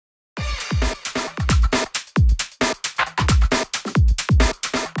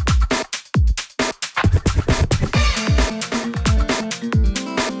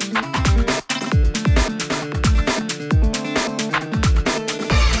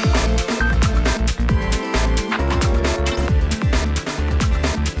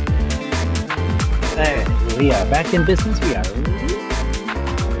We are back in business. We are.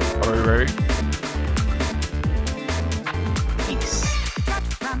 Are we ready? Peace.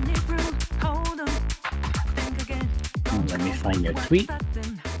 Let me find your tweet.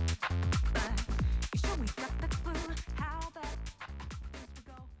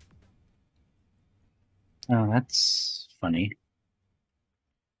 Oh, that's funny.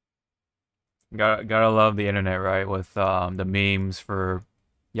 Gotta love the internet, right? With the memes for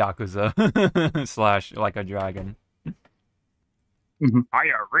Yakuza slash like a dragon. Mhm. Are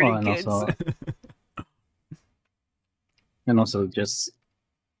you ready, Well, and kids? also just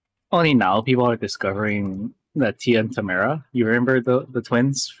only now people are discovering that Tia and Tamura. You remember the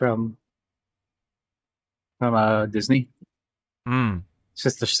twins from Disney?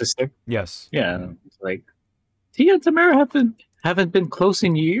 Sister. Yes. Yeah, it's like Tia and Tamura haven't been close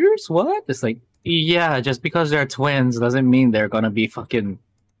in years. What? It's like, yeah, just because they're twins doesn't mean they're gonna be fucking,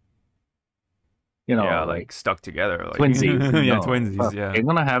 Yeah, like stuck together, like twinsies. yeah, No, twinsies. fuck. Yeah, they're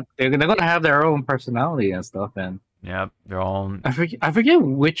gonna have their own personality and stuff. And yeah, their own. I forget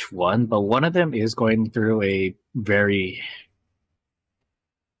which one, but one of them is going through a very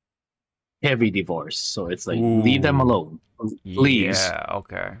heavy divorce. So it's like, leave them Ooh. alone, please. Yeah.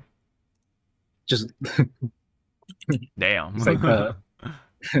 Okay. Just Damn. it's like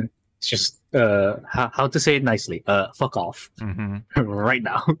it's just how to say it nicely. Fuck off right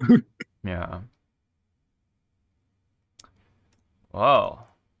now. Yeah. Whoa,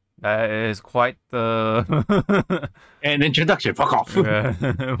 that is quite the An introduction. Fuck off.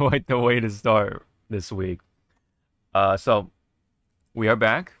 quite the way to start this week. So we are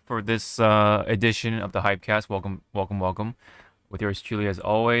back for this edition of the Hypecast. Welcome, welcome, welcome. With yours truly, as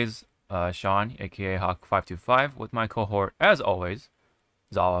always, Sean, aka Hawk525, with my cohort, as always,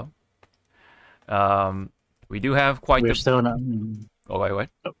 Zawa. We do have quite We're still not. Oh wait, what?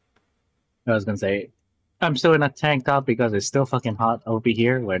 I was gonna say, I'm still in a tank top because it's still fucking hot over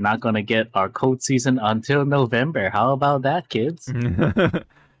here. We're not gonna get our cold season until November. How about that, kids?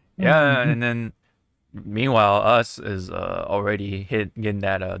 Yeah, and then meanwhile, us is already getting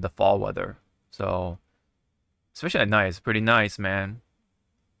that the fall weather. So especially at night, it's pretty nice, man.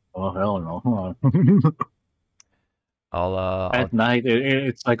 Oh hell no! I'll At night,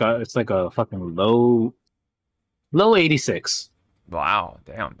 it's like a fucking low 86. Wow,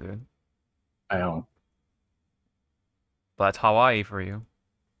 damn, dude. I don't. But that's Hawaii for you.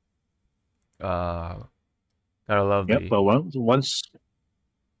 Gotta love Yep, the. but once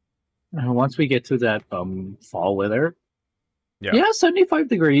we get to that fall weather, yeah, 75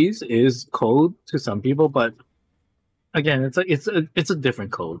 degrees is cold to some people, but again, it's a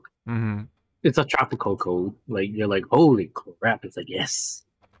different cold. Mm-hmm. It's a tropical cold. Like, you're like, holy crap! It's like, yes.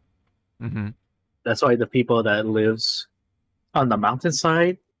 Mm-hmm. That's why the people that lives on the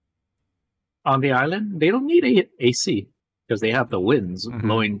mountainside on the island, they don't need AC because they have the winds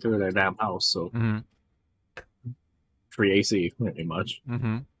blowing through their damn house. So free AC, pretty much.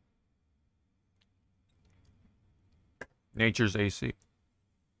 Nature's AC.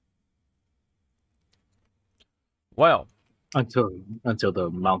 Well, until the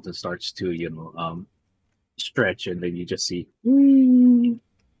mountain starts to stretch, and then you just see.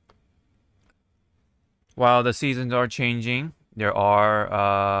 While the seasons are changing, there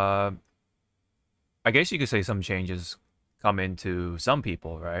are I guess you could say some changes come into some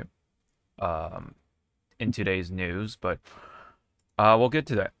people, right? In today's news, but we'll get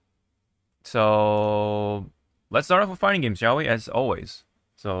to that. So let's start off with fighting games, shall we? As always.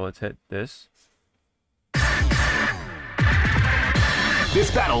 So let's hit this. This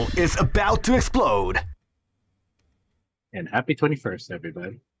battle is about to explode. And happy 21st,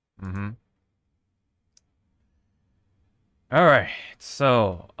 everybody. All right.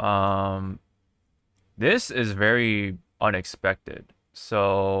 So, this is very unexpected.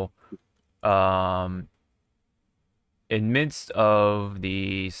 So, in midst of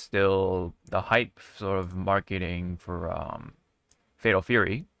the hype sort of marketing for Fatal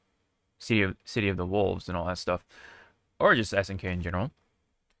Fury, City of the Wolves and all that stuff, or just SNK in general.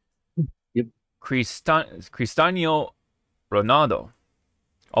 Yep. Cristiano Ronaldo,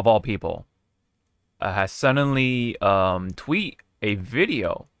 of all people, has suddenly tweet a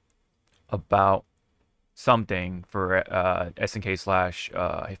video about something for SNK slash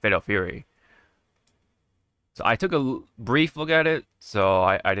Fatal Fury. So I took a brief look at it, so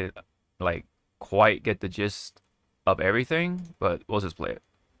I didn't quite get the gist of everything, but we'll just play it.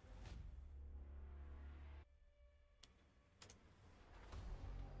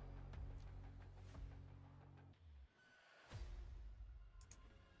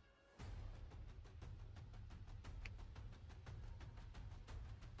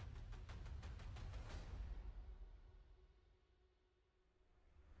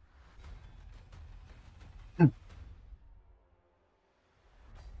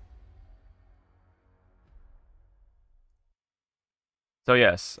 So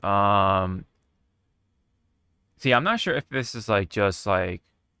yes, see, I'm not sure if this is like just like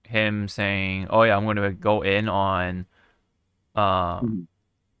him saying, "Oh yeah, I'm going to go in on um Mhm.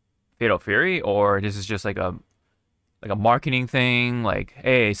 Fatal Fury," or this is just like a marketing thing, like,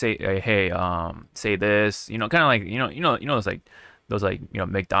 hey, say this, kind of like, those like,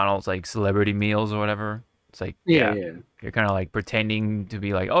 McDonald's like celebrity meals or whatever. It's like, Yeah, yeah, yeah. you're kind of like pretending to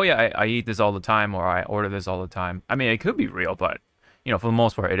be like, oh yeah, I eat this all the time, or I order this all the time. I mean, it could be real, but for the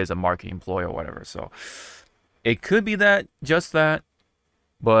most part, it is a marketing ploy or whatever. So it could be that, just that,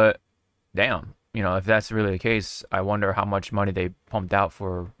 but damn, if that's really the case, I wonder how much money they pumped out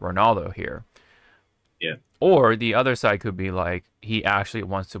for Ronaldo here. Yeah. Or the other side could be like he actually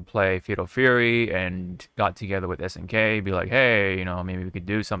wants to play Fatal Fury and got together with SNK, be like, hey, maybe we could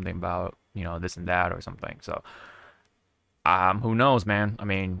do something about, this and that or something. So, who knows, man? I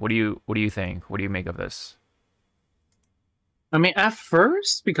mean, what do you think? What do you make of this? I mean, at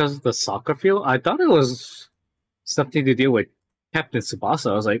first, because of the soccer field, I thought it was something to do with Captain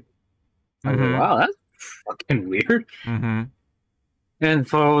Tsubasa. I was like, Mm-hmm. wow, that's fucking weird. Mm-hmm. And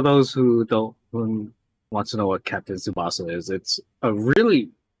for those who want to know what Captain Tsubasa is, it's a really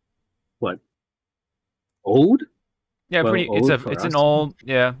what old, Yeah, well, pretty. It's old a for it's an us. old,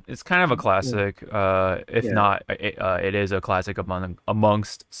 yeah. It's kind of a Yeah, classic. If yeah. not, it is a classic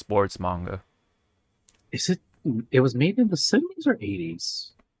amongst sports manga. Is it? It was made in the 70s or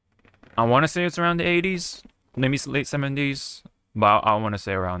 80s? I want to say it's around the 80s, maybe late 70s, but I want to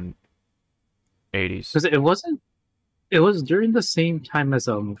say around 80s. Because it wasn't. It was during the same time as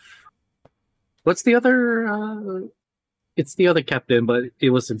what's the other? It's the other captain, but it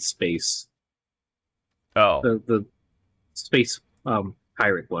was in space. Oh. The space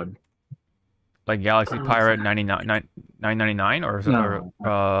pirate one. Like Galaxy What was Pirate that? 999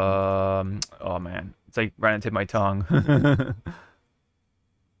 No, oh man, it's like right on the tip of my tongue. I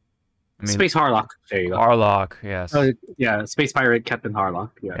mean, Space Harlock. There you go. Harlock, yes. Yeah, Space Pirate Captain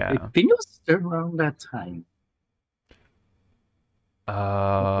Harlock. Yeah, I Yeah. think it was around that time.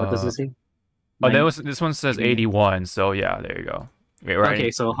 What does Uh it say? oh, Nine. this one says 81, so yeah, there you go. Okay, right,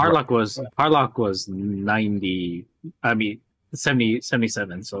 Okay, so Harlock was 90. I mean 70,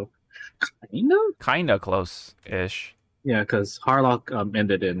 77. So kind of, kind of close-ish. yeah, because Harlock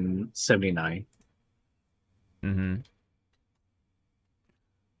ended in 79. Mm-hmm.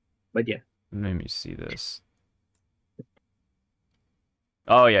 But yeah, Let me see this.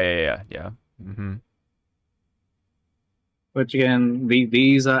 Oh yeah, yeah, yeah, yeah. Mm-hmm. but again,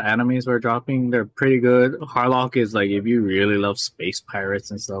 these animes we're dropping, they're pretty good. Harlock is like, if you really love space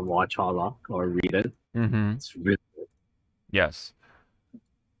pirates and stuff, watch Harlock or read it. Mm-hmm. It's really good. Yes.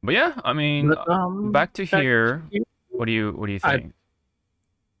 But yeah, I mean, But back to back here. to, What do you I think?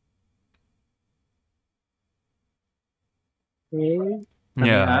 I mean,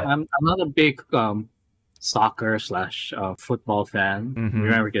 Yeah. I'm not a big soccer slash football fan. Mm-hmm.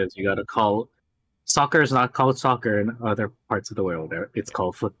 Remember, kids, you gotta call soccer is not called soccer in other parts of the world. It's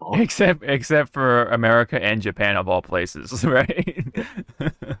called football. Except for America and Japan of all places, right?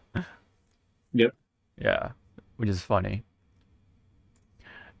 Yep. Yeah, which is funny.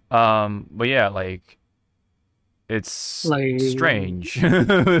 But yeah, like it's Like, strange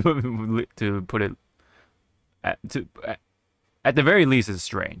to put it at the very least it's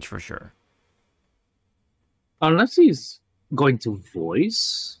strange for sure. unless he's going to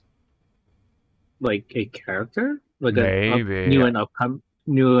voice like a character, like Maybe new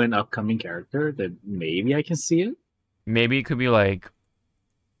and upcoming character, then maybe I can see it. maybe it could be like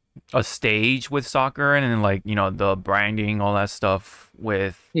a stage with soccer and then like, the branding, all that stuff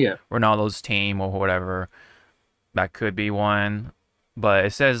with Yeah. Ronaldo's team or whatever. That could be one. But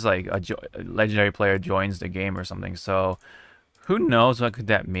it says like a legendary player joins the game or something. So who knows what could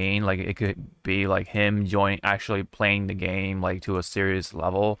that mean? Like it could be like him actually playing the game like to a serious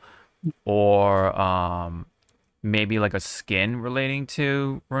level, or maybe like a skin relating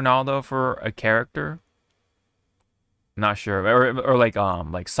to Ronaldo for a character. Not sure, or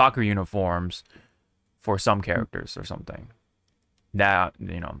like soccer uniforms for some characters or something. That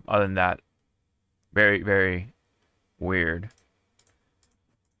other than that, very very weird.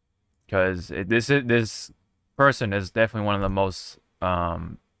 Because this person is definitely one of the most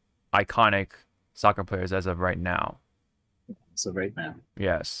iconic soccer players as of right now. It's a great man.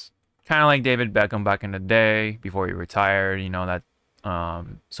 Yes, kind of like David Beckham back in the day before he retired. That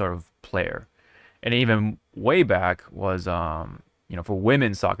sort of player. And even way back was for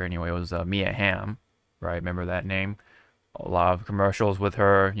women's soccer anyway, it was Mia Hamm, right? Remember that name? A lot of commercials with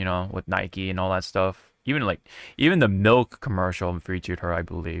her, with Nike and all that stuff. Even the milk commercial featured her, I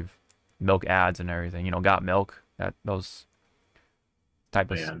believe. Milk ads and everything. Got milk.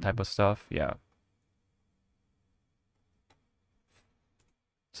 type of stuff. Yeah.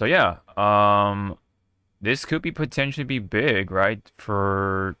 So yeah, this could be potentially be big, right?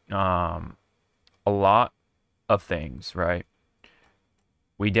 For a lot of things, right?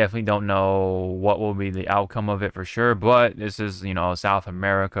 We definitely don't know what will be the outcome of it for sure, but this is, South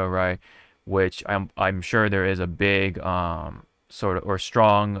America, right? Which I'm sure there is a big sort of or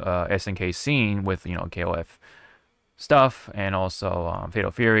strong SNK scene with, KOF stuff and also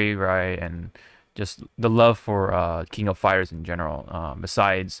Fatal Fury, right? And just the love for King of Fighters in general,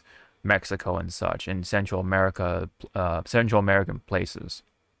 besides Mexico and such, and Central American places.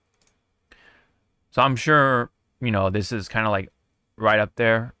 So I'm sure, this is kind of like right up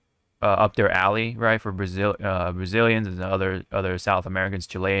their alley, right, for Brazilians and other South Americans,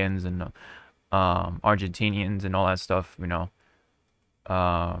 Chileans and Argentinians and all that stuff,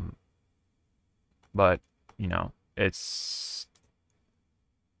 but it's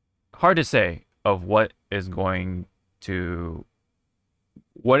hard to say of what is going to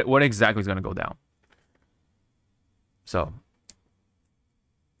what exactly is going to go down. So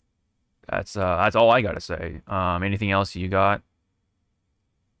that's all I gotta say. Anything else you got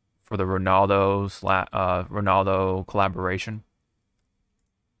for the Ronaldo collaboration?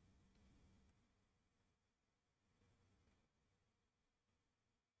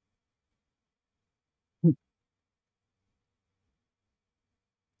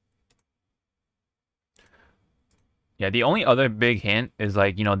 Yeah, the only other big hint is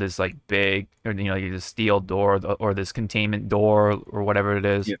like, this like big, or this steel door or this containment door or whatever it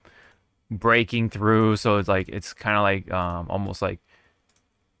is, breaking through. So it's like it's kind of like almost like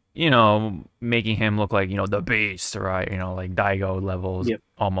making him look like the beast, right? Like Daigo levels,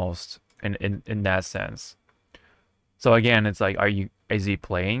 almost in that sense. So again, it's like, is he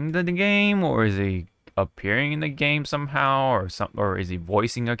playing the game, or is he appearing in the game somehow, or is he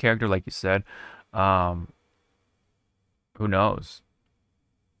voicing a character like you said? Who knows?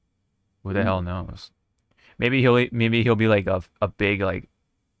 Who the hell knows? Maybe he'll be like a big like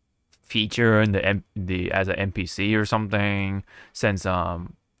feature in the as an NPC or something, since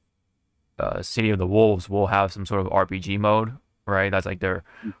City of the Wolves will have some sort of RPG mode, right? That's like their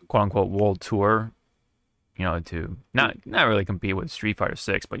quote unquote world tour, to not really compete with Street Fighter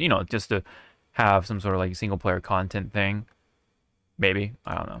 6, but just to have some sort of like single player content thing. Maybe,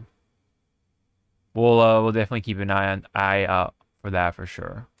 I don't know. We'll definitely keep an eye out for that for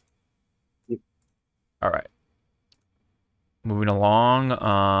sure. All right. Moving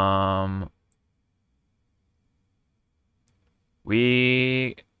along,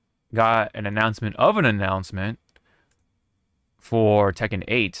 we got an announcement of an announcement for Tekken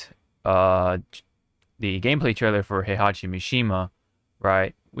 8. The gameplay trailer for Heihachi Mishima,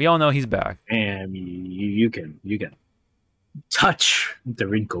 right? We all know he's back. And you can touch the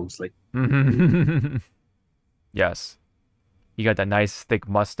wrinkles, like. Yes, he got that nice thick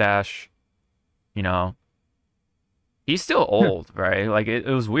mustache. He's still old, right? Like it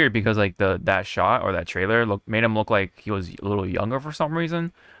was weird because like that shot or that trailer made him look like he was a little younger for some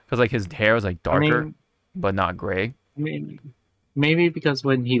reason, because like his hair was like darker, but not gray. Maybe because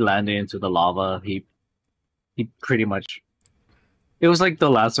when he landed into the lava, he pretty much, it was like the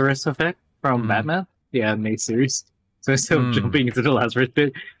Lazarus effect from Batman, the anime series. So instead of jumping into the Lazarus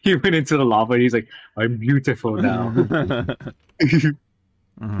pit, he went into the lava. And he's like, "I'm beautiful now."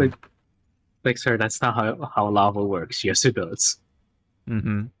 Like, sir, that's not how lava works. Yes, it does.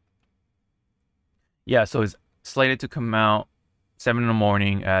 Yeah, so it's slated to come out 7 in the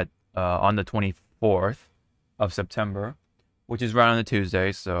morning at on the 24th of September, which is right on the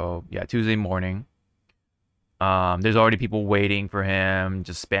Tuesday. So yeah, Tuesday morning. There's already people waiting for him,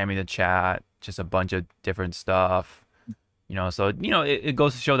 just spamming the chat, just a bunch of different stuff. So it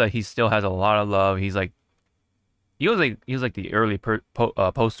goes to show that he still has a lot of love. He was like the early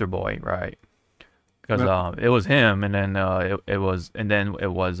poster boy, right? Because it was him, and then it was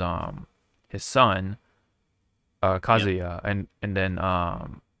his son, Kazuya, and then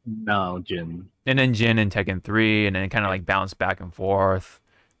no, Jin, and then Jin in Tekken 3, and then kind of like bounced back and forth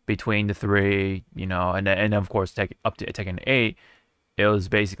between the three, and of course up to Tekken 8, it was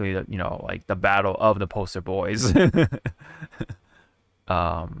basically like the battle of the poster boys.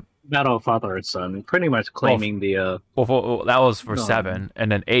 Battle of father and son, pretty much claiming that was for 7,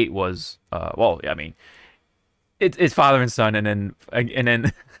 and then 8 was it's father and son, and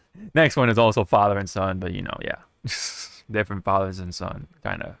then next one is also father and son, but different fathers and son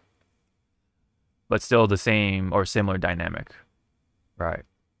kind of, but still the same or similar dynamic, right?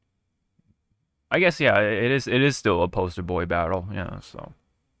 I guess it is still a poster boy battle, so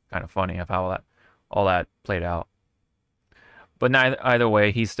kind of funny of how all that played out. But either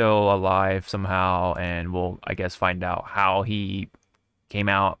way, he's still alive somehow, and we'll, I guess, find out how he came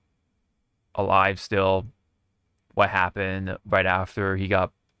out alive still, what happened right after he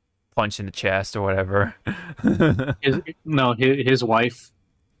got punched in the chest or whatever. His wife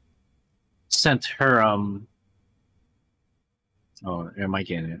sent her oh, am I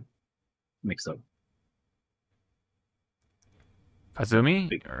getting it mixed up?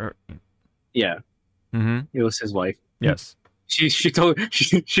 Kazumi? Yeah. It was his wife. Yes. She called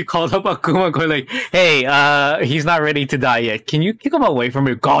up Akuma going like, "Hey, he's not ready to die yet. Can you kick him away from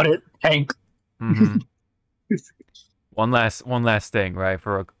me?" Got it, Hank. One last thing, right,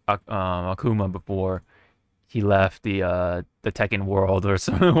 for Akuma before he left the Tekken world or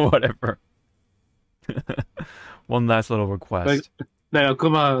something, whatever. One last little request. Like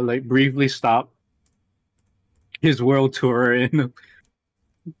Akuma like briefly stopped his world tour in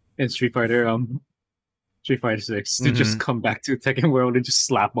Street Fighter 6 to just come back to Tekken World and just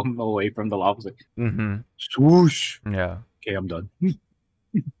slap him away from the lava. Like, swoosh. Yeah. Okay, I'm done.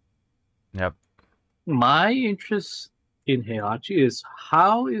 Yep. My interest in Heihachi is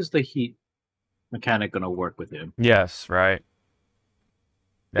how is the heat mechanic gonna work with him? Yes, right.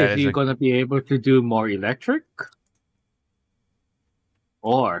 Is he gonna be able to do more electric?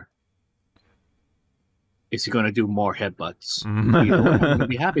 Or is he gonna do more headbutts? Either way, I'm gonna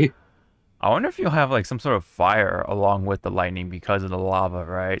be happy. I wonder if you'll have like some sort of fire along with the lightning because of the lava,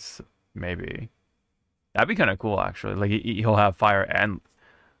 right? So maybe that'd be kind of cool, actually. Like he'll have fire and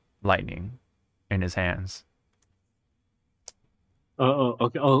lightning in his hands.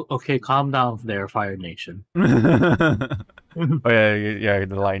 Okay. Calm down there, Fire Nation. Oh yeah,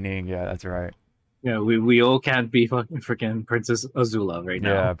 the lightning. Yeah, that's right. Yeah, we all can't be fucking freaking Princess Azula right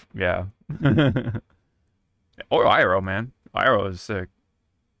now. Yeah. Or Iroh, man. Iroh is sick.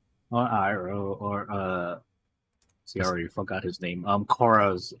 Or Iroh, or see, I already forgot his name.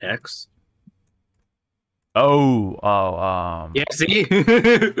 Korra's ex. Yeah, see?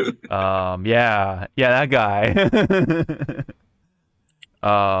 Yeah, that guy.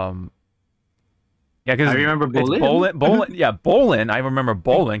 Yeah, because I remember Bolin. Bolin, yeah, Bolin. I remember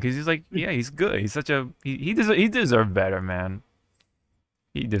Bolin because he's like, yeah, he's good. He's such a he deserved better, man.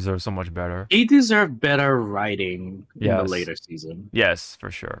 He deserves so much better. He deserved better writing in the later season. Yes, for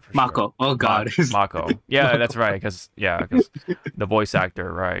sure. Mako. Oh God, Mako. Yeah, that's right. Because the voice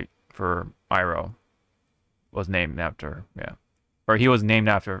actor, right, for Iroh was named after, or he was named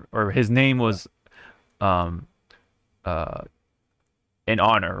after, or his name was in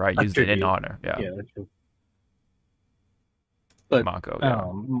honor, right? Used it in honor. Yeah, that's true. But Mako. Yeah.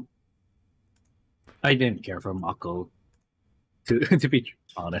 I didn't care for Mako. To be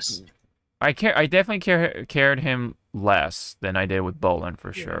honest, I definitely cared him less than I did with Bolin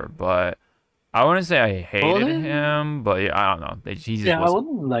for sure. But I wouldn't say I hated him. But I don't know. I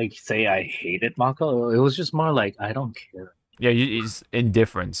wouldn't like say I hated Mako. It was just more like I don't care. Yeah, it's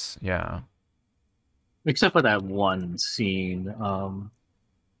indifference. Yeah. Except for that one scene. I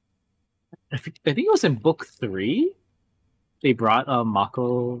think it was in book 3. They brought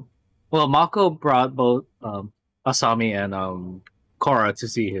Mako. Well, Mako brought both Asami and Korra to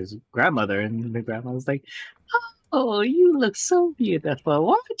see his grandmother, and the grandma was like, "Oh, you look so beautiful.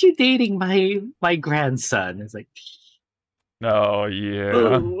 Why aren't you dating my grandson?" It's like, oh yeah.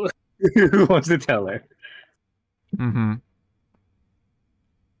 Oh. Who wants to tell her?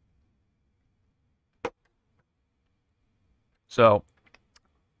 So,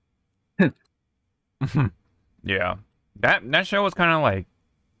 yeah, that show was kind of like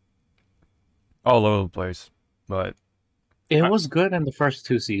all over the place, but it was good in the first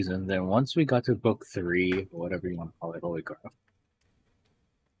 2 seasons. Then once we got to book 3, whatever you want to call it, holy crap.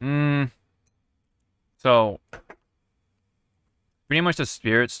 So pretty much the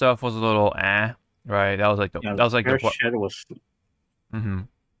spirit stuff was a little right? That was like the shit was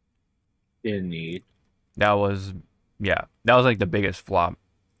in need. That was like the biggest flop,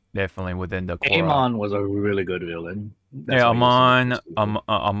 definitely within the core. Amon was a really good villain. Amon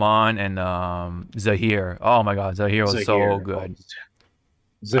and Zahir. Oh my god, Zahir was so good.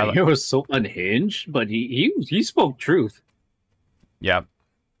 Zahir was so unhinged, but he spoke truth. Yeah.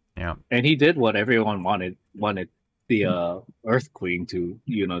 And he did what everyone wanted the Earth Queen to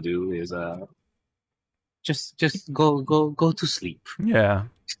do is just go to sleep. Yeah.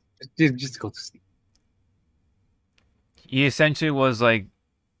 Just go to sleep. He essentially was like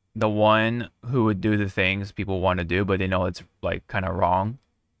the one who would do the things people want to do, but they know it's like kind of wrong,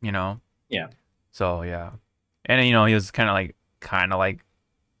 Yeah. So yeah, and he was kind of like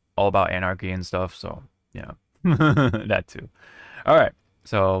all about anarchy and stuff. So yeah, that too. All right,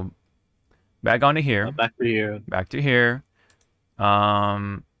 so back onto here. Back to here. I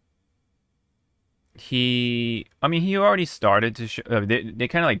mean, he already started to show. They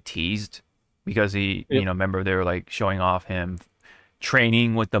kind of like teased because he, Yep. you know, remember they were like showing off him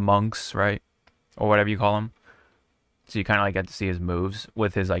training with the monks, right, or whatever you call them. So you kind of like get to see his moves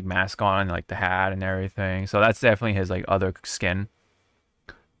with his like mask on, and, like the hat and everything. So that's definitely his like other skin.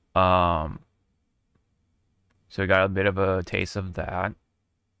 So we got a bit of a taste of that.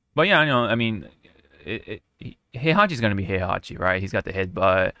 But yeah, you know, I mean, Heihachi's gonna be Heihachi, right? He's got the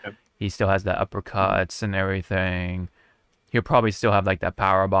headbutt. Yep. He still has the uppercuts and everything. He'll probably still have like that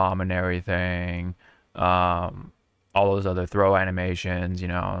power bomb and everything. All those other throw animations, you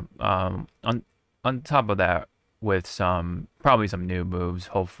know. On top of that, with probably some new moves,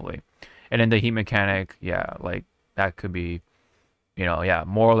 hopefully. And then the heat mechanic, yeah, like that could be, you know, yeah,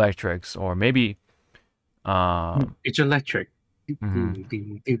 more electrics, or maybe It's electric.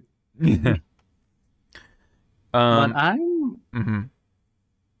 Mhm. But mhm.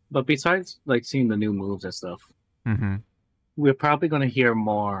 but besides like seeing the new moves and stuff, Mhm. we're probably gonna hear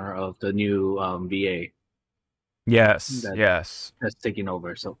more of the new VA Yes, that yes. that's taking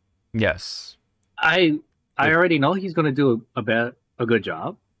over. So Yes. I already know he's gonna do a good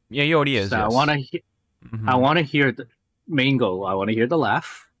job. Yeah, he already is, So yes. I Mhm. want to hear the main goal. I want to hear the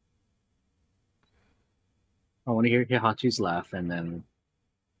laugh. I want to hear Hihachi's laugh, and then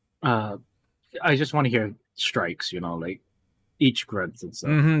I just want to hear strikes. You know, like each grunts and stuff.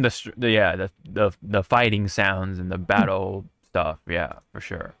 Mhm. The fighting sounds and the battle stuff. Yeah, for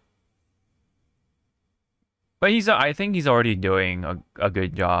sure. But I think he's already doing a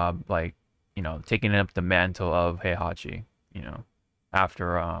good job, like, you know, taking up the mantle of Heihachi, you know, after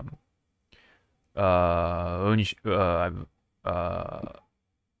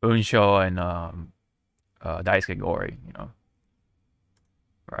Unsho and Daisuke Gori, you know.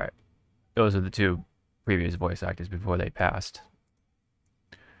 Right. Those are the two previous voice actors before they passed.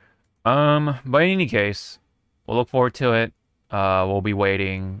 But in any case, we'll look forward to it. We'll be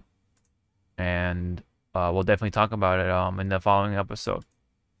waiting, and we'll definitely talk about it in the following episode.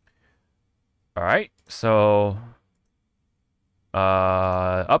 All right. So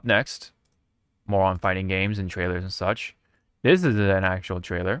up next, more on fighting games and trailers and such. This is an actual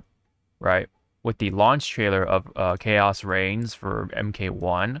trailer, right? With the launch trailer of Chaos Reigns for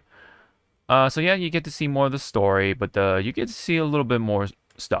MK1. So yeah, you get to see more of the story, but you get to see a little bit more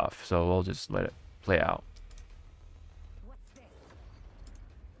stuff. So we'll just let it play out.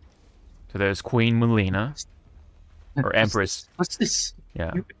 So there's Queen Melina, or Empress. What's this?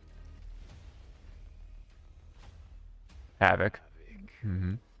 Yeah. Havoc.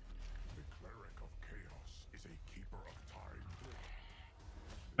 Mm-hmm.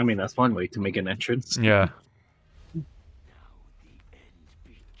 I mean, that's one way to make an entrance. Yeah.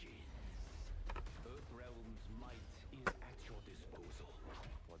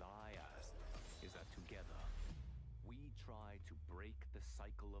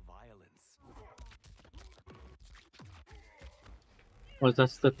 Well,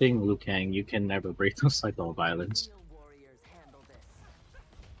 that's the thing, Liu Kang. You can never break the cycle of violence.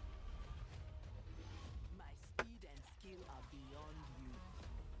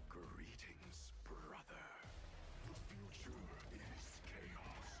 Greetings, brother. The future is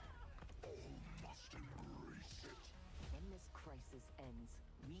chaos. All must embrace it. When this crisis ends,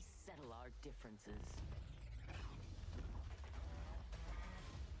 we settle our differences.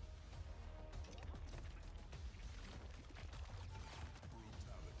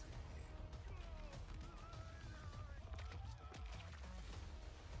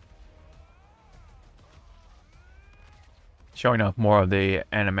 Showing off more of the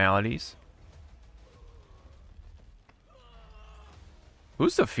animalities.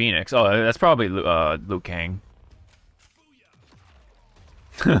 Who's the Phoenix? Oh, that's probably Liu Kang.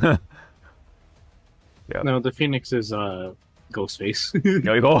 No, Yeah. the Phoenix is Ghostface.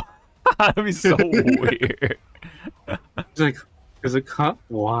 There you go. That'd be so weird. It's like, huh?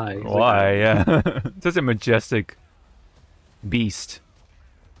 Why? It's Why? Yeah. Such a majestic beast.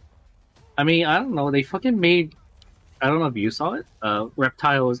 I mean, I don't know. They fucking made. I don't know if you saw it.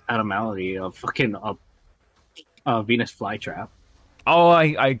 Reptile's animality of fucking Venus flytrap. Oh,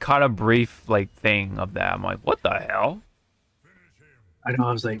 I caught a brief like thing of that. I'm like, what the hell? I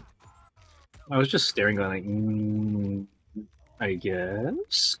know. I was just staring, going like, I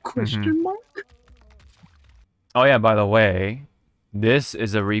guess? Question mark. Oh yeah, by the way, this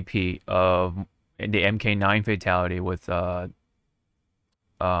is a repeat of the MK9 fatality with Noob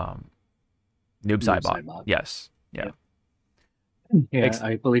Saibot. Saibot. Yes. Yeah. Yeah,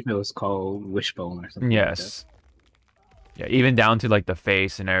 I believe it was called Wishbone or something. Yes. Yeah, even down to like the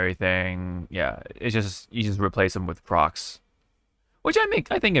face and everything. Yeah, it's just you just replace them with procs. Which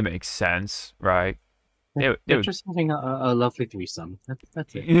I think it makes sense, right? They're just having a lovely threesome.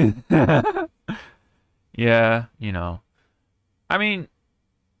 That's it. Yeah, you know. I mean,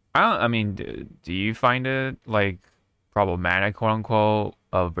 I mean, do you find it like problematic, quote unquote,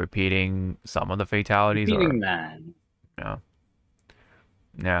 of repeating some of the fatalities, or Beating man. yeah,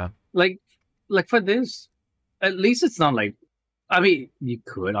 yeah, Like for this, at least it's not like. I mean, you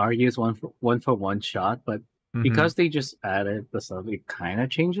could argue it's one for one shot, but mm-hmm. because they just added the stuff, it kind of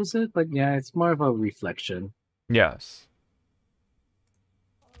changes it. But yeah, it's more of a reflection. Yes.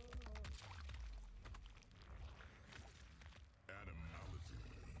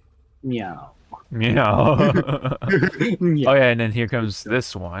 Meow. Yeah. Yeah. Oh yeah, and then here comes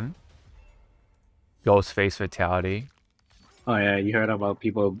this one. Ghost face fatality. Oh yeah, you heard about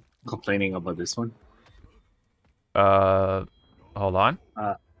people complaining about this one? Hold on.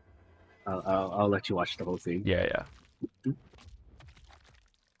 I'll let you watch the whole thing. Yeah, yeah.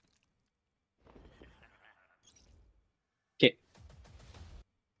 Okay.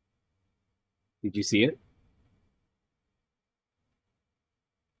 Did you see it?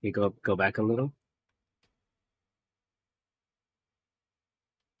 You go back a little.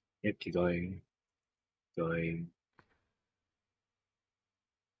 Yep, keep going. Going.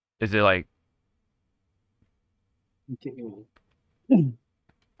 Is it like Okay.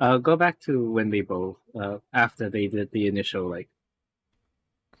 Go back to when they both after they did the initial like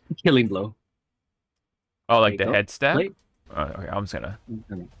killing blow. oh like There the you go. head stab? Play. Okay, I'm just gonna.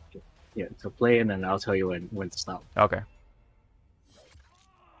 Yeah, so play and then I'll tell you when to stop. Okay.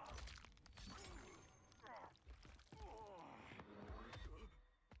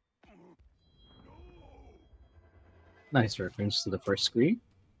 Nice reference to the first screen.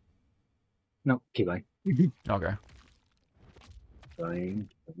 No, keep going. Okay. Going.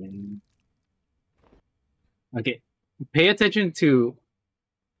 Okay, pay attention to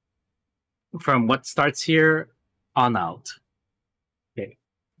from what starts here on out. Okay,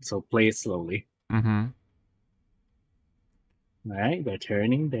 so play it slowly. Mm-hmm. All right, they're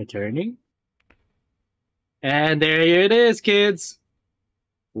turning, and there it is, kids.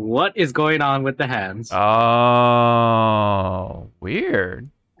 What is going on with the hands? Oh, weird.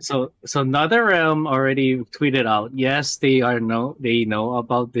 So NetherRealm already tweeted out. Yes, they know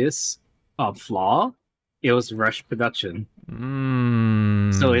about this flaw. It was rush production.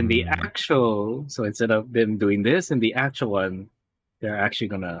 So in the actual, so instead of them doing this, in the actual one, they're actually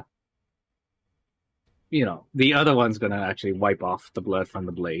gonna, the other one's gonna actually wipe off the blood from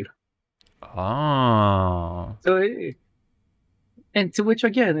the blade. Oh. So, and to which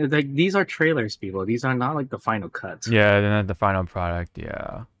again, like these are trailers, people. These are not like the final cut. Yeah, they're not the final product.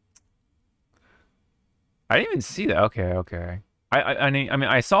 Yeah. I didn't even see that. Okay. I mean,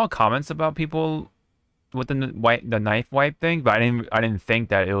 I saw comments about people with the knife wipe thing, but I didn't think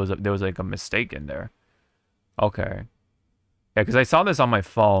that there was like a mistake in there. Okay. Yeah, because I saw this on my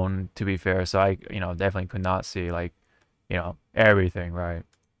phone, to be fair, so I definitely could not see like everything, right?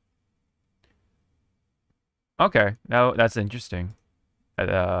 Okay, now that's interesting.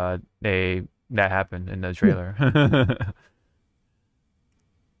 That happened in the trailer.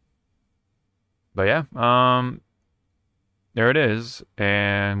 But yeah, there it is,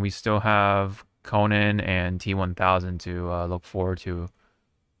 and we still have Conan and T1000 to look forward to.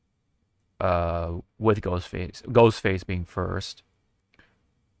 With Ghostface being first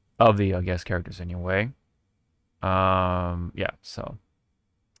of the guest characters anyway. Yeah. So,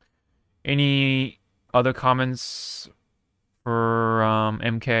 any other comments for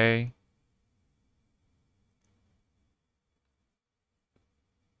MK?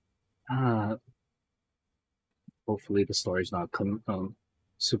 Hopefully the story's not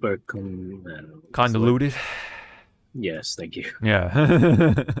super Convoluted. Yes, thank you.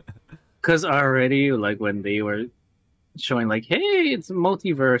 Yeah. Because already, like when they were showing, like, hey, it's a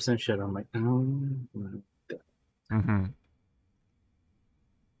multiverse and shit, I'm like, oh my God. Mm-hmm.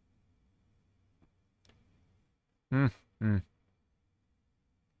 Mm-hmm.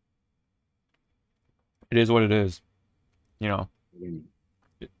 It is what it is,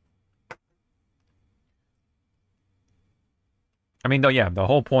 I mean, though, yeah, the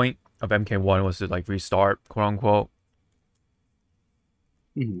whole point of MK1 was to like restart, quote unquote,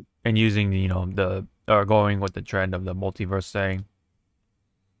 and using the going with the trend of the multiverse thing.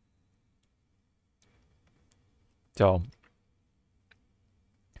 So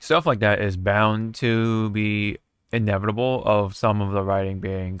stuff like that is bound to be inevitable, of some of the writing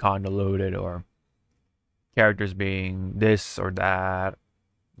being convoluted or characters being this or that,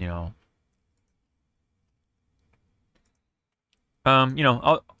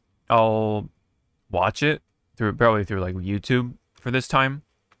 I'll watch it probably through like YouTube for this time,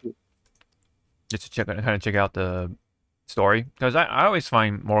 just to kind of check out the story, because I always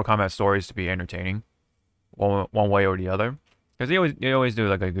find Mortal Kombat stories to be entertaining, one way or the other, because they always do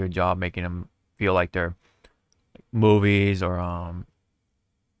like a good job making them feel like they're movies or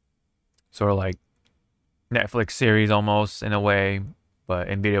sort of like Netflix series almost in a way, but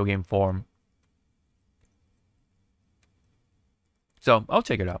in video game form. So I'll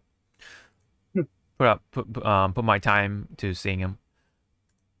check it out. Put my time to seeing him.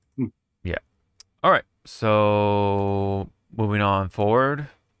 Yeah. All right. So moving on forward,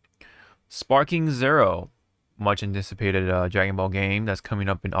 Sparking Zero, much anticipated Dragon Ball game that's coming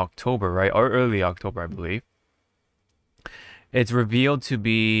up in October, right? Or early October, I believe. It's revealed to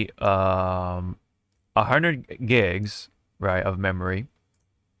be 100 gigs, right, of memory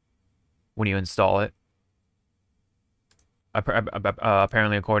when you install it.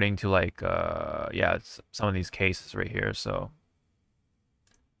 Apparently, according to like yeah, it's some of these cases right here. So,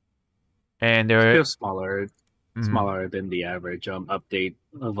 and they're still smaller than the average update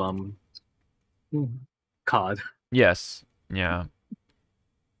of COD. Yes, yeah.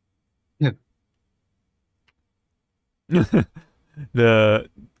 The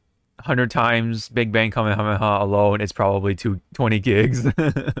 100 times Big Bang Kamehameha alone is probably 20 gigs.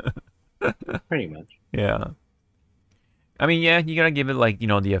 Pretty much. Yeah. I mean, yeah, you gotta give it like, you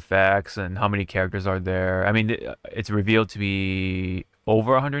know, the effects and how many characters are there. I mean, it's revealed to be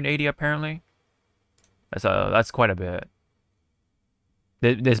over 180 apparently. That's quite a bit.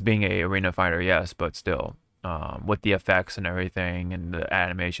 This being a arena fighter, yes, but still, with the effects and everything and the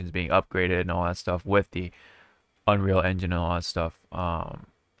animations being upgraded and all that stuff with the Unreal Engine and all that stuff. Let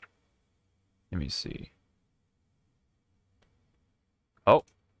me see. Oh,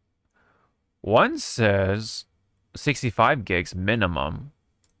 one says 65 gigs minimum.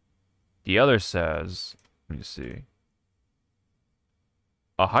 The other says, let me see,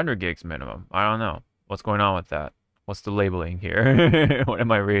 100 gigs minimum. I don't know what's going on with that. What's the labeling here? What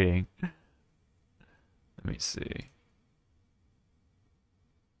am I reading? Let me see.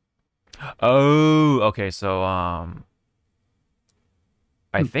 Oh, okay. So I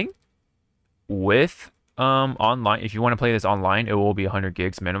think with online, if you want to play this online, it will be 100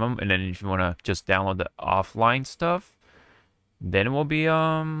 gigs minimum, and then if you want to just download the offline stuff, then it will be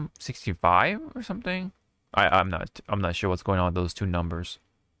 65 or something. I'm not sure what's going on with those two numbers.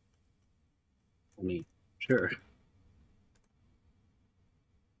 I mean, sure.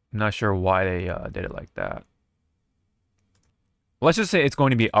 I'm not sure why they did it like that. Let's just say it's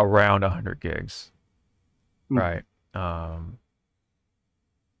going to be around 100 gigs. Right.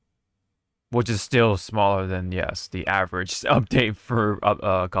 Which is still smaller than, yes, the average update for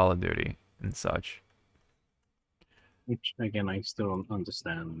Call of Duty and such. Which, again, I still don't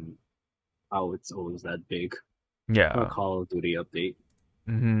understand how it's always that big. Yeah. For a Call of Duty update.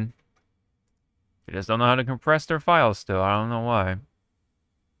 Mm-hmm. They just don't know how to compress their files still. I don't know why.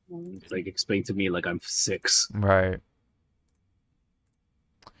 It's like, explain to me like I'm 6. Right.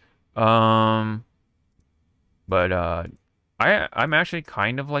 But I'm actually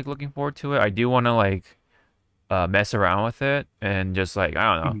kind of like looking forward to it. I do want to like mess around with it and just like,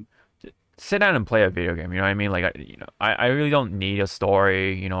 I don't know, sit down and play a video game. You know what I mean? Like, I really don't need a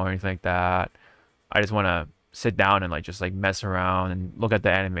story, you know, or anything like that. I just want to sit down and like just like mess around and look at the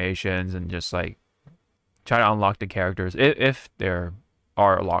animations and just like try to unlock the characters if there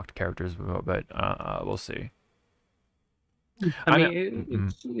are locked characters, but we'll see. I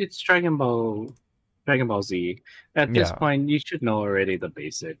mean, it's Dragon Ball Z. At this point, you should know already the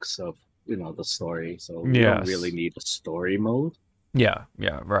basics of, you know, the story. So you don't really need a story mode. Yeah,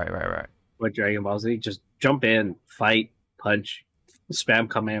 right. With Dragon Ball Z, just jump in, fight, punch, spam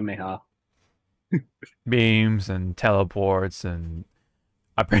Kamehameha. Beams and teleports and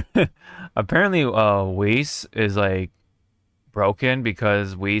apparently Whis is like broken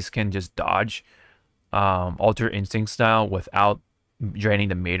because Whis can just dodge Ultra Instinct style without draining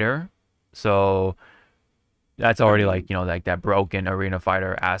the meter. So that's already like, you know, like that broken arena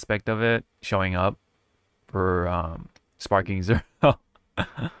fighter aspect of it showing up for Sparking Zero. But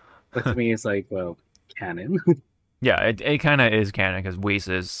to me, it's like, well, canon. Yeah, it kind of is canon because Whis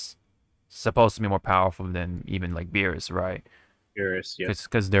is supposed to be more powerful than even like Beerus, right? Beerus, yeah.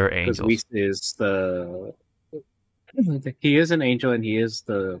 Because they're angels. Because Whis is he is an angel and he is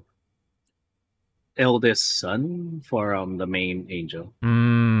the eldest son for the main angel.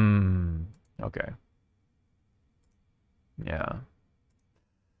 Okay. Yeah.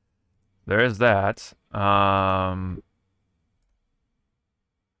 There is that.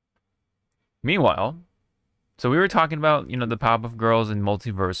 Meanwhile, so we were talking about, you know, the Powerpuff Girls and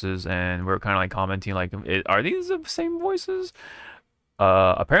multiverses, and we are kind of like commenting like, are these the same voices?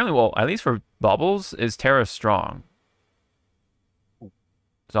 apparently, well, at least for Bubbles, is Terra strong.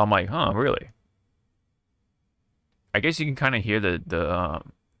 So I'm like, huh, really? I guess you can kind of hear the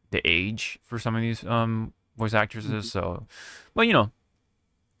age for some of these voice actresses. So, well, you know,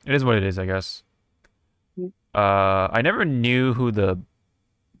 it is what it is, I guess. I never knew who the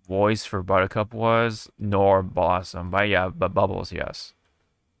voice for Buttercup was, nor Blossom. But yeah, but Bubbles, yes.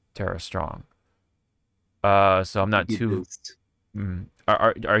 Terra strong. So I'm not too.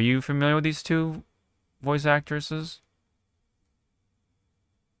 Are you familiar with these two voice actresses?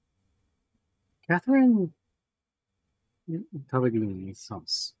 Catherine probably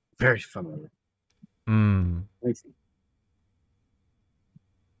sounds very familiar. Hmm. Let me see.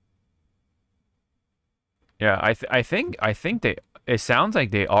 Yeah, I think they. It sounds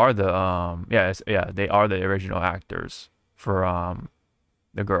like they are the they are the original actors for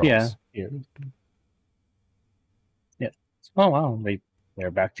the girls. Yeah. Oh wow,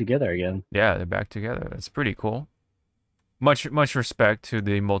 they're back together again. Yeah, they're back together. That's pretty cool. Much respect to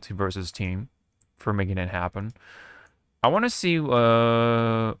the Multiverses team for making it happen. I want to see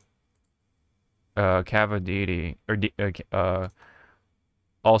Cavaditi or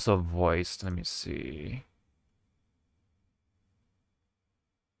also voiced. Let me see.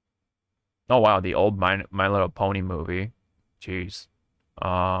 Oh wow, the old My Little Pony movie. Jeez.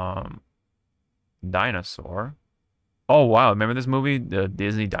 Dinosaur. Oh wow, remember this movie? The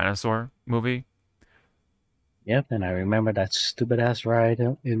Disney dinosaur movie? Yep, and I remember that stupid ass ride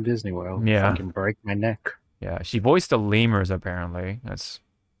in Disney World. Yeah. Fucking break my neck. Yeah, she voiced the lemurs apparently. That's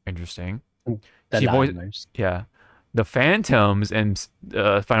interesting. The She voiced lemurs. yeah. The Phantoms and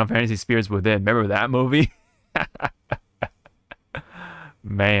Final Fantasy Spirits Within. Remember that movie?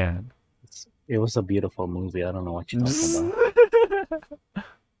 Man. It was a beautiful movie. I don't know what you're talking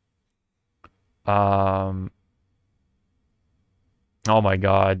about. Oh my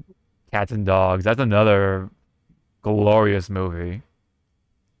god. Cats and Dogs. That's another glorious movie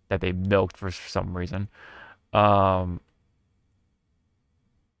that they milked for some reason.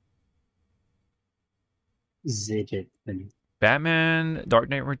 Zidget. Batman Dark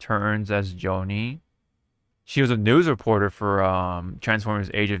Knight Returns as Joni. She was a news reporter for Transformers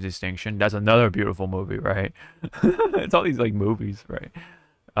Age of Distinction. That's another beautiful movie, right? It's all these like movies, right?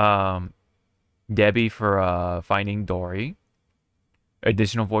 Debbie for Finding Dory.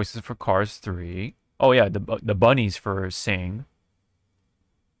 Additional voices for Cars 3. Oh yeah, the bunnies for Sing.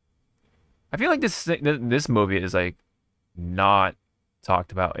 I feel like this movie is like not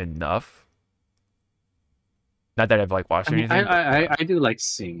talked about enough. Not that I've like watched anything. I do like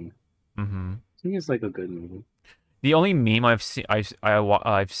Sing. Mm-hmm. Sing is like a good movie. The only meme I've seen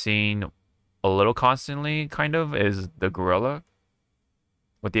a little constantly, kind of, is the gorilla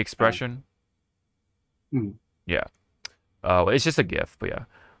with the expression. Yeah. It's just a GIF, but yeah.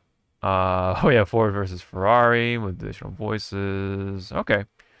 Oh yeah, Ford versus Ferrari with additional voices. Okay.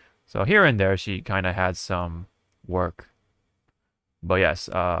 So here and there, she kind of had some work. But yes,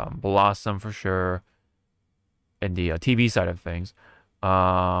 Blossom for sure. In the TV side of things.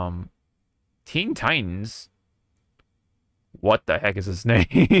 Teen Titans. What the heck is his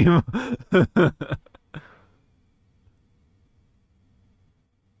name?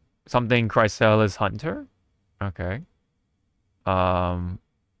 Something Chrysalis Hunter? Okay.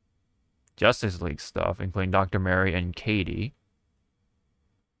 Justice League stuff, including Dr. Mary and Katie.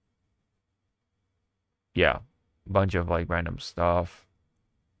 Yeah. Bunch of like random stuff.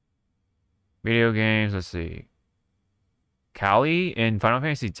 Video games, let's see. Callie in Final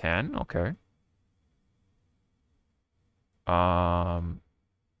Fantasy X? Okay. A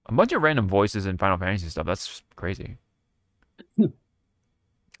bunch of random voices in Final Fantasy stuff. That's crazy.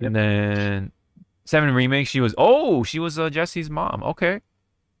 And then 7 Remake, she was Jesse's mom. Okay.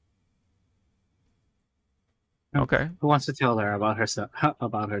 Okay. Who wants to tell her about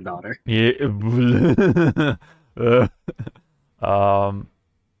about her daughter? Yeah.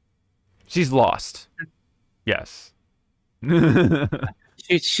 She's lost. Yes.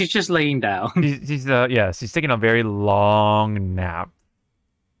 She's just laying down. She's taking a very long nap.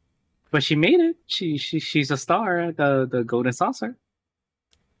 But she made it. She's a star at the Golden Saucer.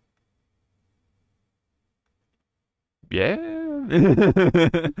 Yeah.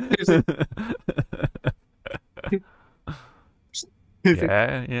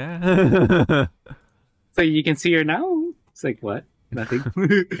 Yeah. So you can see her now. It's like what? Nothing.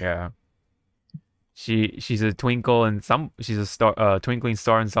 Yeah. She's a twinkle and she's a star twinkling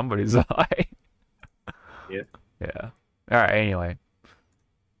star in somebody's eye. Yeah. Yeah. All right, anyway.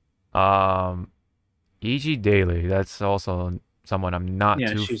 E.G. Daily, that's also someone I'm not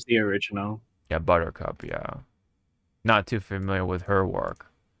too she's the original. Yeah, Buttercup, yeah. not too familiar with her work.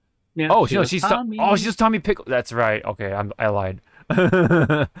 Yeah, Oh, she no, was she's Tommy. she's Tommy Pickle. That's right. Okay, I lied.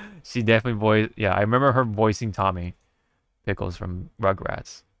 She definitely voiced. Yeah, I remember her voicing Tommy Pickles from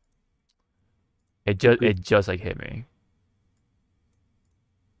Rugrats. It just like hit me.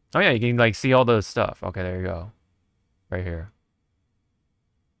 Oh yeah, you can like see all the stuff. Okay, there you go, right here.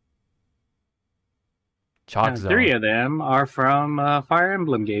 Chalk Zone. 3 of them are from Fire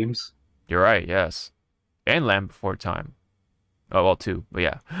Emblem games. You're right. Yes, and Land Before Time. Oh well, 2, but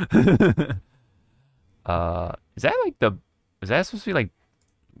yeah. Is that like the? Is that supposed to be like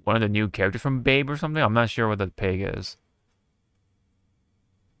one of the new characters from Babe or something? I'm not sure what the pig is.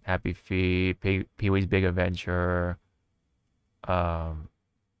 Happy Feet, Pee-wee's Big Adventure. Well,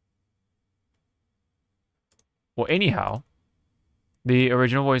 anyhow, the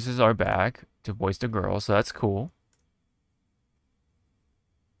original voices are back to voice the girls, so that's cool.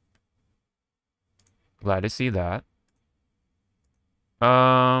 Glad to see that.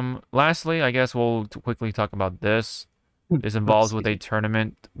 Lastly, I guess we'll quickly talk about this. This involves with a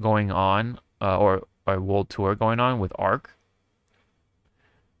tournament going on, or a world tour going on with Arc.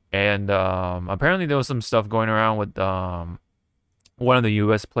 And apparently there was some stuff going around with one of the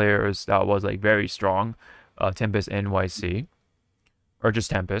US players that was like very strong, Tempest NYC, or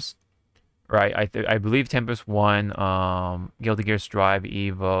just Tempest, right? I believe Tempest won Guilty Gear Strive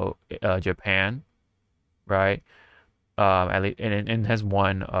Evo Japan, right? At least, and has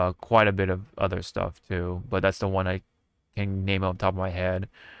won quite a bit of other stuff too, but that's the one I can name off the top of my head.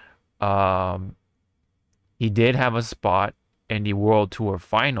 He did have a spot in the World Tour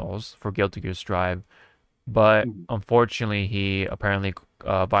Finals for Guilty Gear Strive, but unfortunately, he apparently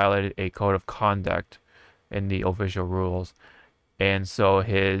violated a code of conduct in the official rules, and so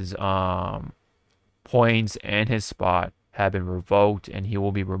his points and his spot have been revoked, and he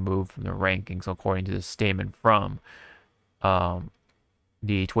will be removed from the rankings, according to the statement from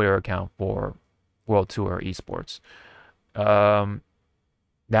the Twitter account for World Tour Esports. That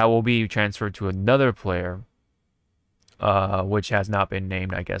will be transferred to another player, which has not been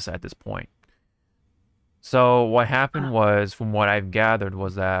named, I guess, at this point. So what happened was, from what I've gathered,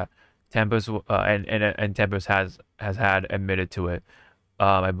 was that Tempest and Tempest has had admitted to it.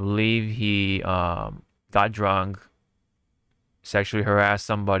 I believe he got drunk, sexually harassed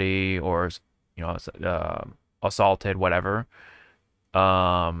somebody, or assaulted, whatever.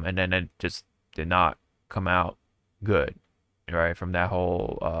 And then it just did not come out good, right, from that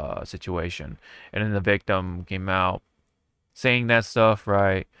whole situation. And then the victim came out saying that stuff,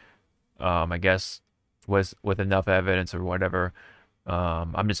 right? I guess was with enough evidence or whatever.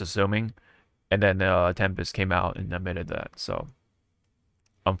 I'm just assuming. And then Tempest came out and admitted that. So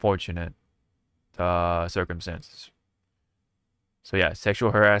unfortunate circumstances. So yeah,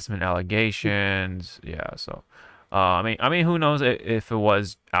 sexual harassment allegations. Yeah, so I mean, who knows if it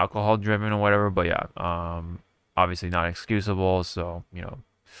was alcohol driven or whatever, but yeah, obviously not excusable. So,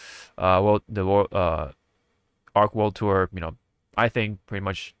 well, the Arc World Tour, I think pretty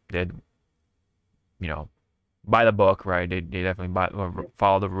much did, by the book, right? They definitely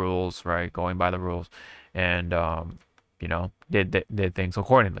follow the rules, right? Going by the rules, and did things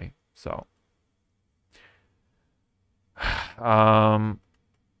accordingly. So,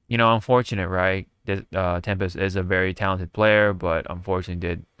 unfortunate, right? Tempest is a very talented player, but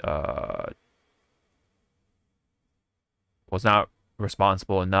unfortunately was not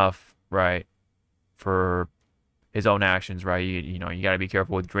responsible enough, right, for his own actions, right? You got to be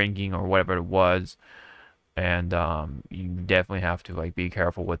careful with drinking or whatever it was, and you definitely have to be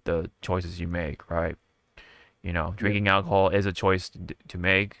careful with the choices you make, right? Drinking alcohol is a choice to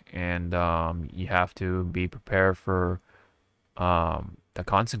make, and you have to be prepared for the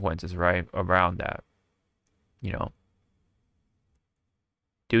consequences, right, around that.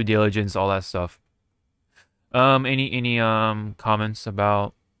 Due diligence, all that stuff. Any comments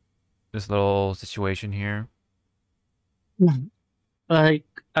about this little situation here?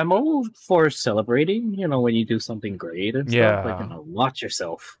 I'm all for celebrating, when you do something great and stuff. Watch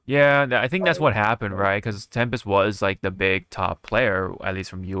yourself. Yeah, I think that's what happened, right? Because Tempest was the big top player, at least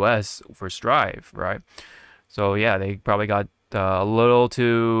from US, for Strive, right? So yeah, they probably got a little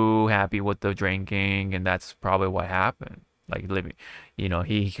too happy with the drinking, and that's probably what happened. Living,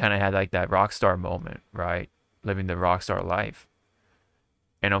 he kind of had that rock star moment, right? Living the rock star life.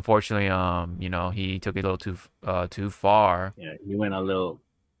 And unfortunately, he took it a little too far. Yeah, he went a little.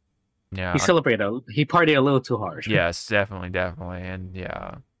 Yeah, he celebrated. He partied a little too hard. Yes, definitely, and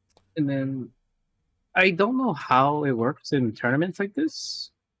yeah. And then, I don't know how it works in tournaments like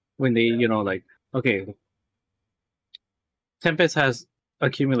this, when they, okay, Tempest has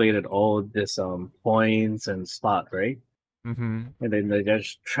accumulated all this points and slot, right? Mm-hmm. And then they're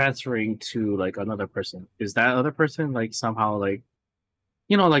just transferring to like another person. Is that other person like somehow like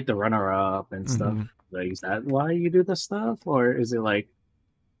like the runner up and stuff? Mm-hmm. Like, is that why you do the stuff, or is it like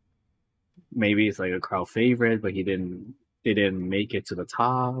maybe it's like a crowd favorite, but they didn't make it to the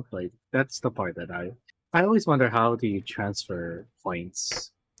top? Like that's the part that I always wonder, how do you transfer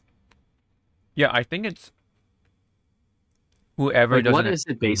points? Yeah, I think it's whoever Like, doesn't. what is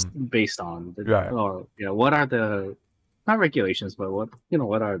it based on? Right. Or what are the not regulations, but what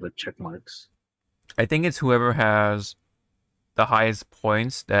are the check marks? I think it's whoever has the highest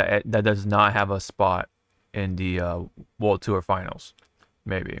points that does not have a spot in the World Tour Finals.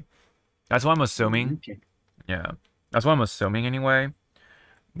 Maybe that's what I'm assuming. Okay. Yeah, that's what I'm assuming anyway.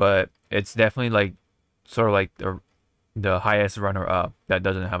 But it's definitely like sort of like the highest runner up that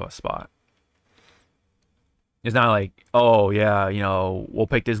doesn't have a spot. It's not like, oh yeah, we'll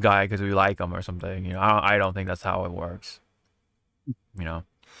pick this guy because we like him or something. I don't think that's how it works.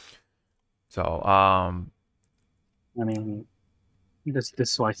 So I mean, this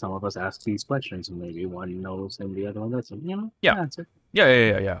is why some of us ask these questions, and maybe one knows and the other one doesn't. Yeah. Answer.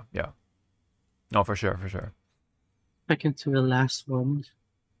 Yeah. No, for sure. Second to the last one.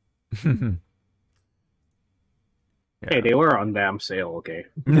 Yeah. Hey, they were on damn sale. Okay,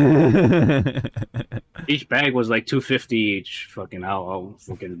 each bag was like $250 each. Fucking hell, I'll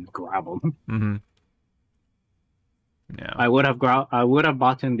fucking grab them. Mm-hmm. Yeah. I would have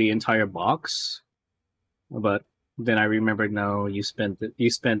bought in the entire box, but then I remembered, no, you spent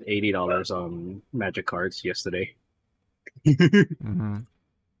 $80 on magic cards yesterday. Mm-hmm.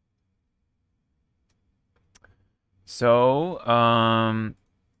 So,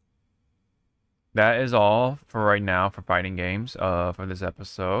 that is all for right now for fighting games for this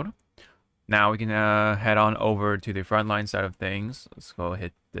episode. Now we can head on over to the frontline side of things. Let's go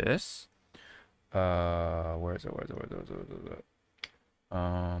hit this. Where is it?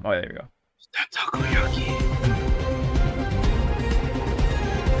 Oh, there we go. That takoyaki.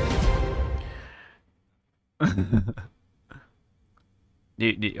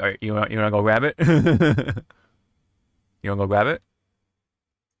 You wanna go grab it? You wanna go grab it?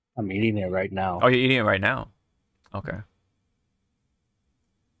 I'm eating it right now. Oh, you're eating it right now. Okay.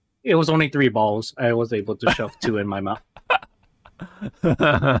 It was only 3 balls. I was able to shove 2 in my mouth.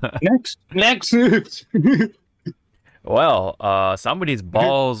 Next. Well, somebody's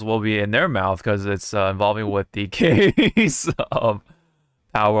balls will be in their mouth because it's involving with the case of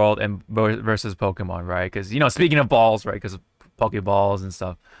Palworld and versus Pokemon, right? Because speaking of balls, right? Because Pokeballs and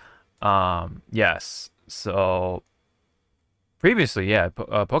stuff. Yes. So previously, yeah,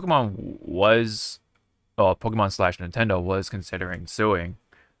 Pokemon / Nintendo was considering suing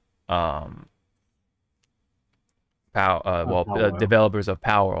developers of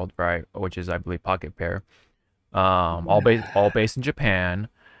Palworld, right, which is, I believe, Pocket Pair, all based in Japan,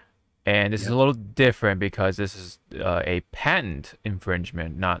 and this is a little different because this is a patent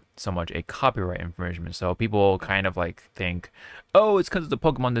infringement, not so much a copyright infringement. So people kind of like think, oh, it's because of the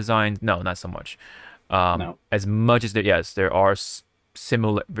Pokemon design. No, not so much. No. As much as there are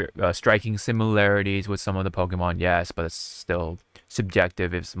striking similarities with some of the Pokemon, yes, but it's still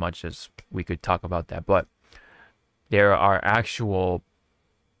subjective as much as we could talk about that. But there are actual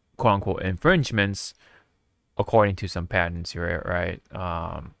quote-unquote infringements according to some patents here, right?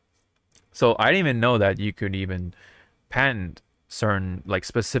 So I didn't even know that you could even patent certain like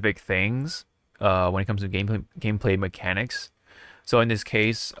specific things when it comes to gameplay mechanics. So in this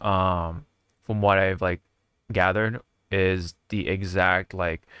case, from what I've like gathered, is the exact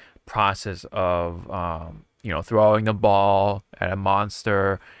like process of throwing the ball at a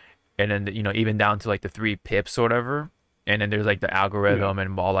monster, and then even down to like the 3 pips or whatever, and then there's like the algorithm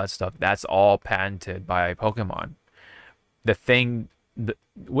and all that stuff. That's all patented by Pokemon. The thing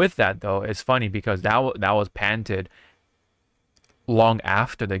with that though, it's funny because that was patented long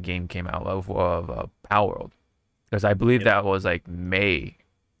after the game came out of Palworld, because I believe that was like May,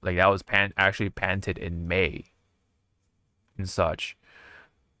 like that was actually patented in May and such.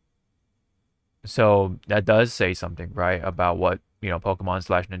 So that does say something, right, about what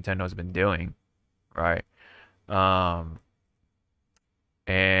Pokemon / Nintendo has been doing, right?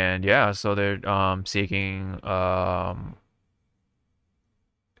 And yeah, so they're seeking a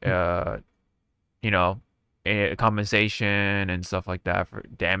compensation and stuff like that for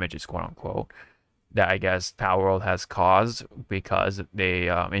damages, quote unquote, that I guess Palworld has caused because they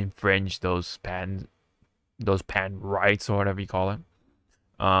infringed those patent rights or whatever you call it.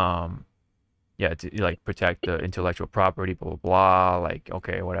 Yeah, to like protect the intellectual property, blah blah blah. Like,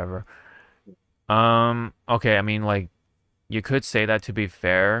 okay, whatever. Okay, I mean, like, you could say that to be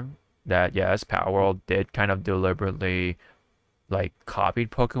fair, that yes, Palworld did kind of deliberately like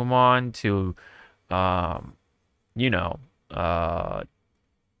copied Pokemon to, um, you know,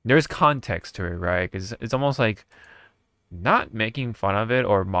 there's context to it, right? Because it's almost like not making fun of it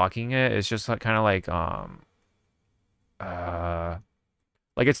or mocking it. It's just like kind of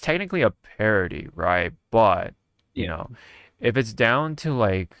like it's technically a parody, right? But you know, if it's down to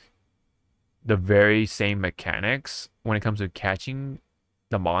like the very same mechanics when it comes to catching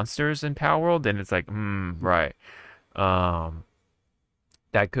the monsters in Palworld, then it's like, right.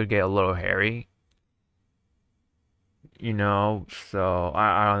 That could get a little hairy, you know. So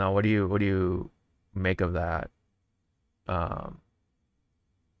I don't know. What do you make of that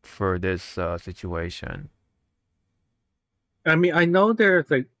for this situation? I mean, I know there's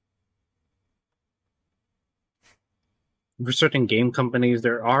like for certain game companies,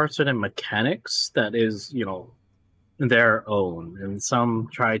 there are certain mechanics that is, their own, and some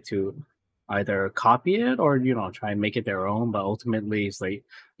try to either copy it or try and make it their own. But ultimately, it's like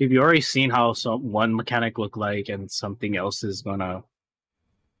if you already seen how one mechanic look like, and something else is gonna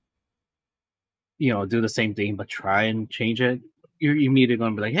do the same thing but try and change it, you're immediately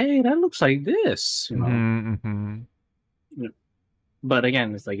gonna be like, hey, that looks like this, But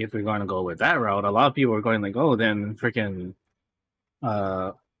again, it's like if we're going to go with that route, a lot of people are going like, oh, then freaking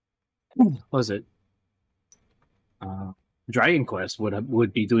what was it? Dragon Quest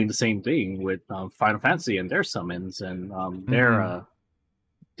would be doing the same thing with Final Fantasy and their summons and their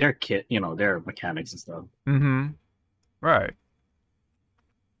kit, their mechanics and stuff. Right.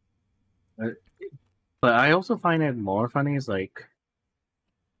 But I also find it more funny is like,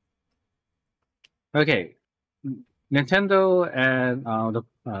 okay, Nintendo and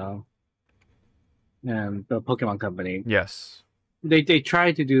the Pokemon Company. Yes. They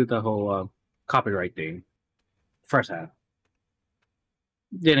tried to do the whole copyright thing. First half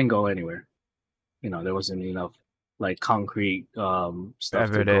didn't go anywhere. There wasn't enough like concrete stuff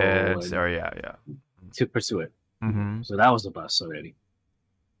evidence to or to pursue it. So that was a bust already.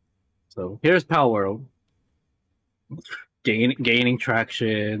 So here's Palworld gaining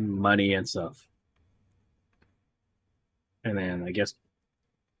traction, money, and stuff. And then I guess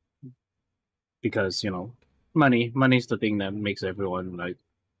because money's the thing that makes everyone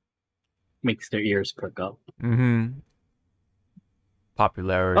makes their ears perk up.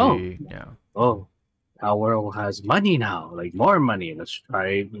 Popularity. Oh, Palworld has money now, like more money. Let's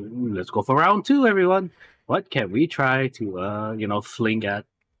go for round 2, everyone. What can we try to fling at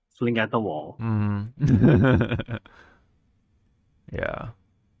the wall? Yeah.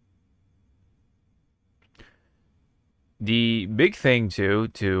 The big thing too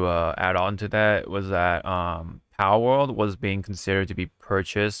to add on to that was that Palworld was being considered to be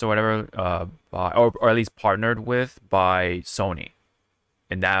purchased or whatever by or at least partnered with by Sony.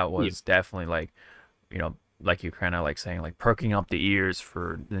 And that was definitely like, like you're kind of like saying, like perking up the ears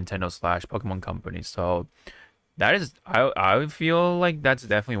for Nintendo / Pokemon Company. So that is, I feel like that's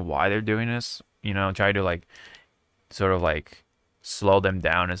definitely why they're doing this. Try to like sort of like slow them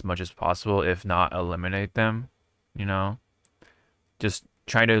down as much as possible, if not eliminate them. Just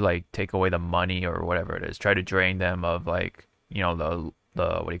try to like take away the money or whatever it is. Try to drain them of like, the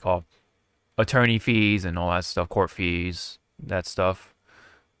what do you call, attorney fees and all that stuff, court fees, that stuff,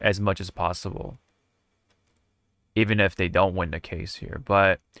 as much as possible, even if they don't win the case here.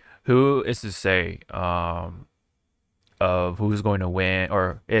 But who is to say of who's going to win,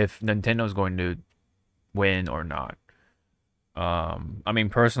 or if Nintendo's going to win or not? I mean,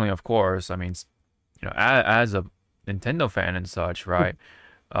 personally, of course, I mean, as a Nintendo fan and such, right?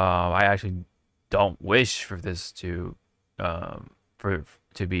 I actually don't wish for this to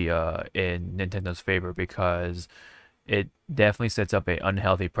be in Nintendo's favor, because it definitely sets up a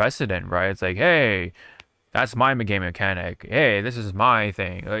unhealthy precedent, right? It's like, hey, that's my game mechanic. Hey, this is my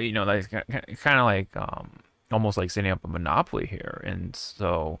thing. Like kind of like almost like setting up a monopoly here. And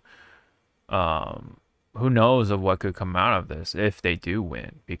so, who knows of what could come out of this if they do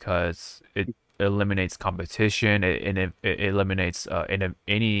win, because it eliminates competition. It eliminates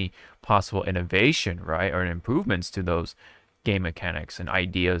any possible innovation, right, or improvements to those game mechanics and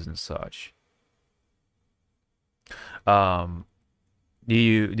ideas and such. Do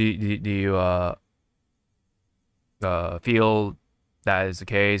you feel that is the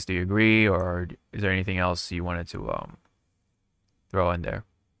case? Do you agree, or is there anything else you wanted to throw in there?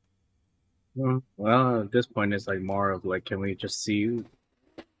 Well, at this point, it's like more of like, can we just see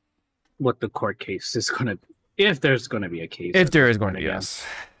what the court case is gonna be, if there's gonna be a case? If there is going to be, yes.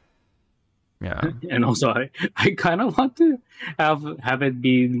 Yeah. And also, I kind of want to have it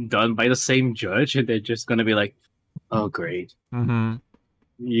be done by the same judge, and they're just gonna be like, Oh, great. Mm-hmm.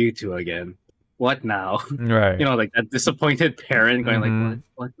 You two again. What now? Right. Like that disappointed parent going like, Mm-hmm.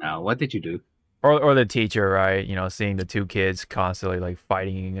 what now? What did you do? Or the teacher, right? Seeing the two kids constantly like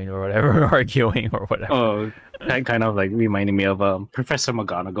fighting or whatever, arguing or whatever. Oh, that kind of like reminding me of Professor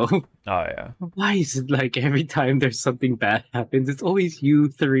McGonagall. Oh yeah. Why is it like every time there's something bad happens, it's always you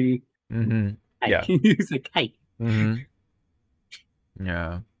three? Mm-hmm. Hi. Yeah. He's like, hi. Mm-hmm.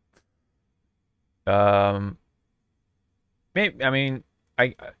 Yeah. Um. Maybe I mean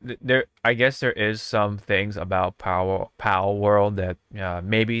I guess there is some things about Palworld that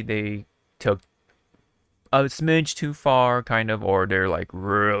maybe they took a smidge too far, kind of, or they're like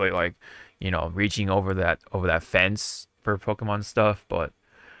really like reaching over that fence for Pokemon stuff, but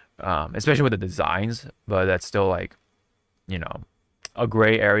especially with the designs, but that's still like you know a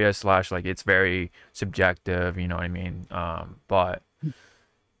gray area slash like it's very subjective, you know what I mean? But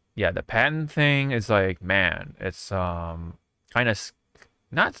yeah, the patent thing is like, man, it's kind of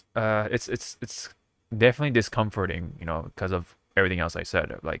not it's definitely discomforting, because of everything else I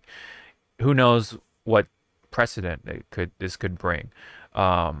said. Like, who knows what precedent this could bring.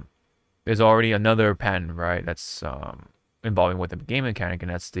 There's already another patent, right? That's involving with the game mechanic, and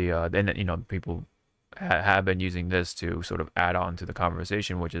that's then people have been using this to sort of add on to the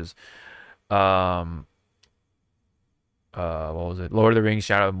conversation, which is what was it? Lord of the Rings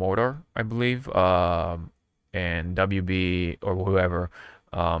Shadow of Mordor, I believe. And WB or whoever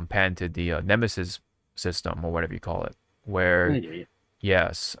patented the Nemesis system or whatever you call it, where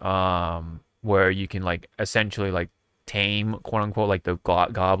yes, where you can like essentially like tame, quote unquote, like the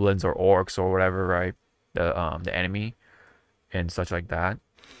goblins or orcs or whatever, right? The enemy and such like that.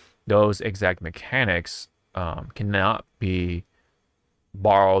 Those exact mechanics cannot be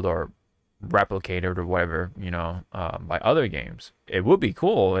borrowed or replicated or whatever, by other games. It would be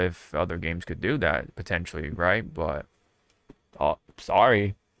cool if other games could do that potentially, right? But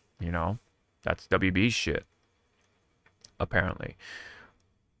sorry, that's WB shit, apparently.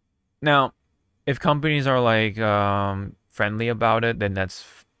 Now, if companies are like friendly about it, then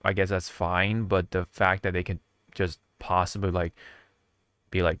I guess that's fine. But the fact that they can just possibly like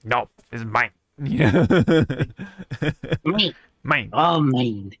be like, no, this is mine. Yeah. Mine. Oh,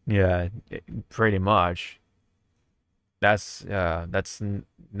 mine. Yeah, pretty much. That's not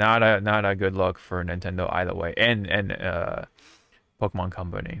a good look for Nintendo either way, and Pokemon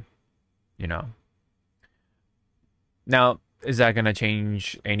Company, Now, is that gonna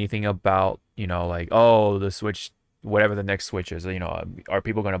change anything about like, oh, the Switch, whatever the next Switch is, are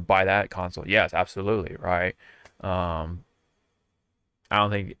people gonna buy that console? Yes, absolutely, right. I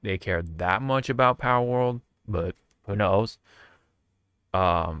don't think they care that much about Palworld, but who knows?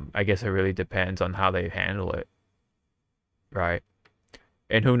 I guess it really depends on how they handle it, right?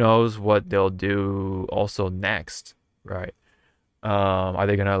 And who knows what they'll do also next, right? Are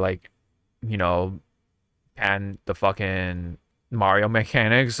they gonna like, pan the fucking Mario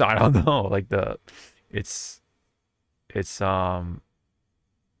mechanics? I don't know. Like it's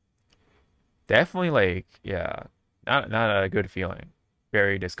definitely like, yeah, not a good feeling.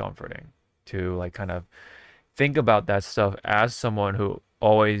 Very discomforting to like kind of think about that stuff as someone who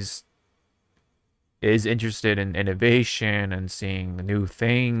always is interested in innovation and seeing new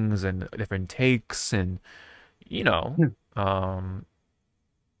things and different takes and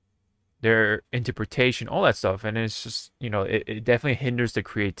their interpretation, all that stuff. And it's just, it definitely hinders the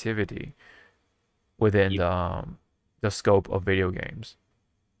creativity within the scope of video games.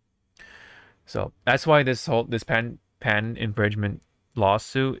 So that's why this patent infringement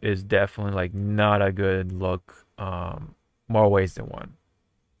lawsuit is definitely like not a good look, more ways than one.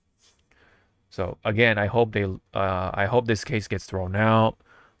 So again, I hope this case gets thrown out.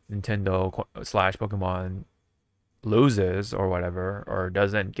 Nintendo / Pokemon loses or whatever, or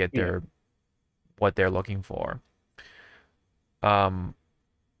doesn't get what they're looking for.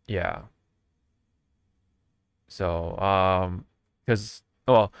 Yeah. So because,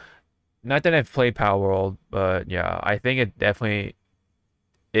 well, not that I've played Palworld, but yeah, I think it definitely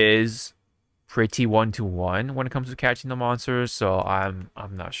is pretty 1-to-1 when it comes to catching the monsters. So I'm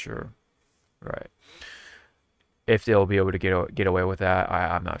not sure, right? If they'll be able to get away with that,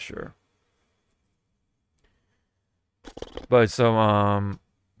 I'm not sure. But so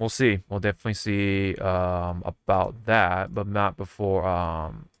we'll see. We'll definitely see about that, but not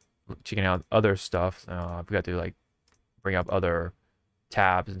before checking out other stuff. We got to like bring up other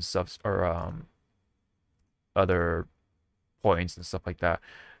tabs and stuff, or other points and stuff like that.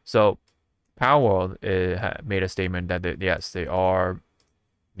 So Palworld made a statement that yes, they are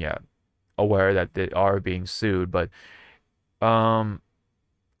aware that they are being sued, but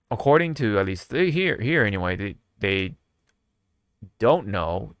according to at least here anyway, they don't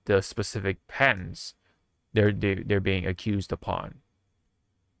know the specific patents they're being accused upon,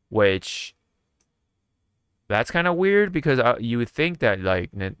 which that's kind of weird because you would think that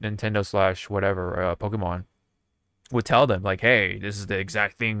like Nintendo slash whatever Pokemon would tell them like, hey, this is the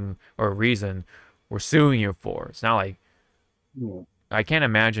exact thing or reason we're suing you for. It's not like I can't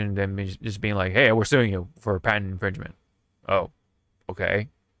imagine them just being like, hey, we're suing you for patent infringement. Oh, okay,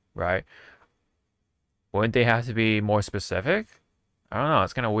 right. Wouldn't they have to be more specific? I don't know.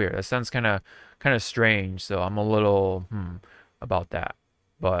 It's kind of weird. That sounds kind of strange. So I'm a little about that.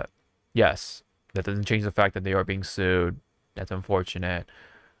 But yes, that doesn't change the fact that they are being sued. That's unfortunate.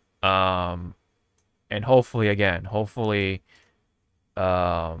 And hopefully, again, hopefully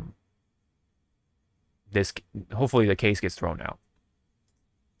the case gets thrown out.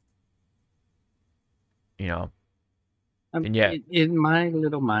 You know. And yet, in my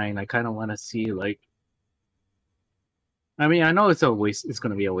little mind, I kind of want to see like. I mean, I know it's a waste. It's going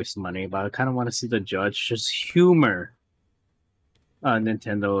to be a waste of money, but I kind of want to see the judge just humor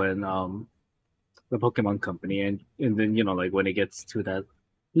Nintendo and the Pokemon Company, and then like when it gets to that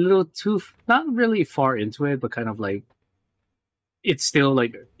little too not really far into it, but kind of like it's still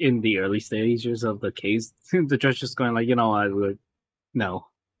like in the early stages of the case. The judge just going like, I would no.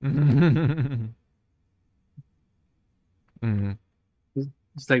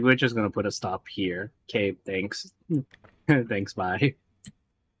 It's like we're just gonna put a stop here. Okay, thanks. Thanks, bye.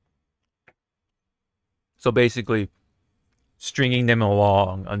 So basically, stringing them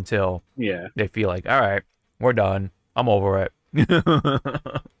along until they feel like, all right, we're done. I'm over it.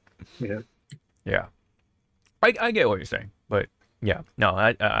 Yeah. I get what you're saying, but yeah, no,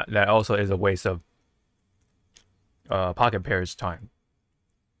 that also is a waste of Pocket Pair's time.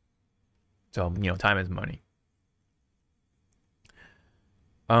 So time is money.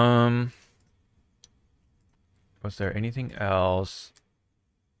 Was there anything else?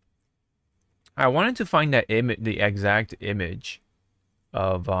 I wanted to find that the exact image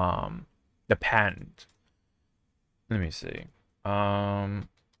of the patent. Let me see. Pokemon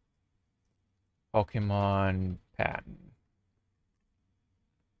patent.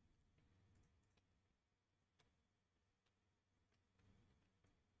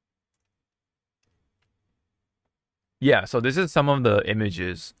 Yeah, so this is some of the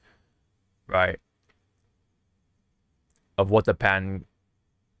images, right, of what the patent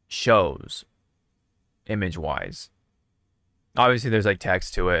shows image-wise. Obviously, there's like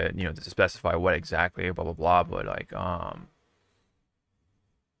text to it, to specify what exactly, blah blah blah. But like,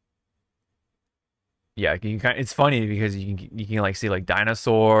 yeah, it's funny because you can like see like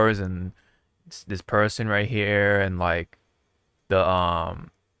dinosaurs and this person right here and like the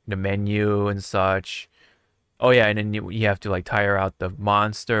menu and such. Oh yeah, and then you have to like tire out the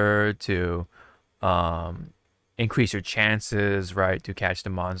monster to increase your chances, right, to catch the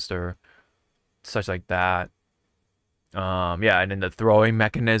monster, such like that. Yeah, and then the throwing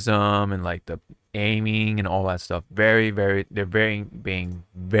mechanism and like the aiming and all that stuff. They're being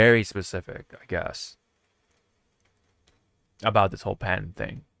very specific, I guess, about this whole patent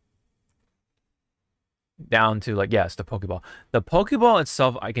thing. Down to like, yes, the Pokeball. The Pokeball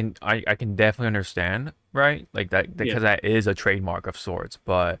itself, I can definitely understand, right? Like that because that is a trademark of sorts,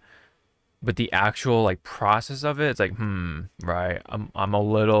 but the actual like process of it, it's like, right? I'm a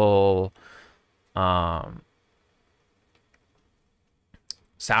little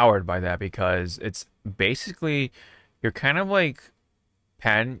soured by that because it's basically you're kind of like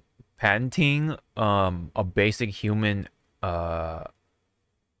patenting a basic human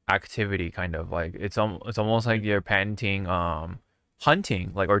activity, kind of like it's almost like you're patenting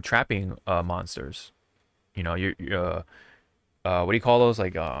hunting, like, or trapping monsters. You're what do you call those,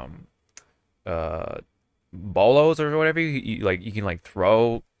 like bolos or whatever, you can like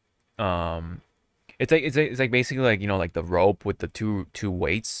throw it's like basically like like the rope with the two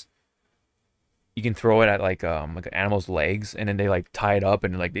weights. You can throw it at like an animal's legs, and then they like tie it up,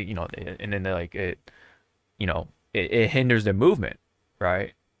 and like and then they like it hinders their movement,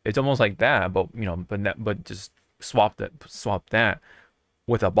 right? It's almost like that, but but just swap that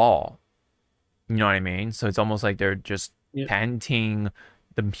with a ball. You know what I mean? So it's almost like they're just patenting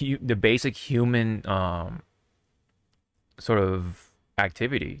the basic human sort of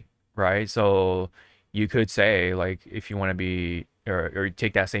activity, right? So you could say, like, if you want to be or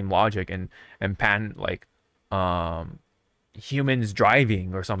take that same logic and patent like humans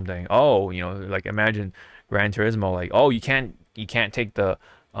driving or something. Oh, like imagine Gran Turismo, like, oh, you can't take the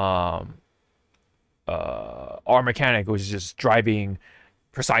our mechanic who's just driving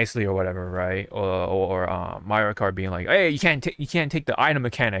precisely or whatever, right? Or Mario Kart being like, hey, you can't take the item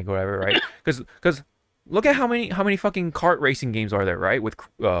mechanic or whatever, right? Because Look at how many fucking kart racing games are there, right? With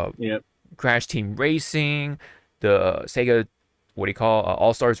Yep. Crash Team Racing, the Sega, what do you call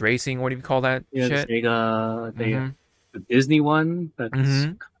All Stars Racing? What do you call that Yeah, the shit? Sega, Mm-hmm. the Disney one. That's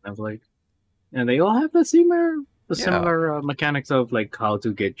Mm-hmm. kind of like, and they all have the Yeah. similar mechanics of like how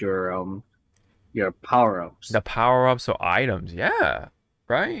to get your power ups. The power ups or items, yeah.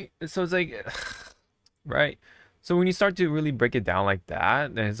 Right? So it's like right. So when you start to really break it down like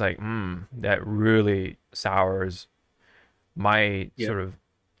that, then it's like, that really sours my Yep. sort of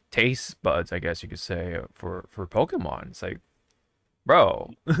taste buds, I guess you could say, for Pokemon. It's like,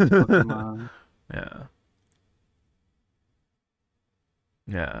 bro. Pokemon. Yeah.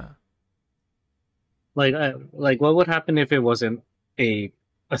 Yeah. Like what would happen if it wasn't a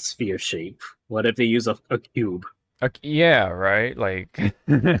a sphere shape? What if they use a cube? Yeah, right. Like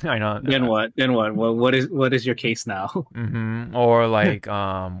I know. Then what? Then what? What is your case now? Or like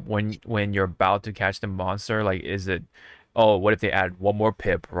when you're about to catch the monster, like is it oh, what if they add one more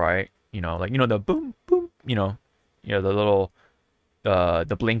pip, right? Like the boom boom, the little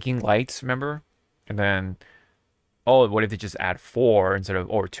the blinking lights, remember? And then oh, what if they just add four instead of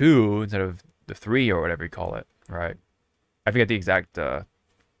or two instead of the three or whatever you call it, right? I forget the exact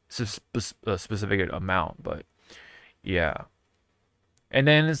specific amount, but yeah. And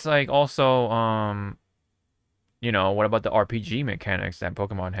then it's like also what about the RPG mechanics that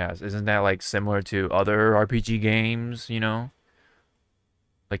Pokemon has? Isn't that like similar to other RPG games,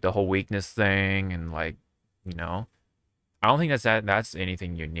 Like the whole weakness thing and like, you know. I don't think that's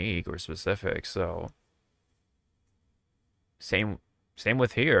anything unique or specific, so same same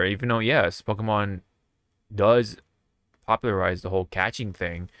with here, even though yes, Pokemon does popularize the whole catching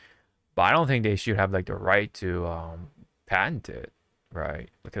thing, but I don't think they should have like the right to patent it, right?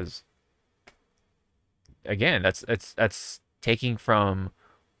 Because again, that's taking from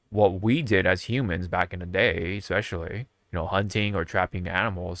what we did as humans back in the day, especially, hunting or trapping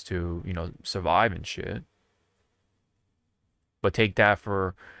animals to, survive and shit. But take that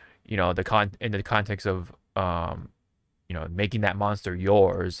for, in the context of making that monster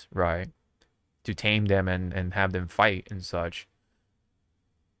yours, right? To tame them and have them fight and such,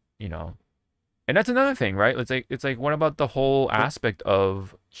 you know. And that's another thing, right? It's like what about the whole aspect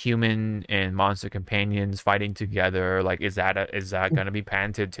of human and monster companions fighting together? Like is that gonna be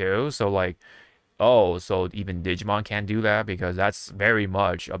patented too? So like, oh, so even Digimon can't do that because that's very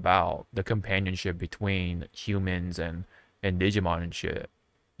much about the companionship between humans and Digimon and shit,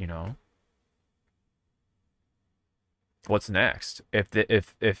 you know? What's next? If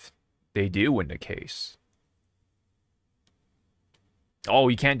they do win the case. Oh,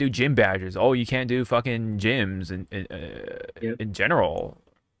 you can't do gym badges. Oh, you can't do fucking gyms Yep. in general,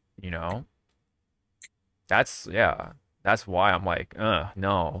 you know? That's yeah. That's why I'm like,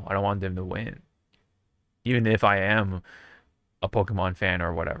 no, I don't want them to win. Even if I am a Pokemon fan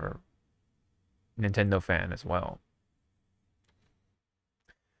or whatever. Nintendo fan as well.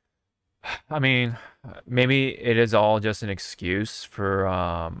 I mean, maybe it is all just an excuse for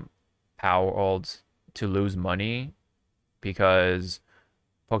Palworld to lose money because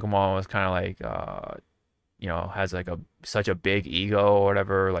Pokemon was kind of like has like a such a big ego or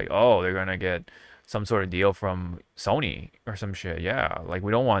whatever, like oh, they're gonna get some sort of deal from Sony or some shit. Yeah, like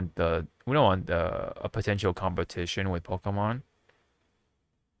we don't want a potential competition with Pokemon,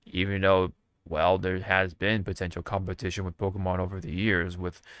 even though well there has been potential competition with Pokemon over the years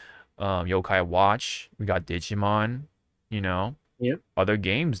with Yokai Watch. We got Digimon, you know, Yep. other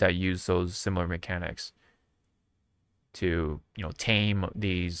games that use those similar mechanics to tame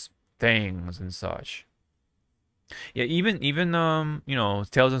these things and such. Yeah, even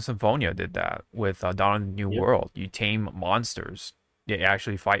Tales of Symphonia did that with Dawn of the New Yep. World. You tame monsters; they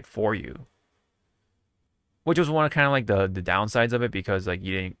actually fight for you, which was one of kind of like the downsides of it because like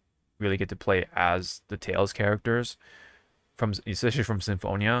you didn't really get to play as the Tales characters from especially from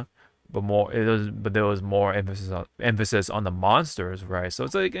Symphonia, but there was more emphasis on the monsters, right? So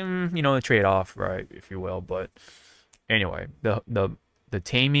it's like a trade off, right, if you will. But anyway, the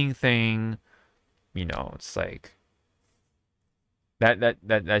taming thing, it's like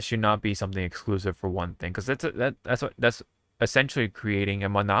that should not be something exclusive for one thing because that's essentially creating a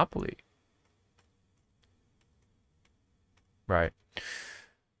monopoly, right?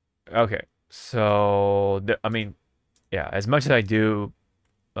 Okay, so I mean, yeah, as much as I do,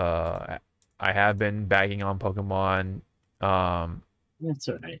 I have been bagging on Pokemon, That's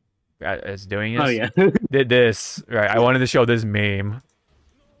all right. as doing Oh this. yeah. Did this right? I wanted to show this meme.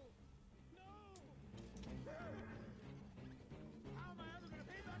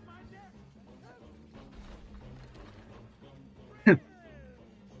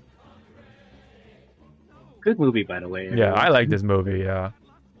 Good movie, by the way. Yeah, I Everyone. like this movie. Yeah.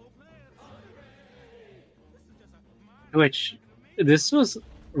 Which this was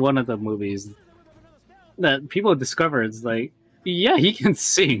one of the movies that people discovered. It's like, yeah, he can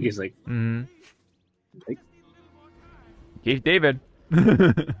sing. He's like, Mm-hmm. like Keith David.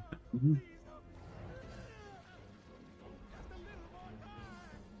 mhm.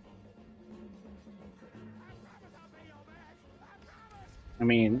 I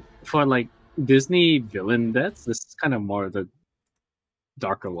mean, for like Disney villain deaths, this is kind of more of the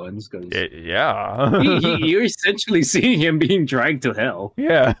darker ones because Yeah. you're essentially seeing him being dragged to hell.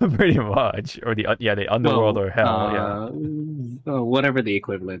 Yeah, pretty much. Or the underworld or hell. Yeah. Whatever the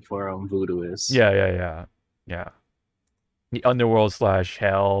equivalent for voodoo is. Yeah. The underworld /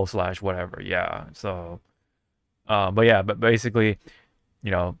 hell / whatever. Yeah. So, but basically,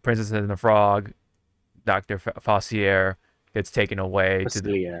 Princess and the Frog, Dr. Fossier gets taken away to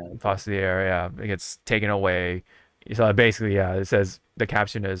the Fossier. Yeah, it gets taken away. So basically, yeah, it says the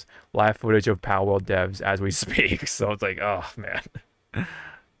caption is live footage of Palworld devs as we speak. So it's like, oh man,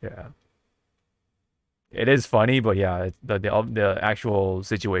 yeah. It is funny, but yeah, the actual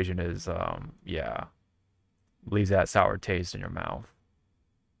situation is yeah, leaves that sour taste in your mouth,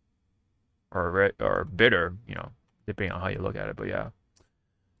 or bitter, depending on how you look at it. But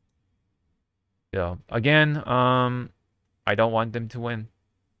yeah, again, I don't want them to win.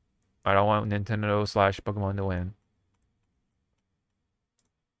 I don't want Nintendo / Pokemon to win.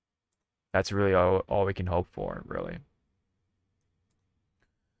 That's really all we can hope for, really.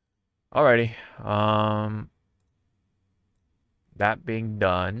 Alrighty. That being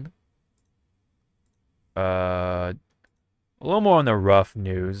done, a little more on the rough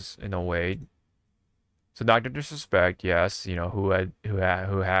news in a way. So Dr. Disrespect, yes, who had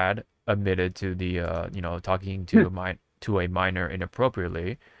admitted to the talking to a minor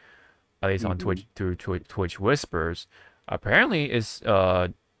inappropriately, at least on Twitch through Twitch Whispers, apparently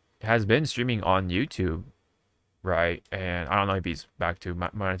has been streaming on YouTube, right? And I don't know if he's back to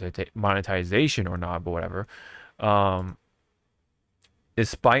monetization or not, but whatever.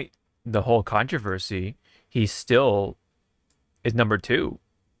 Despite the whole controversy, he still is number 2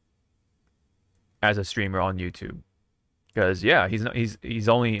 as a streamer on YouTube. Because yeah, he's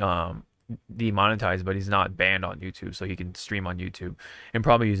only demonetized, but he's not banned on YouTube, so he can stream on YouTube, and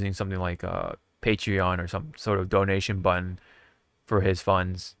probably using something like Patreon or some sort of donation button for his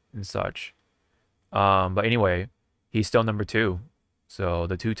funds and such. But anyway, he's still number 2, so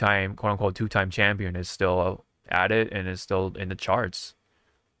the quote unquote two-time champion is still at it and is still in the charts.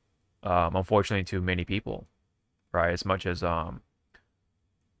 Unfortunately, to many people, right? As much as I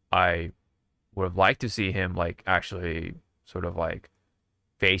would have liked to see him like actually sort of like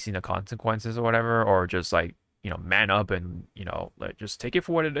facing the consequences or whatever, or just like man up and like just take it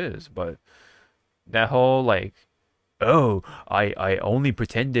for what it is. But that whole like, oh, I only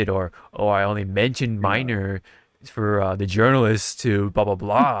pretended, or oh, I only mentioned minor for the journalists to blah blah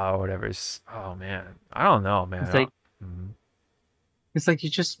blah or whatever. Oh man, I don't know, man. It's like it's like you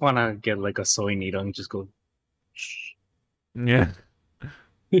just want to get like a sewing needle and just go. Shh. Yeah.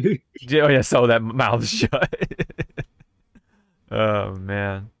 Oh yeah, sew that mouth shut. Oh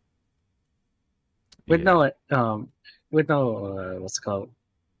man. With no what's it called,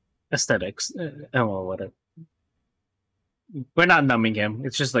 aesthetics, or whatever. We're not numbing him.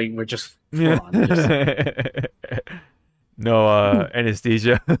 It's just like we're just full on. No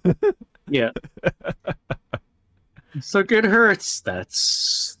anesthesia. Yeah. So it hurts.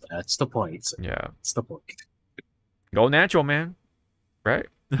 That's the point. Yeah. That's the point. Go natural, man. Right?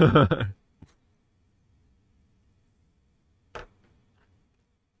 You're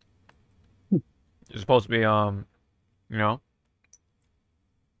supposed to be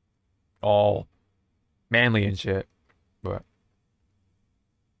all manly and shit, but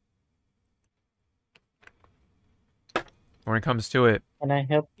when it comes to it, Can I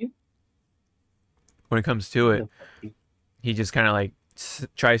help you? when it comes to it, he just kind of like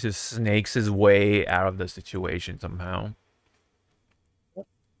tries to snakes his way out of the situation somehow.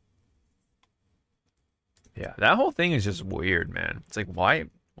 Yeah, that whole thing is just weird, man. It's like, why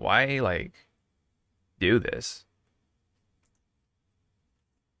like do this?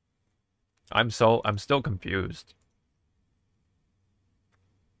 I'm still confused.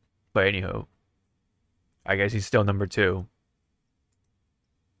 But anywho, I guess he's still number 2.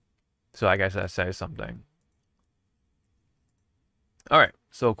 So I guess that says something. All right,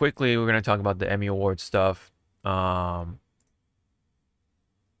 so quickly we're gonna talk about the Emmy Award stuff. So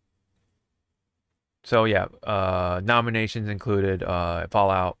yeah, nominations included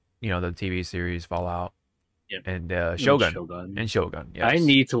Fallout, the TV series Fallout. and And Shogun. Shogun. And Shogun, yes. I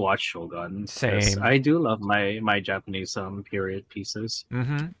need to watch Shogun. 'Cause Same. I do love my Japanese period pieces.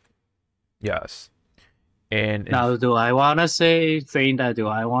 Yes. And Now, do I want to say Do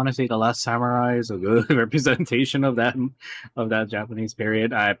I want to say The Last Samurai is a good representation of that Japanese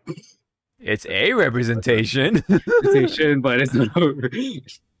period? it's a representation. But it's not.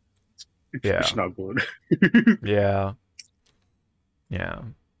 Yeah. It's not good. Yeah.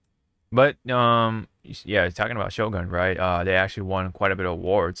 But yeah, talking about Shogun, right? They actually won quite a bit of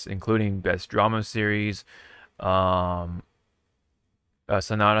awards, including Best Drama Series,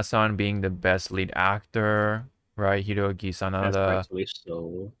 Sanada-san being the best lead actor, right? Hiroki Sanada. That's rightfully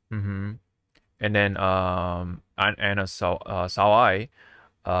so. And then Anna Sawai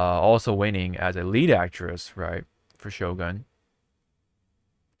also winning as a lead actress, right, for Shogun.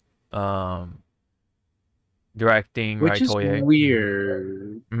 Directing, Which right, is Toye.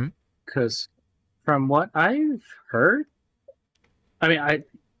 weird, because from what I've heard, I mean, I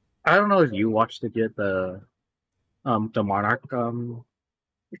don't know if you watched it yet, the Monarch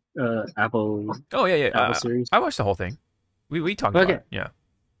Apple. Oh yeah, Apple series. I watched the whole thing. We talked about it. Yeah.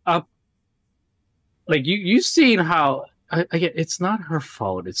 Like you've seen how again, it's not her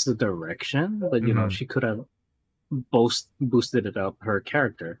fault. It's the direction, but you know she could have boosted it up her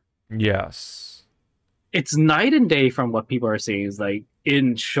character. Yes. It's night and day from what people are saying. Is like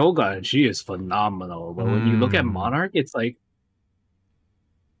in Shogun, she is phenomenal, but when you look at Monarch, it's like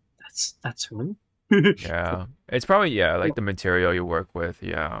that's her. Yeah, it's probably like the material you work with.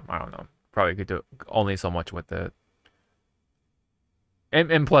 Yeah, I don't know. Probably could do only so much with it,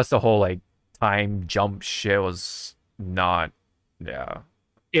 and plus the whole like time jump shit was not. Yeah,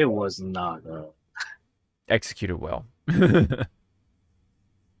 it was not executed well.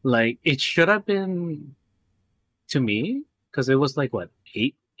 Like it should have been to me because it was like what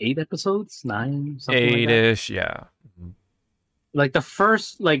eight episodes, 9, something eight-ish, like that. Yeah. Like the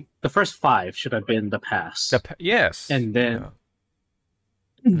first 5 should have been the past. Yes, and then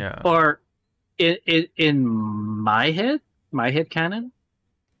yeah. Or in my head canon,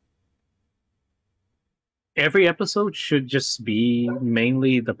 every episode should just be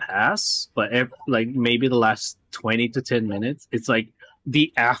mainly the past, but like maybe the last 20 to 10 minutes, it's like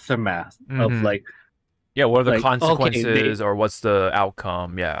the aftermath of like. Yeah, what are the like, consequences or what's the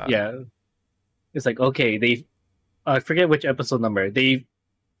outcome? Yeah. Yeah. It's like, okay, I forget which episode number. They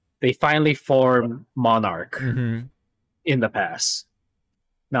finally form Monarch in the past.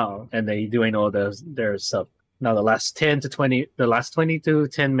 Now, and they doing all their stuff. Now the last 20 to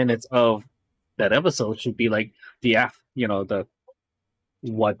 10 minutes of that episode should be like the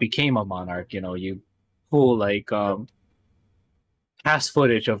what became a Monarch, you pull like past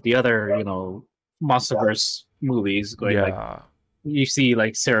footage of the other, MonsterVerse movies going like you see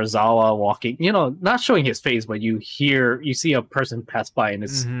like Serizawa walking, not showing his face, but you see a person pass by and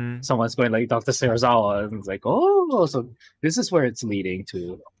it's someone's going like Dr. Serizawa, and it's like, oh, so this is where it's leading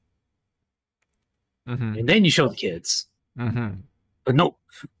to. And then you show the kids. But no,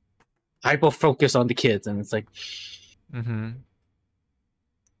 hyper focus on the kids, and it's like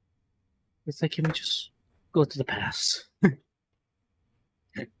it's like, can we just go to the past?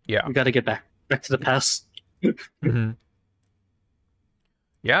 Yeah. We gotta get back to the past.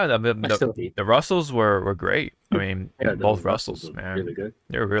 Yeah, the Russells were great. I mean, both Russells, man, really good.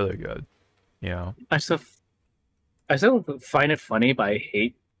 They're really good. I still find it funny, but I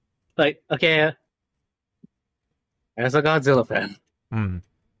hate, like, okay, as a Godzilla fan,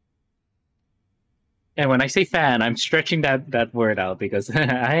 and when I say fan, I'm stretching that word out because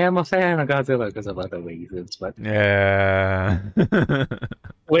I am a fan of Godzilla because of other reasons. But yeah,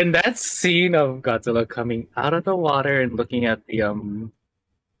 when that scene of Godzilla coming out of the water and looking at the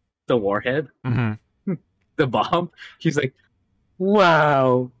warhead, the bomb, he's like,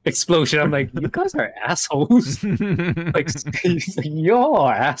 wow, explosion. I'm like, you guys are assholes. Like, he's like,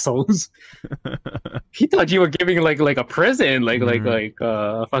 you're assholes. He thought you were giving like a present, like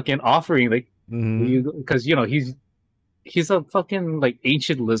a fucking offering, like, because he's a fucking like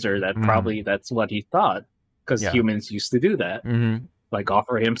ancient lizard that probably that's what he thought, because humans used to do that, like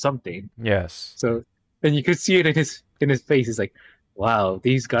offer him something. Yes. So, and you could see it in his face. He's like, wow,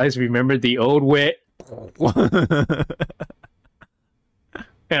 these guys remember the old way.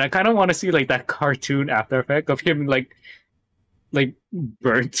 And I kind of want to see like that cartoon after effect of him like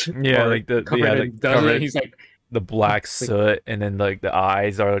burnt. Yeah, like covered, he's like the black soot, and then like the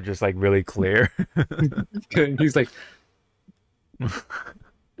eyes are just like really clear. He's like,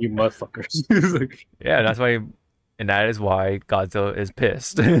 you motherfuckers. He's like, yeah, that's why, and that is why Godzilla is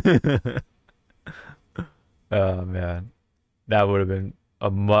pissed. Oh man, that would have been a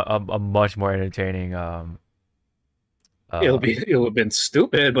much more entertaining it would have been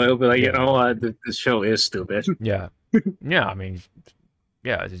stupid, but it'll be like, you know what, this show is stupid. Yeah. Yeah, I mean,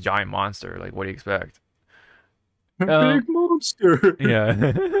 yeah, it's a giant monster. Like, what do you expect? Big monster.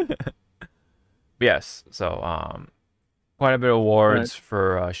 Yeah. Yes. So, quite a bit of awards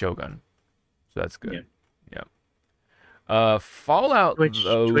for Shogun. So that's good. Yeah. Fallout Which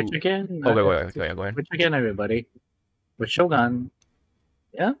again? Oh, wait. Go ahead. Which again, everybody. With Shogun,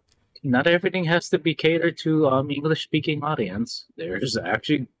 yeah, not everything has to be catered to English-speaking audience. There's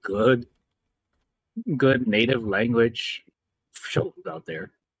actually good native language shows out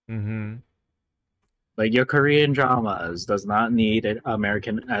there. Mm-hmm. Like your Korean dramas does not need an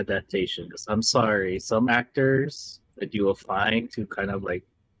American adaptation. Because I'm sorry, some actors that you will find to kind of like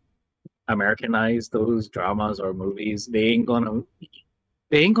Americanize those dramas or movies, they ain't gonna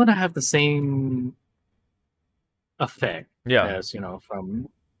have the same effect as, you know, from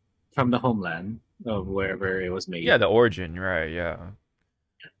the homeland of wherever it was made. Yeah, the origin, right? Yeah.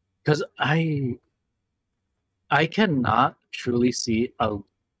 Because I cannot truly see a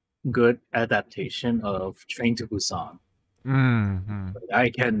good adaptation of Train to Busan. Mm-hmm. I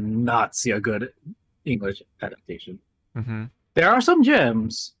cannot see a good English adaptation. Mm-hmm. There are some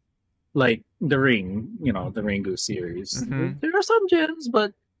gems, like The Ring, you know, the Ringu series. Mm-hmm. There are some gems,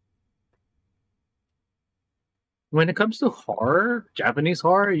 but when it comes to horror, Japanese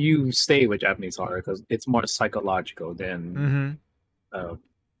horror, you stay with Japanese horror because it's more psychological than, Mm-hmm.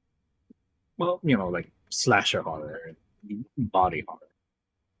 Well, you know, like slasher horror, body horror.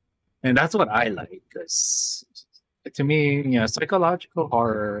 And that's what I like, because to me, you know, psychological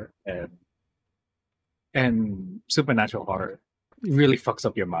horror and supernatural horror really fucks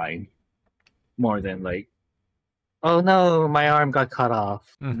up your mind more than like, oh no, my arm got cut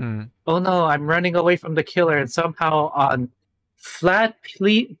off. Mm-hmm. Oh no, I'm running away from the killer, and somehow on flat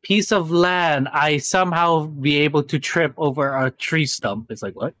piece of land, I somehow be able to trip over a tree stump. It's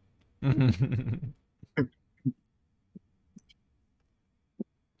like, what?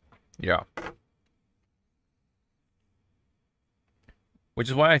 Yeah. Which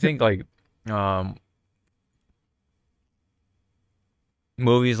is why I think like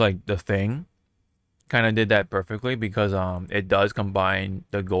movies like The Thing kind of did that perfectly, because it does combine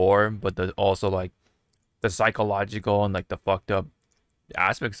the gore but also like the psychological and like the fucked up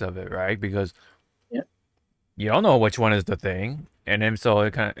aspects of it, right? Because you don't know which one is the thing, and then so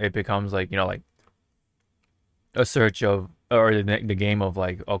it becomes like, you know, like a search of, or the game of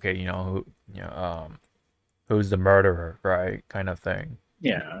like, okay, you know, who's the murderer, right, kind of thing.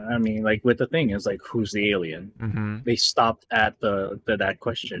 Yeah, I mean, like with The Thing is like, who's the alien? Mm-hmm. They stopped at that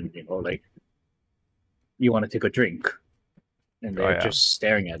question, you know, like, you want to take a drink, and they're just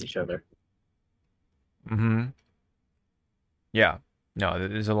staring at each other. Mm-hmm. Yeah, no,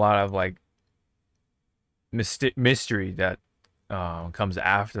 there's a lot of like mystery that comes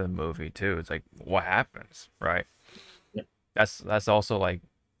after the movie too. It's like, what happens, right? Yeah. That's also like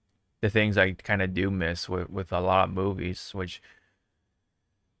the things I kind of do miss with a lot of movies, which,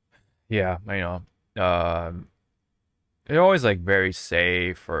 yeah, you know, they're always like very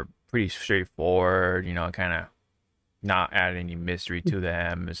safe or pretty straightforward, you know, kind of not add any mystery to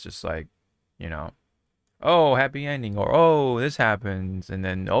them. It's just like, you know, oh, happy ending, or oh, this happens, and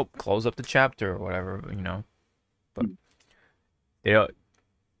then oh, close up the chapter or whatever, you know. But they don't,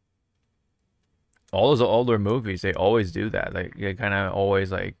 all those older movies, they always do that. Like they kind of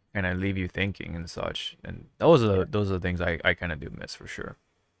always like kind of leave you thinking and such. And those are the things I kind of do miss for sure.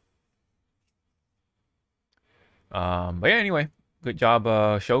 But yeah, anyway, good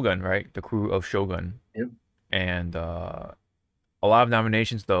job, Shogun, right? The crew of Shogun. Yep. And a lot of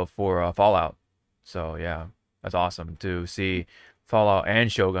nominations though for Fallout. So yeah, that's awesome to see Fallout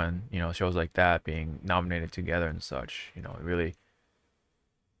and Shogun, you know, shows like that being nominated together and such. You know, it really,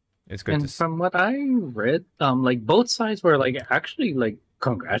 it's good And to see. from what I read, like both sides were like actually like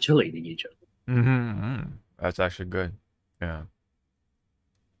congratulating each other. Mm-hmm. That's actually good. Yeah.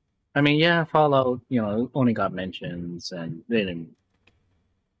 I mean, yeah, Fallout, you know, only got mentions and they didn't,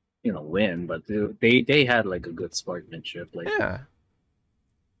 you know, win, but they had like a good sportsmanship. Like, Yeah.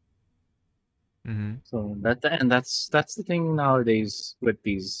 Mm-hmm. so that's the thing nowadays with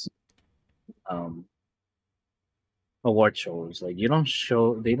these award shows. Like, they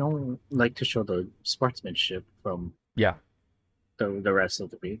don't like to show the sportsmanship from Yeah. the rest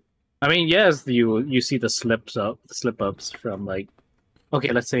of the week. I mean, yes, you see the slip ups from like,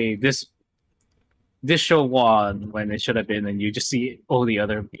 okay, let's say this show won when it should have been, and you just see all the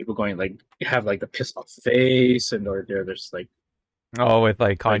other people going like, have like the pissed off face, and or they're just like, Oh, with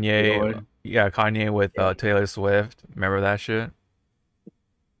like Like, Kanye, yeah, Kanye with Yeah. Taylor Swift. Remember that shit?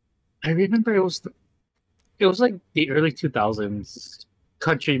 I remember it it was like the early 2000s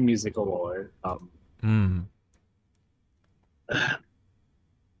country music award.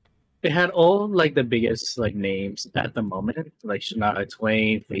 It had all like the biggest like names at the moment, like Shania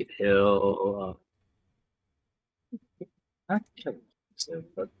Twain, Faith Hill, not Kelly Clarkson,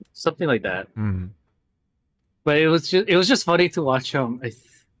 but something like that. But it was just funny to watch. I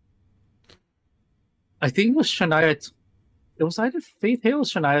think it was Shania. It was either Faith Hill or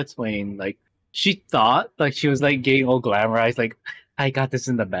Shania Twain. Like she thought like she was like getting all glamorized, like I got this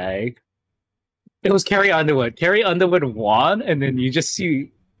in the bag. It was Carrie Underwood. Carrie Underwood won, and then you just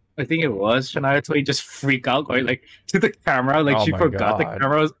see, I think it was Shania Twain just freak out, going like to the camera, like Oh she my forgot the God.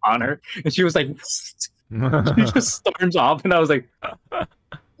 camera was on her, and she was like, she just storms off, and I was like, Oh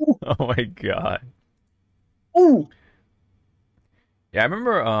my god. ooh. Yeah, I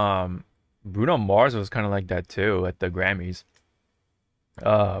remember Bruno Mars was kind of like that too at the Grammys.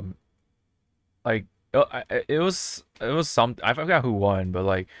 Like it was some, I forgot who won, but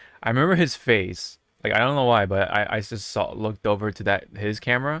like I remember his face. Like I don't know why, but I just looked over to his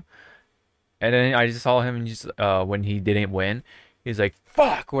camera, and then I just saw him just when he didn't win, he's like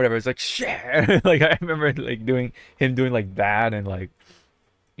fuck whatever. It's like shit. Like I remember like doing like that, and like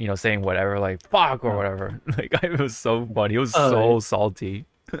saying whatever like fuck or whatever. Like it was so funny. It was so salty.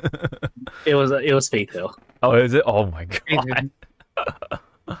 It was Faith Hill. Oh, is it? Oh my Faith god.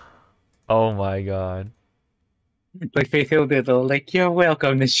 Oh my god. Like Faith Hill did though, like you're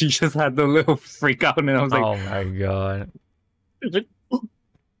welcome, and she just had the little freak out, and I was like, Oh my god.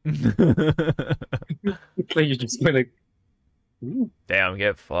 like you just went like, ooh. Damn,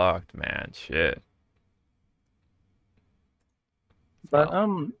 get fucked, man. Shit. But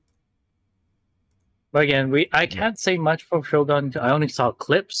but again, I can't say much for Shogun. I only saw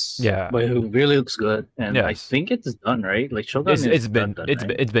clips. Yeah. But it really looks good, and I Yes. think it's done, right? Like Shogun It's been done, it's right?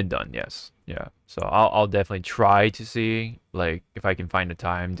 been it's been done, yes. Yeah. So I'll definitely try to see like if I can find the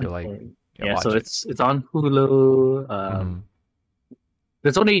time to like yeah. watch So it. it's on Hulu. Mhm.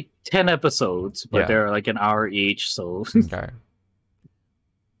 There's only 10 episodes, but Yeah. they're like an hour each. So Okay.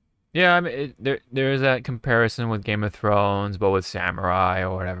 Yeah, I mean there's that comparison with Game of Thrones, but with samurai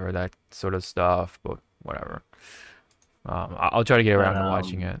or whatever, that sort of stuff. But whatever. I'll try to get around to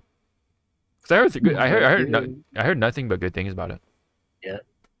watching it. Cause I heard nothing but good things about it. yeah.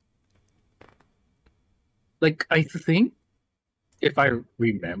 Like I think, if I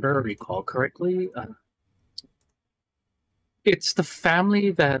recall correctly, it's the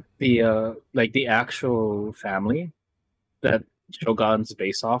family that the actual family that Shogun's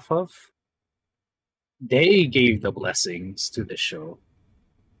based off of. They gave the blessings to the show.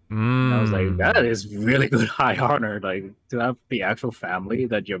 And I was like, that is really good high honor, like to have the actual family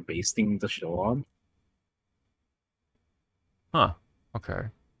that you're basing the show on. Huh. Okay.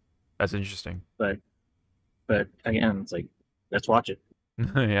 That's interesting. But again, it's like, let's watch it.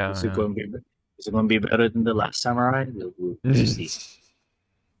 Yeah. Is it going to be better than The Last Samurai? We'll see.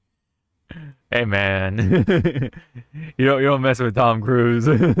 Hey man, you don't mess with Tom Cruise.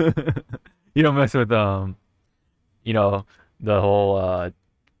 You don't mess with the whole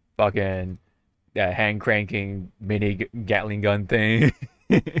fucking hand cranking mini Gatling gun thing.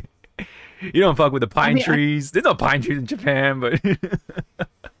 You don't fuck with the pine trees. There's no pine trees in Japan, but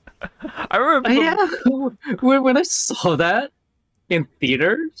I remember people... when I saw that in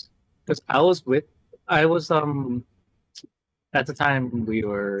theaters, because I was at the time we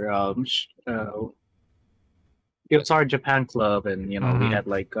were it was our Japan club, and we had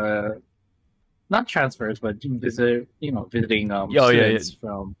like not transfers but visiting students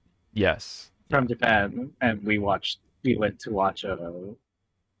from Japan, and we went to watch The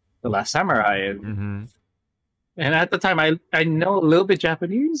Last Samurai, and at the time I know a little bit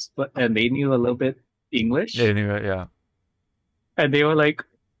Japanese, and they knew a little bit English. Yeah, anyway, yeah. And they were like,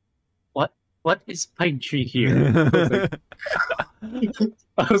 what is pine tree here?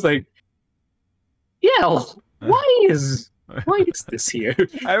 I was like, yeah, why is this here?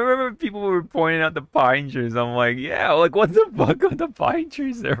 I remember people were pointing out the pine trees. I'm like, yeah, like what the fuck are the pine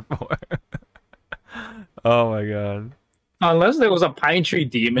trees there for? Oh my god. Unless there was a pine tree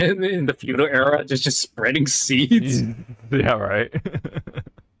demon in the feudal era just spreading seeds. Yeah, right.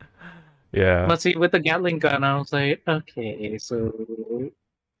 Yeah. But see, with the Gatling gun, I was like, okay, so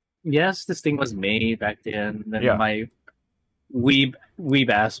yes, this thing was made back then. Then my weeb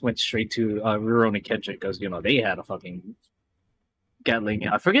ass went straight to Rurouni Kenshin, because they had a fucking Gatling.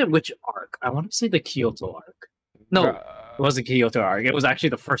 I forget which arc. I want to say the Kyoto arc. No, it wasn't Kyoto arc. It was actually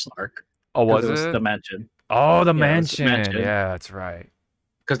the first arc. Oh, was it? it The mansion. Oh, the mansion. Yeah, that's right.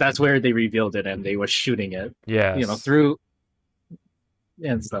 Because that's where they revealed it, and they were shooting it. Yeah. Through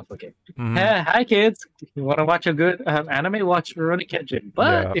and stuff. Okay. Mhm. Hey, hi kids. If you want to watch a good anime, watch Rurouni Kenshin.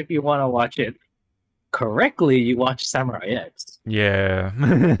 But Yeah. if you want to watch it correctly, you watch Samurai X. Yeah.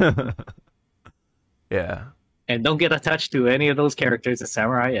 Yeah. And don't get attached to any of those characters in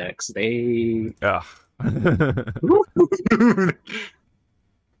Samurai X. They Ugh.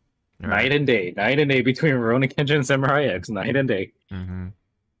 night and day between Rurouni Kenshin and Samurai X, night and day. Mm-hmm.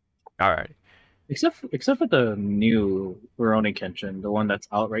 All right. Except for the new Rurouni Kenshin, the one that's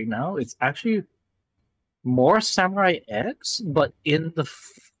out right now, it's actually more Samurai X, but in the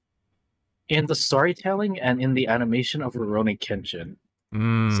storytelling and in the animation of Rurouni Kenshin.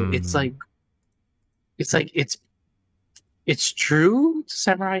 So it's Mm. like it's true to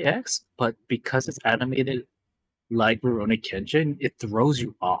Samurai X, but because it's animated like Rurouni Kenshin, it throws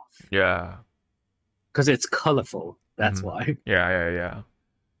you off Yeah. because it's colorful. That's Mhm. why. Yeah.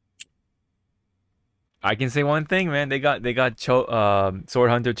 I can say one thing, man. They got Sword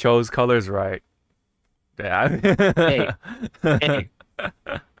Hunter Cho's colors right. Yeah. Hey.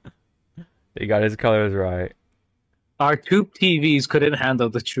 They got his colors right. Our tube TVs couldn't handle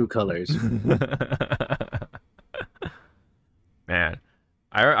the true colors. Man,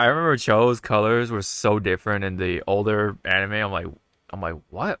 I remember Cho's colors were so different in the older anime. I'm like,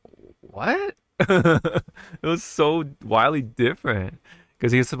 what? It was so wildly different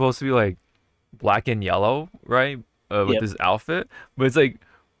because he was supposed to be like black and yellow, right? With Yep. his outfit, but it's like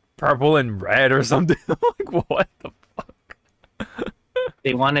purple and red or something. Like, what the fuck?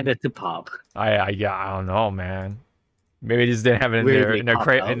 They wanted it to pop. Yeah, I don't know, man. Maybe they just didn't have it Weirdly in their popped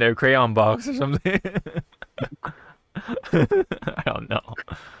out. in their crayon box or something. I don't know.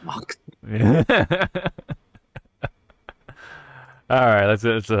 Fuck. All right, let's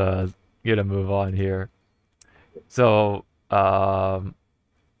get a move on here. So,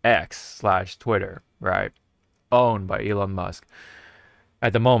 X/Twitter, right? Owned by Elon Musk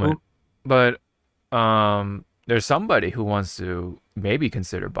at the moment. But there's somebody who wants to maybe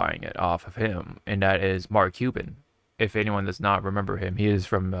consider buying it off of him, and that is Mark Cuban. If anyone does not remember him, he is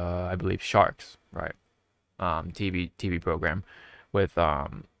from I believe Sharks, right? TV program with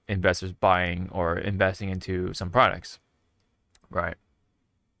investors buying or investing into some products, right?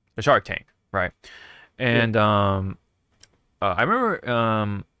 The Shark Tank, right? And I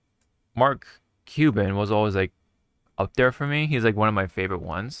remember Mark Cuban was always like up there for me. He's like one of my favorite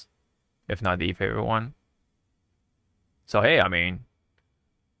ones, if not the favorite one. So hey, I mean,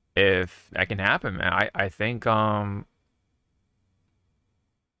 if that can happen, man, I think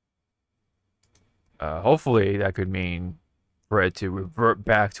hopefully that could mean for it to revert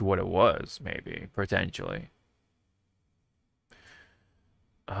back to what it was, maybe potentially.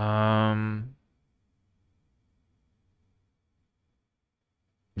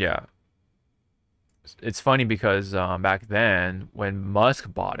 Yeah. It's funny because back then when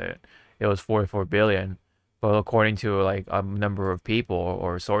Musk bought it, it was 44 billion, but according to like a number of people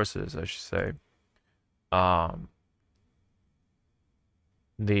or sources, I should say, um,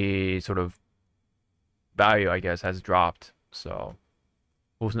 the sort of value, I guess, has dropped. So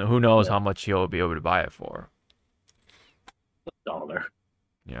who knows how much he'll be able to buy it for? $1.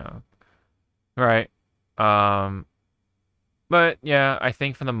 Yeah. Right. But yeah, I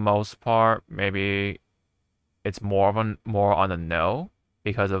think for the most part, maybe it's more on the no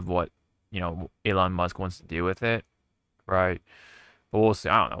because of what, Elon Musk wants to do with it, right? But we'll see.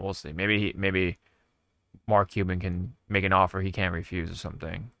 I don't know. We'll see. Maybe Mark Cuban can make an offer he can't refuse or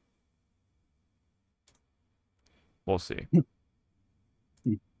something. We'll see.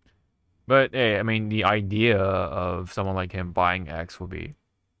 But hey, I mean, the idea of someone like him buying X would be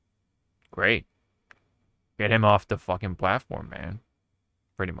great. Get him off the fucking platform, man.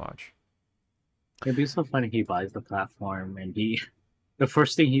 Pretty much. It'd be so funny he buys the platform and the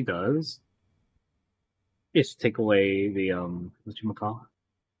first thing he does is take away the whatchamacallit?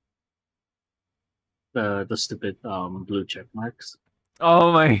 The stupid blue check marks.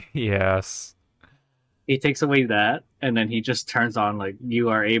 Oh my, yes. He takes away that and then he just turns on like you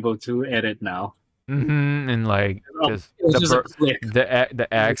are able to edit now. And like just it was just a click. the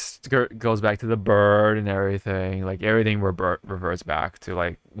X goes back to the bird and everything. Like everything reverts back to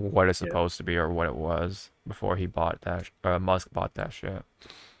like what it's supposed to be or what it was before he bought that. Musk bought that shit.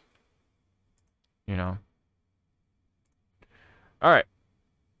 All right.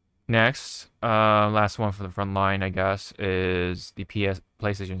 Next, last one for the front line, I guess, is the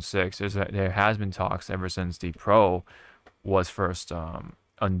PlayStation 6. There has been talks ever since the Pro was first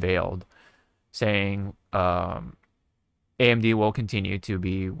unveiled, saying AMD will continue to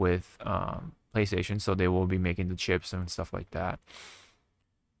be with PlayStation, so they will be making the chips and stuff like that.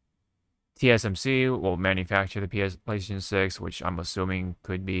 TSMC will manufacture the PlayStation 6, which I'm assuming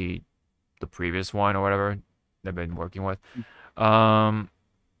could be the previous one or whatever they've been working with. It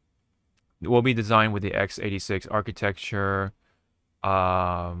will be designed with the x86 architecture.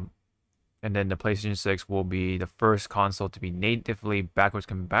 And then the PlayStation 6 will be the first console to be natively backwards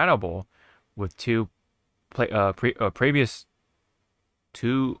compatible with previous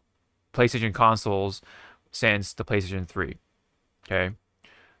two PlayStation consoles since the PlayStation 3. Okay.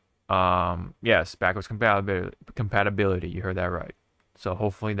 Yes, backwards compatibility. You heard that right. So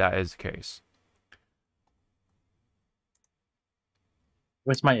hopefully that is the case.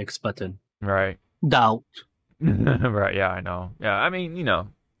 Where's my X button? Right. Doubt. Right, yeah, I know. Yeah, I mean,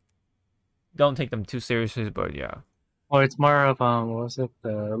 don't take them too seriously, but yeah. Or it's more of what was it?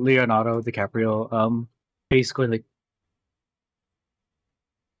 The Leonardo DiCaprio basically like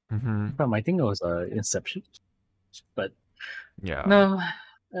from I think it was Inception. But yeah. No,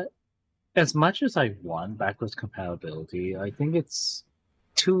 as much as I want backwards compatibility, I think it's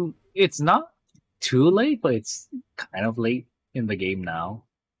not too late, but it's kind of late in the game now.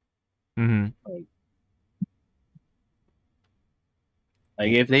 Like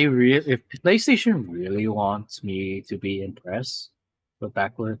if PlayStation really wants me to be impressed with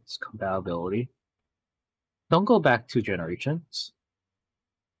backwards compatibility, don't go back 2 generations.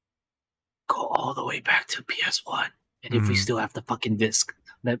 Go all the way back to PS1. And if we still have the fucking disc,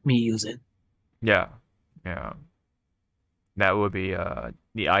 let me use it. Yeah. Yeah. That would be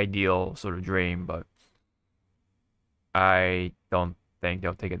the ideal sort of dream, but I don't think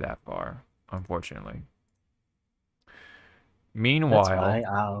they'll take it that far, unfortunately. Meanwhile, that's why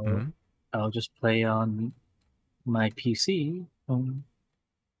I'll just play on my PC and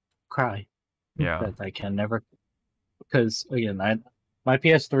cry. Yeah. That I can never, because again, my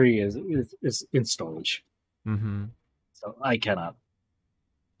PS3 is in storage, so I cannot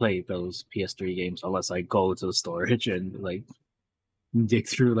play those PS3 games unless I go to the storage and like dig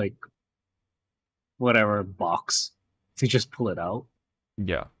through like whatever box to just pull it out.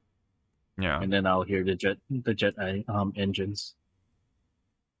 Yeah. Yeah. And then I'll hear the jet engines.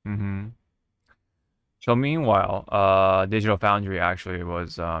 So meanwhile, Digital Foundry actually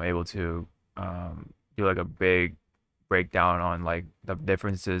was able to do like a big breakdown on like the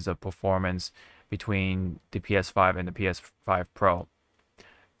differences of performance between the PS5 and the PS5 Pro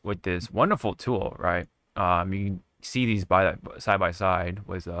with this wonderful tool, right? You can see these side by side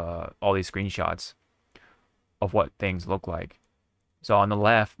with all these screenshots of what things look like. So on the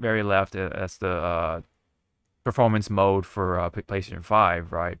left, very left, that's the performance mode for PlayStation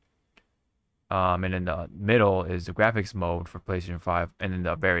 5, right? And in the middle is the graphics mode for PlayStation 5, and then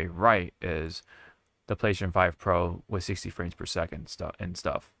the very right is the PlayStation 5 Pro with 60 frames per second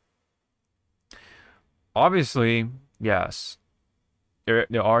stuff. Obviously, yes, there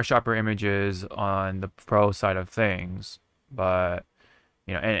are sharper images on the Pro side of things, but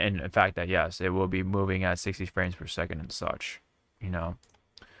and the fact that yes, it will be moving at 60 frames per second and such. Same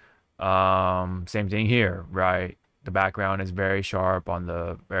thing here, right? The background is very sharp on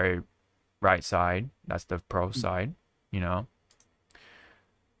the very right side. That's the Pro side,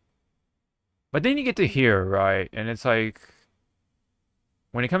 But then you get to here, right? And it's like,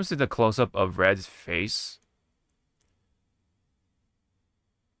 when it comes to the close-up of Red's face,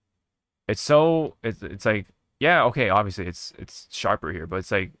 it's like, yeah, okay, obviously it's sharper here, but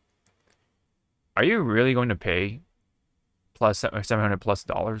it's like, are you really going to pay plus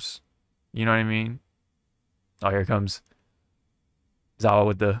 $700+? You know what I mean? Oh, here comes Zawa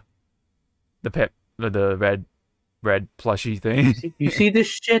with the red plushy thing. You see this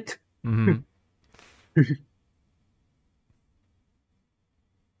shit?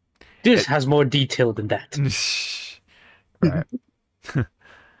 This has more detail than that. Right.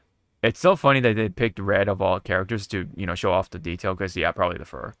 It's so funny that they picked red of all characters to, show off the detail because, yeah, probably the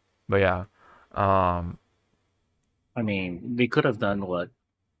fur. But yeah. I mean, they could have done what?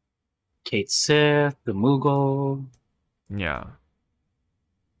 Kate Sith, the Moogle. Yeah.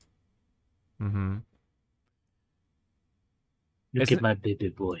 Look at my baby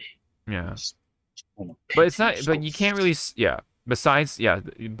boy. Yeah. But it's not, but you can't really, yeah. Besides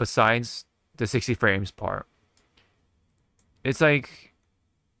the 60 frames part, it's like,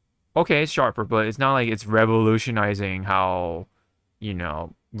 okay, it's sharper, but it's not like it's revolutionizing how,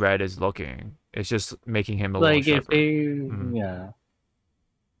 Red is looking. It's just making him a little sharper. Like if they, yeah.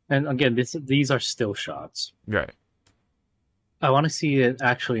 And again, these are still shots. Right. I want to see it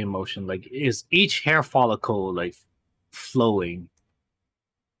actually in motion. Like, is each hair follicle like flowing?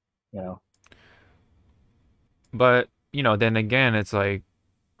 But then again, it's like,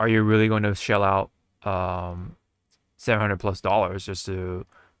 are you really going to shell out $700+ just to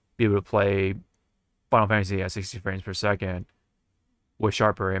be able to play Final Fantasy at 60 frames per second with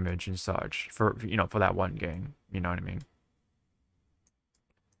sharper image and such for for that one game. You know what I mean?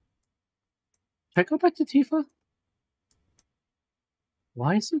 Can I go back to Tifa?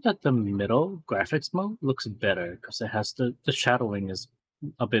 Why is it that the middle graphics mode looks better? Because it has the shadowing is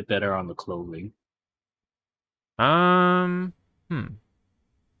a bit better on the clothing. Shadow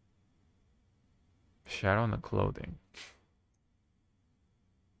on the clothing.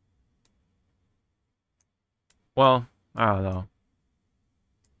 Well, I don't know.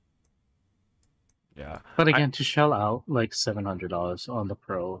 Yeah. But again, to shell out like $700 on the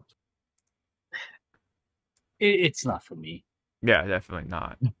Pro, it's not for me. Yeah, definitely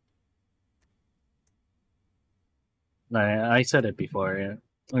not. I said it before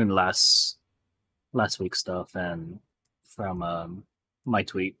in last week's stuff and from my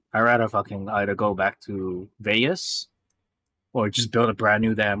tweet. I'd rather fucking either go back to Vegas or just build a brand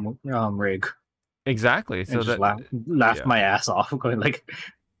new damn rig. Exactly. So and just that laugh my ass off, going like,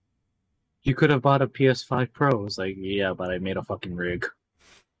 "You could have bought a PS5 Pro." It's like, yeah, but I made a fucking rig.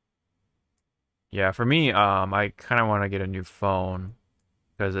 Yeah, for me, I kind of want to get a new phone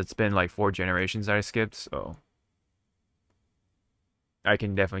because it's been like 4 generations that I skipped, so I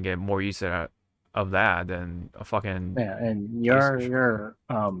can definitely get more use of that than a fucking And you're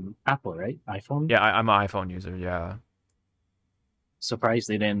Apple, right? iPhone. Yeah, I'm an iPhone user. Yeah. Surprised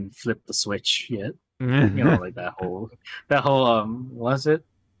they didn't flip the switch yet. Like that whole was it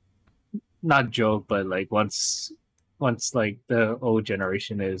not joke, but like once like the old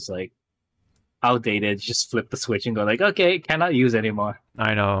generation is like outdated, just flip the switch and go like, okay, cannot use anymore.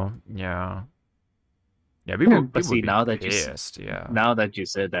 I know. Yeah. Yeah, people see, now that pissed, now that you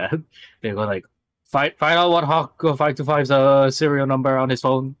said that, they go like, find out what Hawk 525's serial number on his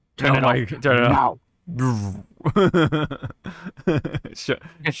phone. Turn it off now. Shut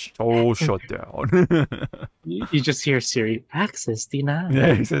down. You just hear Siri, access denied. Yeah,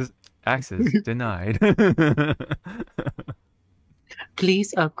 it says access denied.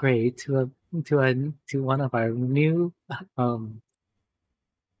 Please upgrade to one of our new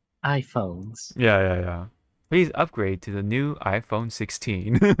iPhones. Yeah. Please upgrade to the new iPhone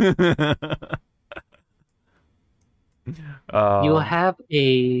 16. You'll have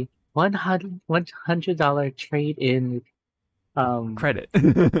a $100 trade-in credit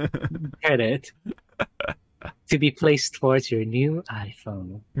to be placed towards your new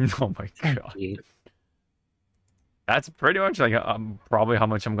iPhone. Oh my Thank god. you. That's pretty much like probably how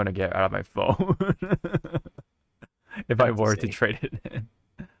much I'm gonna get out of my phone if I were to trade it in.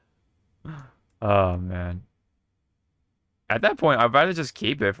 Oh man. At that point, I'd rather just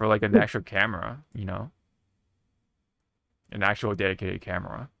keep it for like an actual camera, an actual dedicated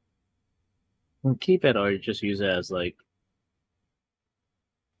camera. Keep it, or just use it as like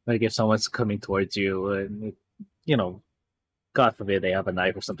if someone's coming towards you and God forbid they have a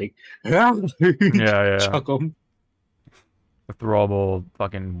knife or something. Yeah. Chuck them. A throwable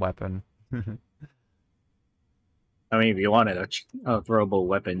fucking weapon. I mean, if you wanted a throwable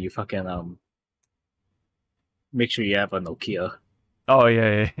weapon, you fucking make sure you have a Nokia. Oh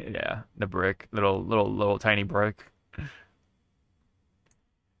yeah. The brick, little tiny brick.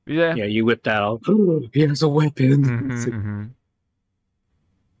 Yeah. Yeah, you whip that out. Oh, he has a weapon.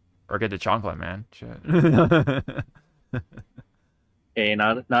 Or get the chocolate, man. Shit. Hey,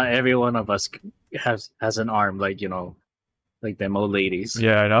 not every one of us has an arm like like them old ladies.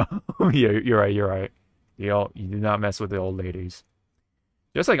 Yeah, I know. Yeah, you're right. You do not mess with the old ladies.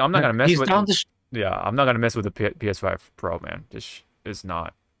 Just like I'm not gonna mess with. I'm not gonna mess with the PS5 Pro, man. Just it's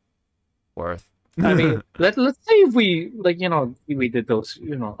not worth. I mean, let's say if we we did those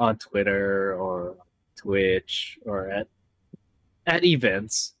on Twitter or Twitch or at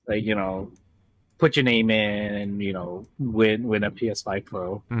events, like put your name in and win a PS5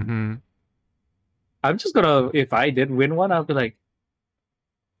 Pro. I'm just gonna, if I did win one, I'll be like,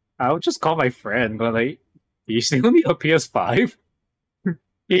 I would just call my friend, but like, do you still need a PS5?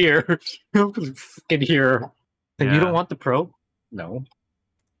 Here, fucking here. And you don't want the Pro? No.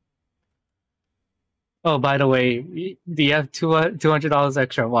 Oh, by the way, do you have $200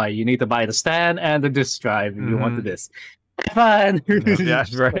 extra? Why? You need to buy the stand and the disc drive if you want the disc. Fine. Yeah,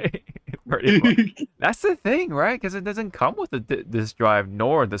 right. Pretty much. That's the thing, right? Because it doesn't come with the disc drive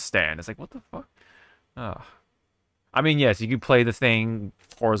nor the stand. It's like, what the fuck? Oh. I mean, yes, you can play the thing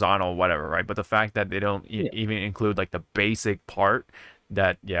horizontal, whatever, right? But the fact that they don't even include like the basic part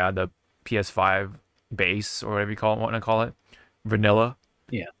that, the PS5 base or whatever you want to call it, vanilla,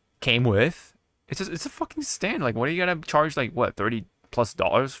 came with. It's a fucking stand. Like, what are you gonna charge? Like, what, $30+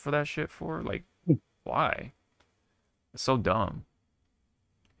 for that shit for? Like, why? It's so dumb.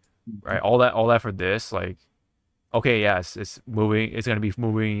 right? All that for this, like, okay, yes, it's moving. It's gonna be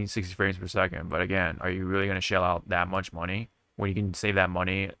moving 60 frames per second. But again, are you really gonna shell out that much money when you can save that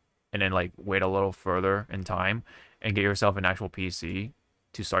money and then like wait a little further in time and get yourself an actual PC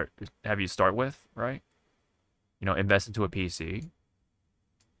to start with, right? Invest into a PC,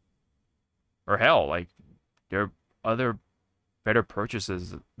 or hell, like there are other better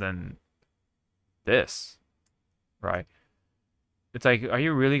purchases than this, right? It's like, are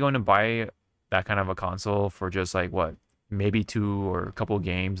you really going to buy that kind of a console for just like what, maybe two or a couple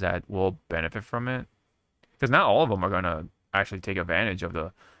games that will benefit from it? Because not all of them are gonna actually take advantage of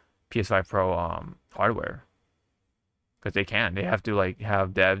the PS5 Pro hardware, because they can. They have to like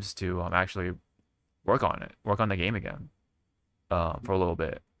have devs to actually work on it, work on the game again, for a little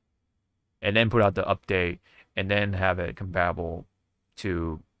bit, and then put out the update, and then have it compatible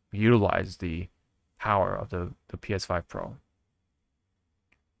to utilize the power of the PS5 Pro.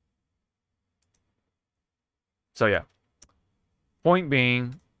 So yeah, point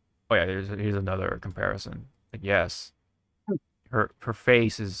being, oh yeah, here's another comparison. Like, yes, her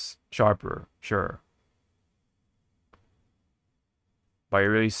face is sharper, sure, but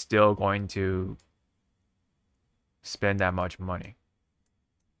you're really still going to spend that much money?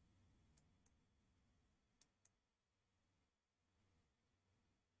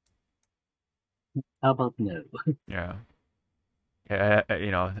 How about no? Yeah. Yeah,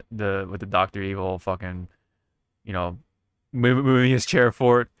 with the Doctor Evil fucking, moving his chair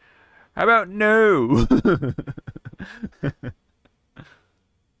forward. How about no?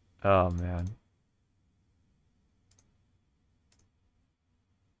 Oh man.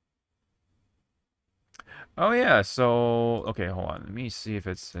 Oh yeah, so okay, hold on. Let me see if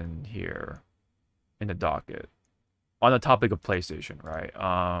it's in here in the docket. On the topic of PlayStation, right?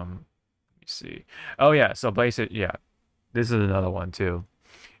 Let me see. Oh yeah, so PlayStation, yeah. This is another one too.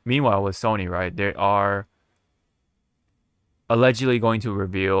 Meanwhile, with Sony, right? They are allegedly going to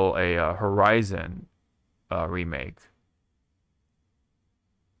reveal a Horizon remake.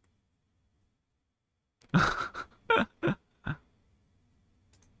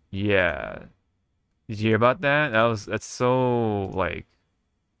 Yeah. Did you hear about that? That's so like,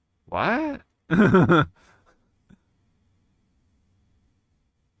 what?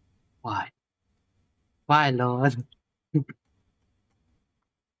 Why? Why, Lord?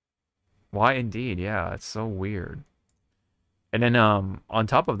 Why indeed? Yeah, it's so weird. And then on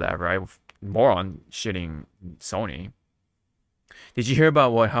top of that, right? More on shitting Sony. Did you hear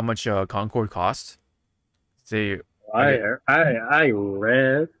about how much Concord cost? They I I get I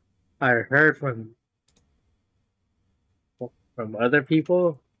read, I heard from other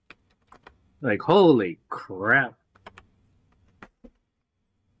people, like, holy crap,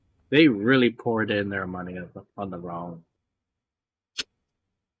 they really poured in their money on the wrong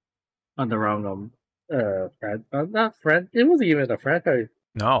not friend. It wasn't even a franchise.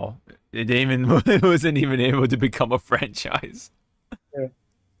 no, it didn't even it wasn't even able to become a franchise. Yeah.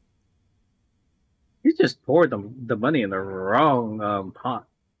 You just poured the money in the wrong pot.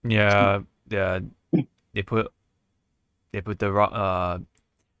 Yeah, yeah. They put the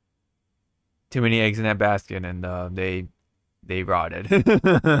too many eggs in that basket, and they rotted.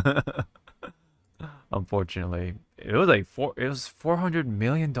 Unfortunately, it was like $400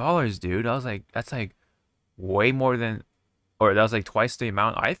 million, dude. I was like, that's like way more than, or that was like twice the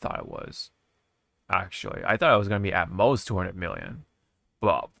amount I thought it was. Actually, I thought it was gonna be at most 200 million,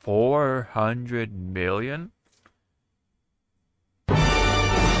 but 400 million.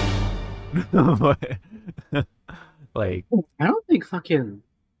 Like, I don't think fucking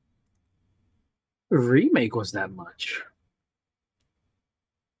remake was that much.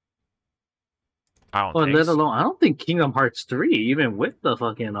 I don't Or think let so. alone, I don't think Kingdom Hearts 3, even with the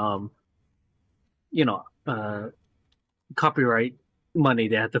fucking you know, copyright money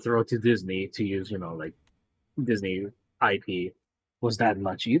they had to throw to Disney to use, like Disney IP, was that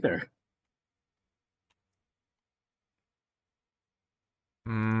much either.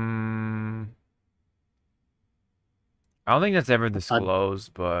 Mm, I don't think that's ever A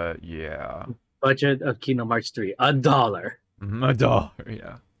disclosed, but yeah. budget of Kingdom Hearts 3, $1. A dollar,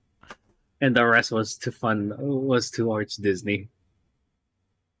 yeah. And the rest was towards Disney.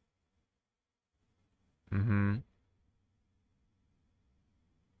 Mm-hmm.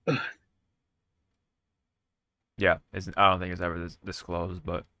 Yeah, I don't think it's ever disclosed,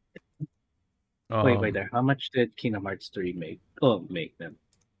 but Wait um, there. How much did Kingdom Hearts 3 make? Oh, make them.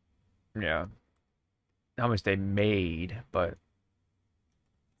 yeah, how much they made, but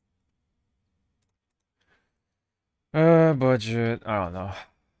budget, I don't know.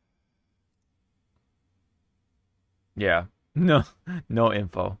 Yeah, no, no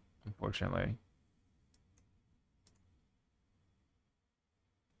info. unfortunately.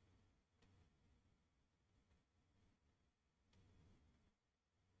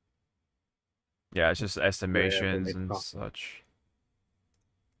 Yeah, it's just Wherever estimations they and pro- such.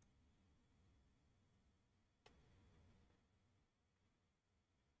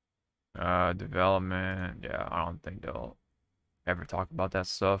 Development. Yeah, I don't think they'll ever talk about that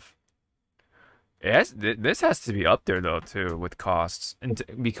stuff. This has to be up there though too with costs and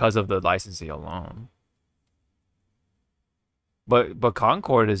because of the licensing alone. But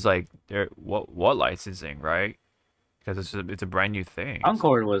Concord is like what licensing, right? Because it's a brand new thing.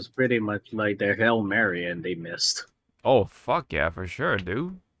 Concord was pretty much like their Hail Mary, and they missed. Oh fuck yeah, for sure,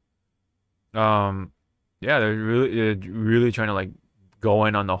 dude. Um, yeah, they're really trying to like go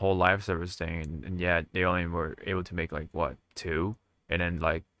in on the whole live service thing, and yeah, they only were able to make like what two, and then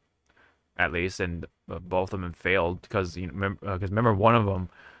like at least, and both of them failed because remember one of them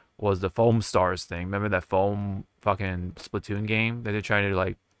was the Foam Stars thing. Remember that Foam fucking Splatoon game that they're trying to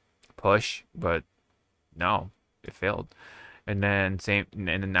like push, but no, it failed. And then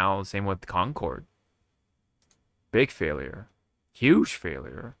now same with Concord. Big failure, huge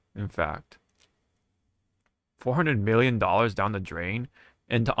failure. In fact, $400 million down the drain,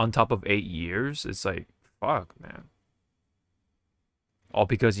 and on top of 8 years, it's like fuck, man. All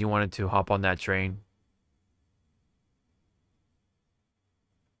because you wanted to hop on that train.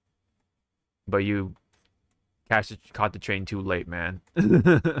 But you caught the train too late, man.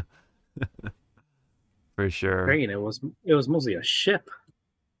 For sure. Train. It was mostly a ship.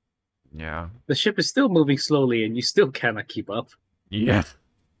 Yeah. The ship is still moving slowly, and you still cannot keep up. Yeah.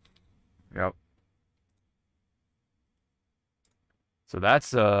 Yep. So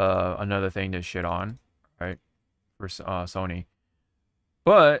that's another thing to shit on, right? For Sony.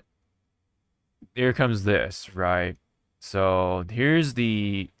 But here comes this, right? So here's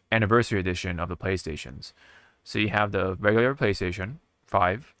the anniversary edition of the PlayStations. So you have the regular PlayStation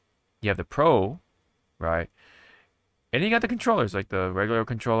 5, you have the Pro, right? And you got the controllers, like the regular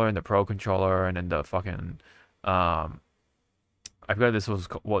controller and the Pro controller, and then the fucking I forgot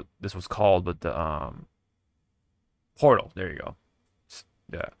what this was called, but the Portal. There you go.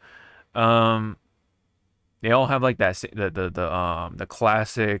 Yeah. They all have like that the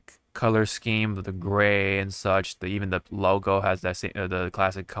classic color scheme with the gray and such. Even the logo has that the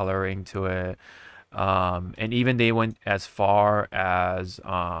classic coloring to it. And even they went as far as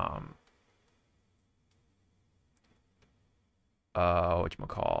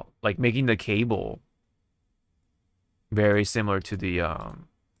whatchamacall, like making the cable very similar to the I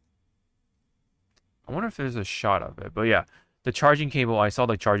wonder if there's a shot of it, but yeah, the charging cable, I saw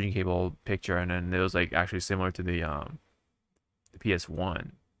the charging cable picture, and then it was like actually similar to the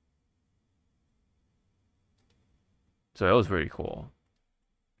PS1. So it was really cool.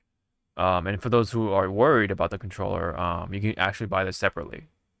 And for those who are worried about the controller, you can actually buy this separately.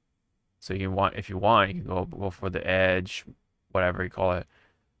 So if you want, you can go for the Edge, whatever you call it,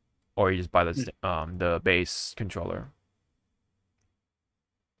 or you just buy the base controller,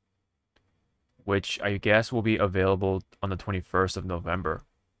 which I guess will be available on the 21st of November.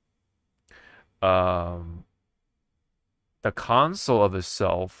 The console of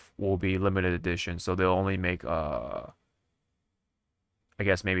itself will be limited edition, so they'll only make I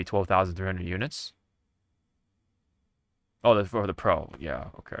guess maybe 12,300 units. Oh, that's for the Pro. Yeah,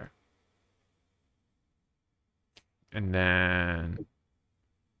 okay. And then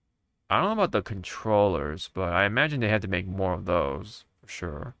I don't know about the controllers, but I imagine they had to make more of those for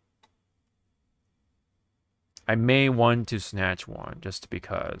sure. I may want to snatch one just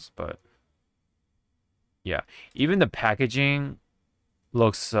because, but yeah. Even the packaging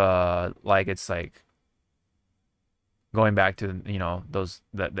looks like it's like going back to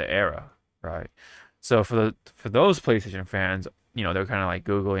the era, right? So for those PlayStation fans, they're kind of like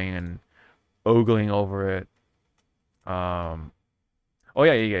googling and ogling over it. Oh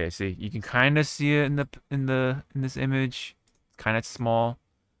yeah. See, you can kind of see it in this image, kind of small,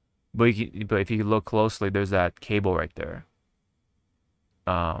 but if you look closely, there's that cable right there.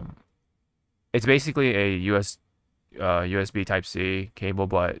 It's basically a USB Type C cable,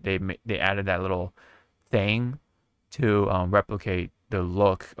 but they added that little thing to replicate the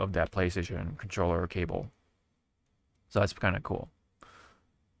look of that PlayStation controller cable. So that's kind of cool.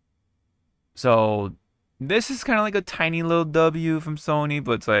 So this is kind of like a tiny little W from Sony,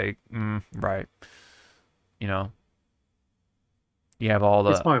 but it's like, right. You have all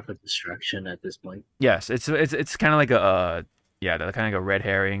the. It's more of a distraction at this point. Yes, it's kind of like a kind of like a red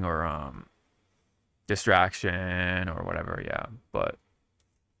herring or distraction or whatever. Yeah, but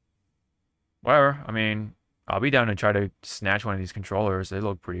whatever. I mean, I'll be down to try to snatch one of these controllers. They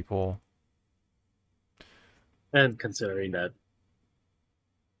look pretty cool. And considering that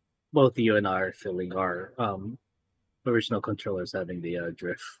both you and I are feeling our original controllers having the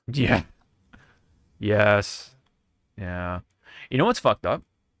drift. Yeah. Yes. Yeah. You know what's fucked up?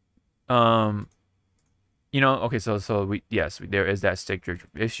 Okay, so there is that stick drift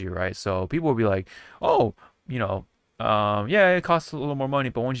issue, right? So people will be like, oh, yeah, it costs a little more money,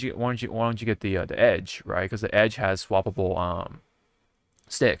 but why don't you get the Edge, right? Because the Edge has swappable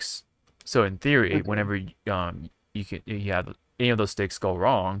sticks. So in theory, Okay. whenever you have any of those sticks go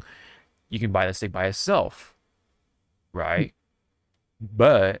wrong, you can buy the stick by itself, right?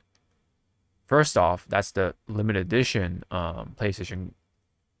 But first off, that's the limited edition PlayStation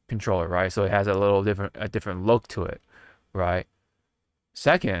controller, right? So it has a different look to it, right?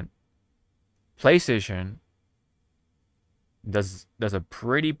 Second, PlayStation does a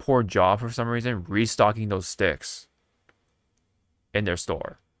pretty poor job for some reason restocking those sticks in their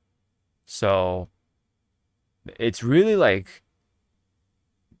store. So it's really like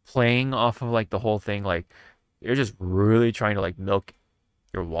playing off of like the whole thing, like you're just really trying to like milk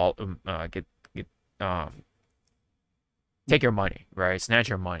your wallet, take your money, right? Snatch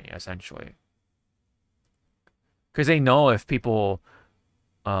your money essentially, because they know if people,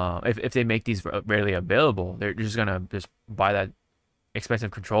 if they make these readily available, they're just gonna just buy that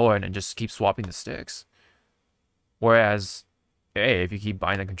expensive controller and then just keep swapping the sticks. Whereas, hey, if you keep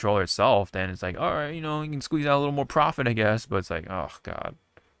buying the controller itself, then it's like, all right, you can squeeze out a little more profit, I guess. But it's like, oh god,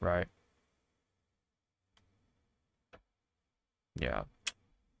 right? Yeah,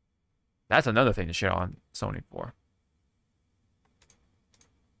 that's another thing to shit on Sony for.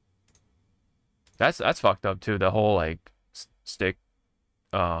 That's fucked up too. The whole like stick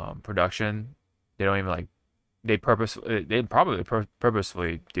production. They don't even like they probably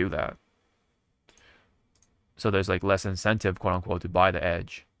purposefully do that. So there's like less incentive, quote unquote, to buy the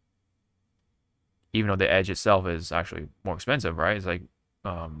Edge. Even though the Edge itself is actually more expensive, right? It's like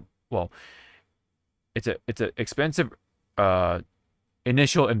well, it's a expensive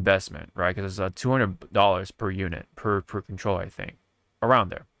initial investment, right? Because it's $200 per unit per controller, I think, around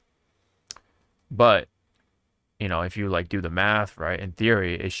there. But if you like do the math, right, in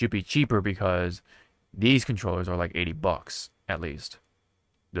theory it should be cheaper because these controllers are like $80 at least,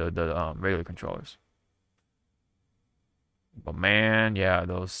 the regular controllers. But man, yeah,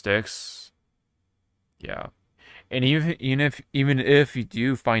 those sticks, yeah. And even if you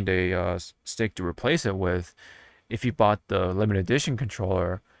do find a stick to replace it with, if you bought the limited edition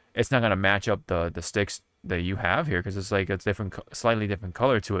controller, it's not gonna match up the sticks that you have here because it's like a slightly different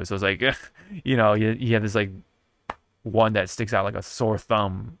color to it. So it's like, you have this like one that sticks out like a sore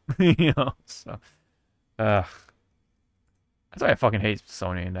thumb, So, that's why I fucking hate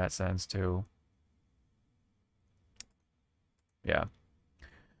Sony in that sense too. Yeah.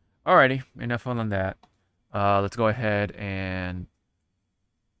 Alrighty, enough on that. Let's go ahead and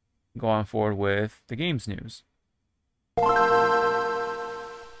go on forward with the games news.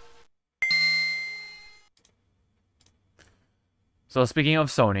 So speaking of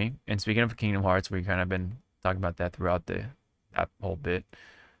Sony, and speaking of Kingdom Hearts, we've kind of been talking about that throughout that whole bit.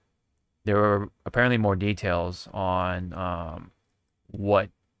 There were apparently more details on what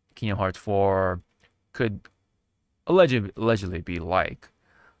Kingdom Hearts 4 could allegedly be like.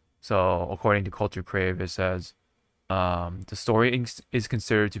 So according to Culture Crave, it says the story is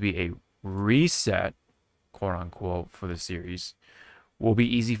considered to be a reset, quote unquote, for the series. Will be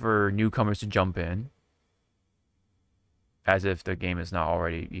easy for newcomers to jump in, as if the game is not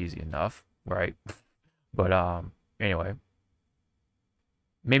already easy enough, right? But anyway,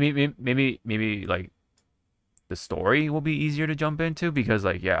 maybe like the story will be easier to jump into because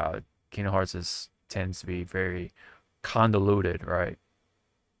like yeah, Kingdom Hearts tends to be very convoluted, right?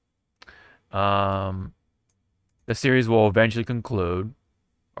 The series will eventually conclude.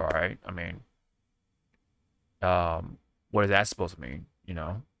 All right, I mean, what is that supposed to mean?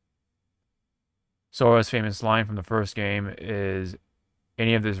 Sora's famous line from the first game is,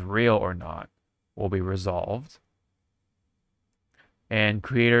 "Any of this real or not?" will be resolved. And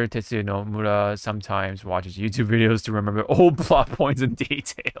creator Tetsuya Nomura sometimes watches YouTube videos to remember old plot points and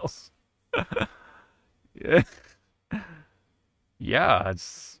details. Yeah, yeah,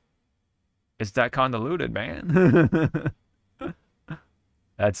 it's that convoluted, man.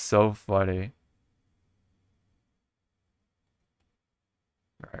 That's so funny.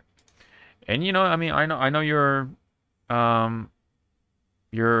 Right. And I mean, I know you're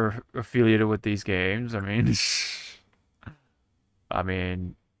affiliated with these games. I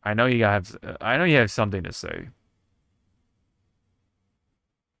mean, I know you have something to say.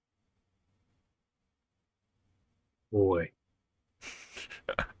 Boy.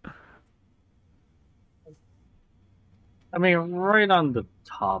 I mean, right on the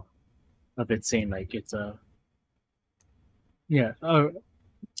top of it saying like it's a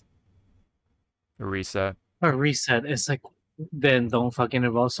Reset. a reset. It's like then don't fucking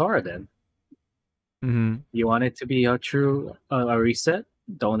involve Sora then. Mm-hmm. You want it to be a true a reset?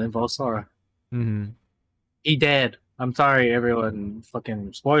 Don't involve Sora. Mm-hmm. He dead. I'm sorry, everyone.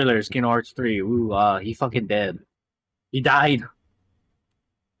 Fucking spoilers. Kingdom Hearts 3. Ooh, he fucking dead. He died.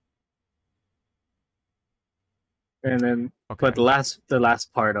 And then, Okay. but the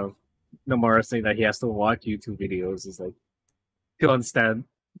last part of Nomura saying that he has to watch YouTube videos is like to understand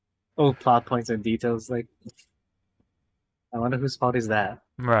all plot points and details. Like, I wonder whose fault is that.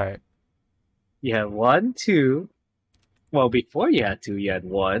 Right. You had 1, 2. Well, before you had 2, you had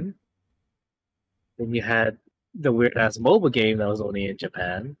 1. Then you had the weird ass mobile game that was only in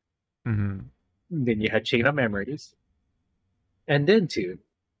Japan. Mm-hmm. Then you had Chain of Memories. And then 2.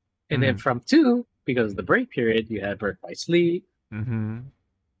 And then Mhm. from 2, because of the break period, you had Birth by Sleep. Mm-hmm.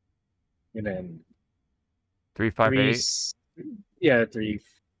 And then 358.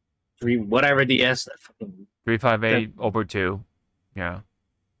 3, whatever DS. That fucking, 358 over 2. Yeah.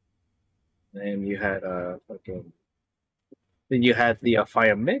 and you had fucking. Then you had the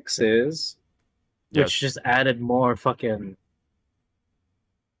Fire Mixes, which just added more fucking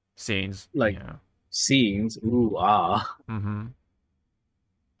Scenes. like Yeah. scenes. Ooh, ah. Mm-hmm.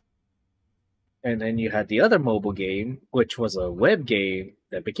 And then you had the other mobile game, which was a web game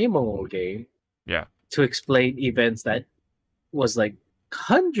that became a mobile game. Yeah. To explain events that was like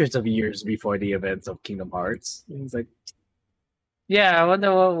hundreds of years before the events of Kingdom Hearts. And it's like, yeah, I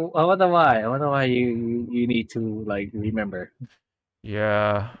wonder why you need to like remember.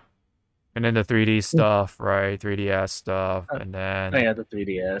 Yeah. And then the 3D stuff, right? 3DS stuff, and then I had the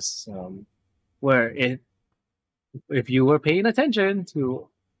 3DS, where if you were paying attention to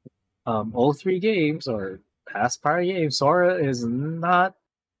all 3 games or past prior games, Sora is not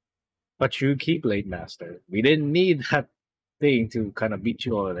a true Keyblade master. We didn't need that thing to kind of beat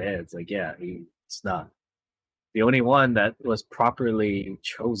you over the head. It's like, yeah, it's not. The only one that was properly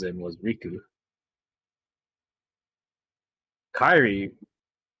chosen was Riku. Kairi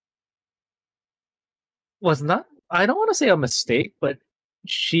was not, I don't want to say a mistake, but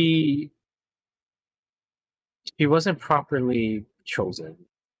she wasn't properly chosen.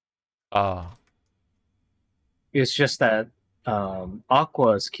 It's just that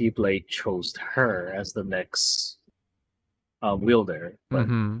Aqua's Keyblade chose her as the next wielder, but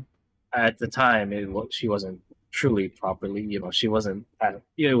mm-hmm. at the time she wasn't truly properly, she wasn't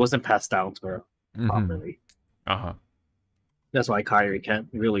it wasn't passed down to her properly. Uh-huh. That's why Kairi can't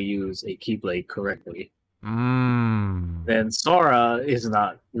really use a Keyblade correctly. Mm. Then Sora is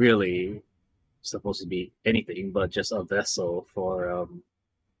not really supposed to be anything but just a vessel for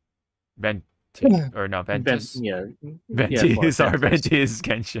Ventus or no Ventus? Ventus. Ventus. Sorry, Ventus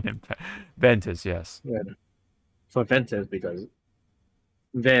Genshin Impact. Ventus, yes. Yeah, for Ventus, because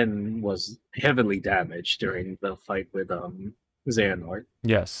Ven was heavily damaged during the fight with Xehanort.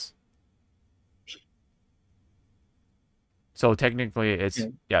 Yes. So technically, it's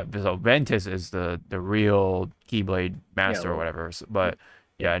So Ventus is the real Keyblade master or whatever. But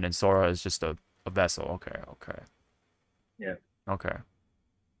and then Sora is just a vessel. Okay. Yeah. Okay.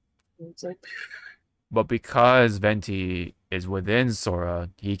 It's like, but because Venti is within Sora,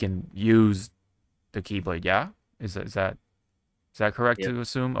 he can use the Keyblade. Yeah, is that correct to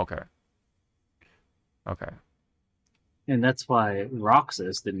assume? Okay. And that's why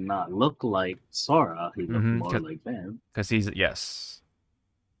Roxas did not look like Sora. He looked more like Ven. Because yes.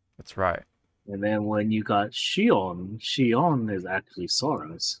 That's right. And then when you got Shion is actually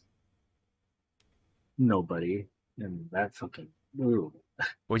Sora's. Nobody. And that fucking... Ooh.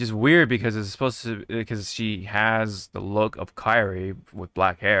 Which is weird because it's supposed to... Because she has the look of Kairi with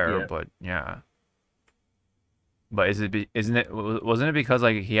black hair, but yeah. But wasn't it because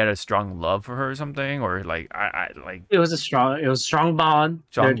like he had a strong love for her or something, or like I like it was a strong bond.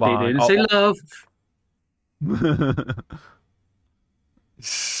 Strong bond. They didn't say love.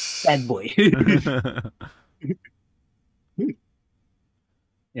 Bad boy.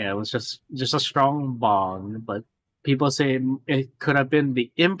 Yeah, it was just a strong bond, but people say it could have been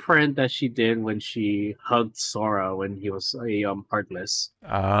the imprint that she did when she hugged Sora when he was a Heartless.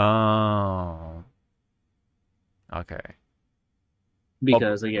 Oh. Okay.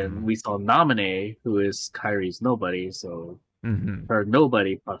 Because again, we saw Naminé, who is Kairi's nobody, so her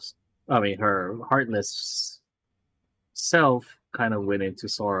nobody plus her Heartless self kind of went into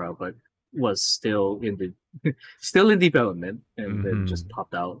Sora, but was still in development and then just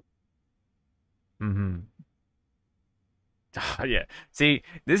popped out. Yeah. See,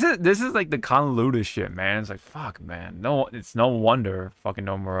 this is like the convoluted shit, man. It's like fuck, man. No, it's no wonder fucking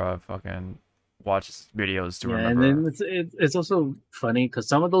Nomura fucking watches videos to Yeah, and remember. then it's also funny because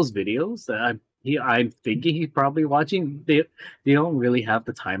some of those videos that I'm thinking he's probably watching, they don't really have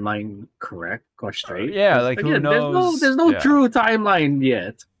the timeline correct or straight. Yeah, Because like who again, there's no knows? there's no Yeah, true timeline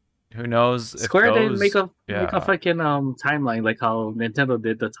yet. who knows if Square didn't those? make a Yeah, fucking timeline like how Nintendo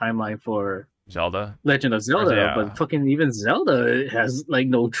did the timeline for Zelda. Legend of Or Zelda, but yeah, fucking even Zelda has like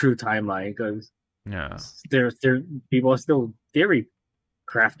no true timeline because yeah. there people are still theory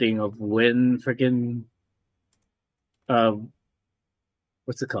crafting of when freaking um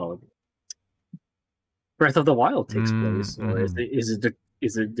what's it called, Breath of the Wild takes place, or Mm-hmm.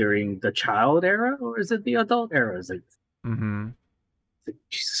 is it during the child era or is it the adult era? Mm-hmm. It's like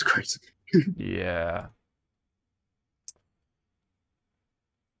Jesus Christ. Yeah.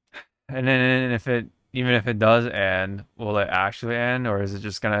 And then if it even if it does end, will it actually end, or is it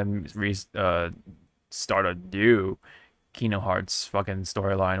just gonna start a new Kingdom Hearts fucking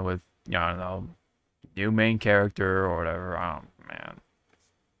storyline with, I don't know, new main character or whatever? I don't, man.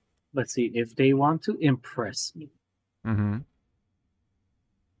 Let's see if they want to impress me Mm-hmm.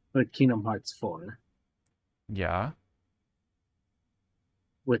 with Kingdom Hearts 4 Yeah.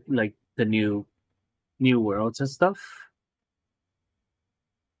 with like the new worlds and stuff.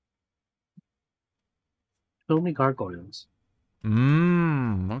 Show me gargoyles.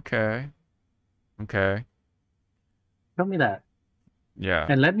 Okay. Okay. Show me that, Yeah.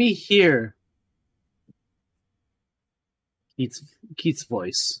 and let me hear Keith's Keith's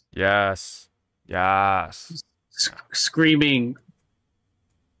voice Yes. Yes. screaming,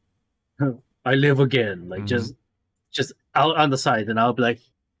 "I live again!" Like Mhm. just out on the side, and I'll be like,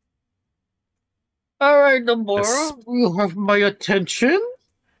 "All right, The, Namora, sp- you have my attention.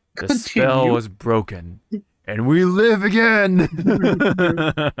 the spell Continue." was broken, and we live again.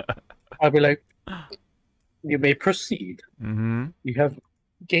 I'll be like, "You may proceed. Mm-hmm. You have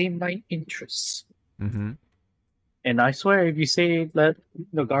gained my interest." Mm-hmm. And I swear, if you say that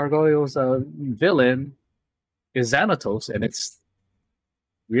the gargoyle's villain is Xanatos, and it's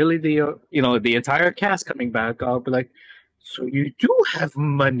really the entire cast coming back, I'll be like, "So you do have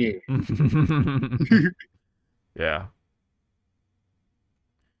money." Yeah.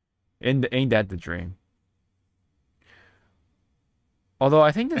 Ain't that the dream? Although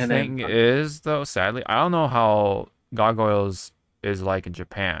I think the And then thing is, though, sadly, I don't know how Gargoyles is like in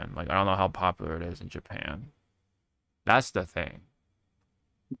Japan. Like, I don't know how popular it is in Japan. That's the thing.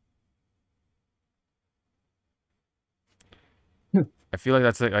 I feel like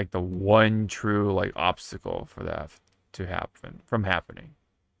that's like the one true like obstacle for that to happen from happening.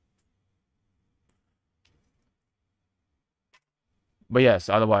 But yes,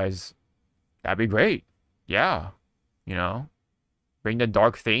 otherwise that'd be great. Yeah, you know, bring the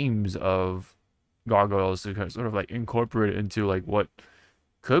dark themes of Gargoyles to sort of like incorporate it into like what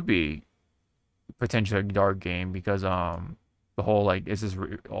could be potentially a dark game, because the whole like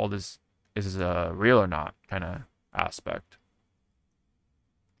all this is this real or not kind of aspect.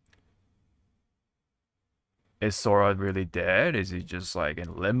 Is Sora really dead? Is he just like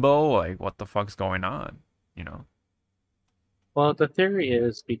in limbo? Like what the fuck's going on? You know? well, the theory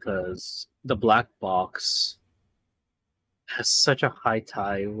is because the black box has such a high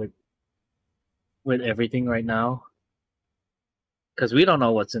tie with everything right now, because we don't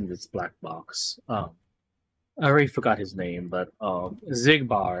know what's in this black box. I already forgot his name, but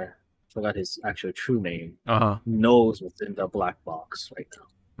Zigbar, forgot his actual true name, Uh-huh. knows what's in the black box right now.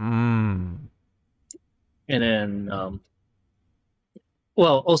 Mm. And then,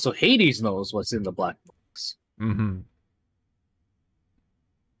 well, also Hades knows what's in the black box, Mm-hmm.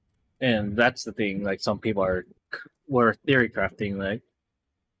 and that's the thing. Like some people were theory crafting, like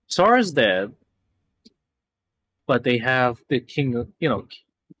Sora's dead, but they have the king,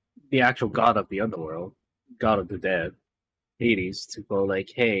 the actual god of the underworld, god of the dead, Hades, to go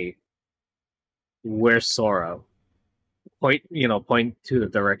like, hey, where's Sora? Point to the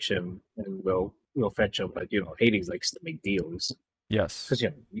direction, and we'll fetch him. But Hades likes to make deals Yes. because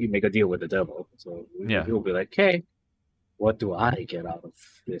you make a deal with the devil, so Yeah. he'll be like, hey, what do I get out of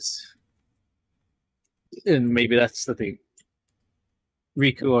this? And maybe that's the thing.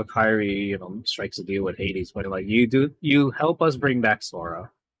 Riku or Kairi, strikes a deal with Hades, but like, you help us bring back Sora,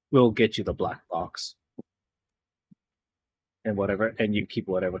 we'll get you the black box and whatever, and you keep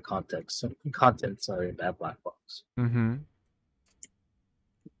whatever contents are in that black box. Mm-hmm.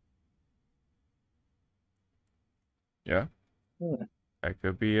 Yeah. Yeah. That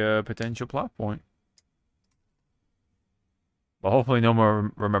could be a potential plot point. But hopefully no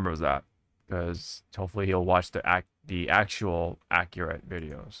more remembers that, because hopefully he'll watch the the actual accurate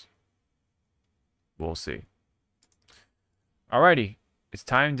videos. We'll see. Alrighty, it's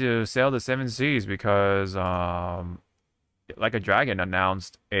time to sail the 7 seas because Like a Dragon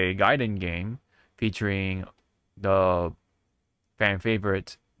announced a Gaiden game featuring the fan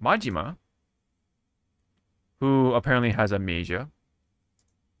favorite Majima, who apparently has amnesia,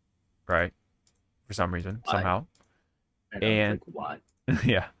 right? For some reason, somehow. And why?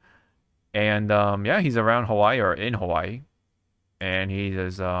 Yeah. And yeah, he's around Hawaii or in Hawaii, and he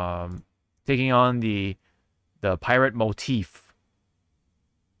is taking on the pirate motif.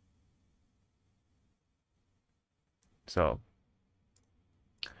 So,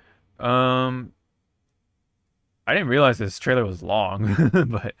 I didn't realize this trailer was long,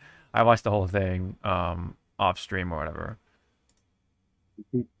 but I watched the whole thing off stream or whatever.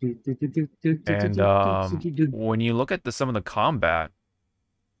 And when you look at some of the combat,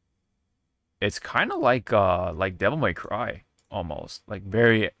 it's kind of like Devil May Cry almost, like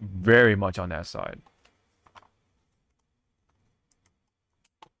very, very much on that side.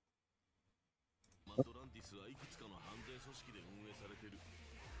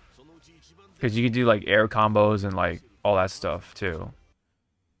 Because you can do like air combos and like all that stuff too.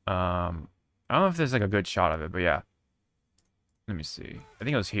 I don't know if there's like a good shot of it, but yeah. Let me see. I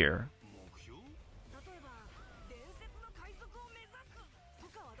think it was here.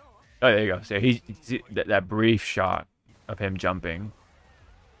 Oh, there you go. So that brief shot of him jumping.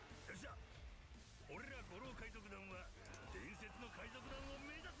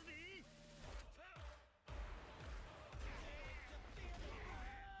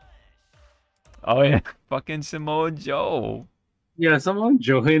 Oh yeah, fucking Samoa Joe. Yeah, someone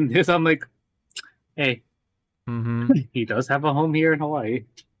joined this. I'm like, hey, he does have a home here in Hawaii.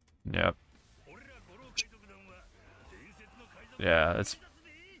 Yep. Yeah, that's.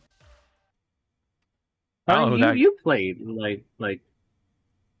 You played like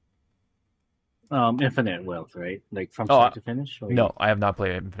Infinite Wealth, right? Like from start to finish. Or no, I have not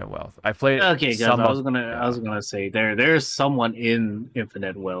played Infinite Wealth. I played. Okay, guys. I was gonna say there's someone in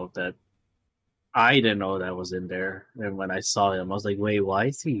Infinite Wealth that I didn't know that was in there, and when I saw him, I was like, wait, why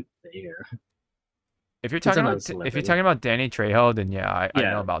is he there? If you're talking about Danny Trejo, then yeah, I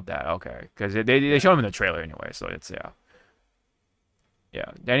know about that. Okay, because they show him in the trailer anyway, so it's yeah.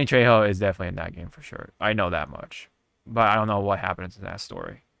 Danny Trejo is definitely in that game for sure. I know that much, but I don't know what happens in that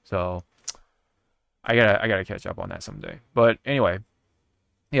story. So I gotta catch up on that someday. But anyway,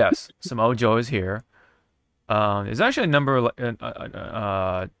 yes, Samoa Joe is here. There's actually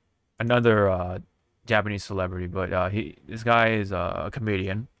another Japanese celebrity, but this guy is a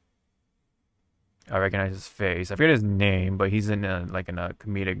comedian. I recognize his face. I forget his name, but he's in a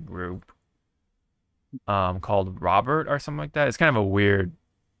comedic group called Robert or something like that. It's kind of a weird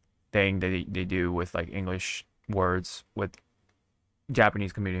thing that they do with like English words with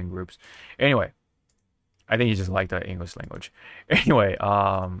Japanese comedian groups. Anyway, I think he just liked the English language. Anyway,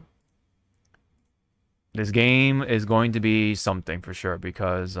 this game is going to be something for sure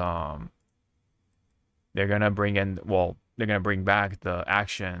because they're gonna bring back the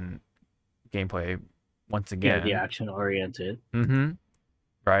action gameplay once again. Yeah, the action oriented.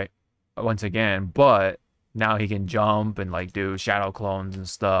 Right. Once again, but now he can jump and like do shadow clones and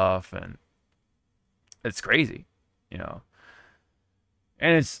stuff, and it's crazy, And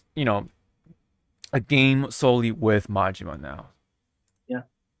it's, a game solely with Majima now. Yeah.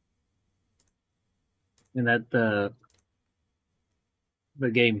 And that the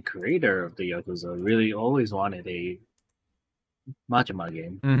game creator of the Yakuza really always wanted a Majima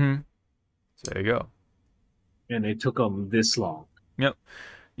game. So there you go. And it took him this long. Yep.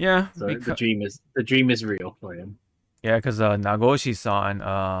 Yeah. So the dream is real for him. Yeah, because Nagoshi-san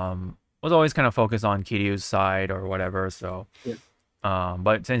was always kind of focused on Kiryu's side or whatever. So,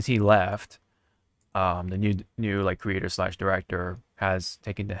 but since he left, the new like creator / director has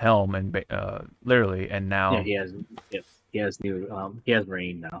taken the helm and literally, and now he has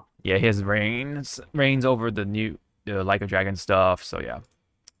reign now. Yeah, he has reigns over the new Like a Dragon stuff. So yeah,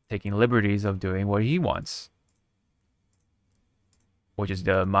 taking liberties of doing what he wants, which is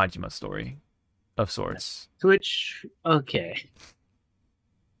the Majima story of sorts. Which, okay,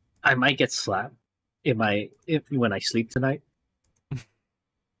 I might get slapped when I sleep tonight.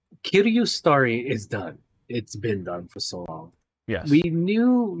 Kiryu's story is done. It's been done for so long. Yes. We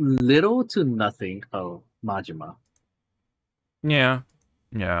knew little to nothing of Majima. Yeah.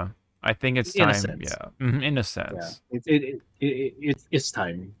 I think it's time. In a sense. Yeah. It's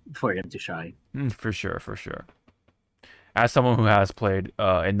time for him to shine. For sure. As someone who has played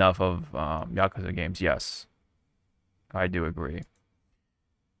enough of Yakuza games, yes, I do agree.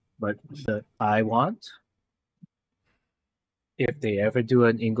 But I want if they ever do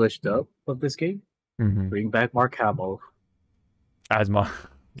an English dub of this game, bring back Mark Hamill. As my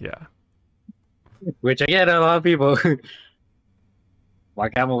yeah. Which again, a lot of people.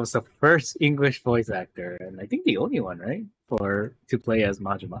 Mark Hamill was the first English voice actor, and I think the only one, right, to play as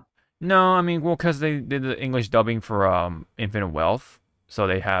Majima. No, I mean, well, because they did the English dubbing for Infinite Wealth, so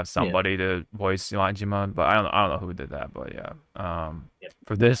they have somebody to voice Majima, but I don't know who did that, but yeah.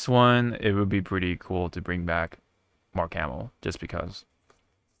 For this one, it would be pretty cool to bring back Mark Hamill, just because.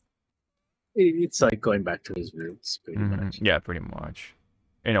 It's like going back to his roots, pretty much. Yeah, pretty much,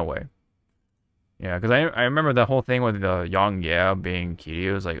 in a way. Yeah, because I remember the whole thing with the Yang Ye being Kiryu.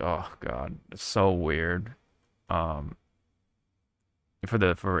 It was like, oh god, it's so weird. For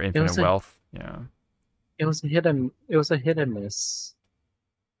Infinite Wealth, yeah. It was a hit and miss.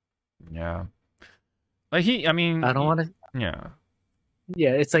 Yeah. Like I mean, I don't want to. Yeah.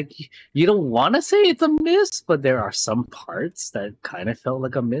 Yeah, it's like you don't want to say it's a miss, but there are some parts that kind of felt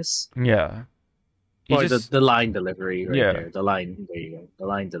like a miss. Yeah. Or the line delivery there. The line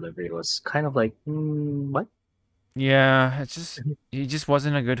delivery was kind of like, what? Yeah, he just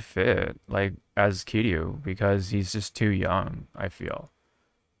wasn't a good fit, like, as Kiryu, because he's just too young, I feel.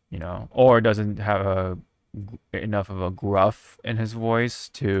 You know, or doesn't have enough of a gruff in his voice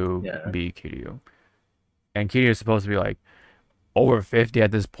to be Kiryu. And Kiryu is supposed to be like over 50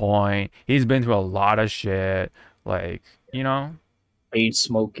 at this point. He's been through a lot of shit, like, you know. Ain't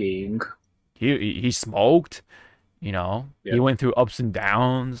smoking. He smoked, you know. He went through ups and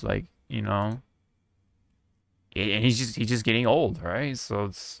downs, like, you know. And he's just getting old, right? So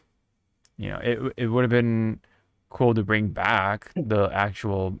it's, you know, it would have been cool to bring back the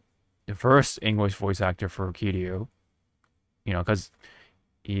first English voice actor for Kiryu, you know, because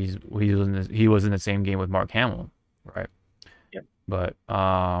he was in the same game with Mark Hamill, right? Yep. But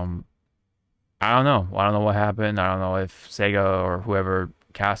I don't know. I don't know what happened. I don't know if Sega or whoever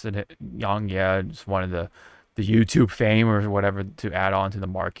casted Yang Ye just wanted the YouTube fame or whatever to add on to the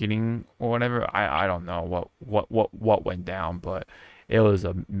marketing or whatever. I don't know what went down, but it was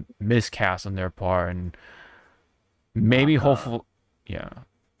a miscast on their part, and maybe hopefully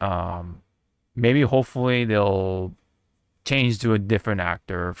they'll change to a different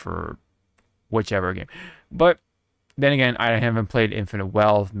actor for whichever game. But then again, I haven't played Infinite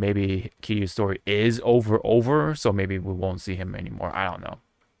Wealth. Maybe Kiryu's story is over, so maybe we won't see him anymore. I don't know.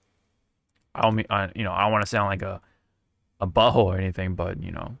 I don't want to sound like a butthole or anything, but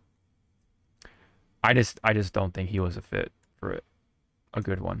you know, I just don't think he was a fit for it. A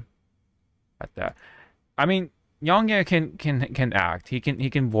good one at that. I mean, Yang Ye can act. He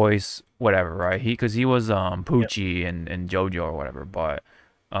can voice whatever, right? Because he was Poochie and JoJo or whatever, but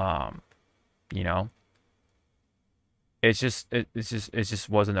you know, it just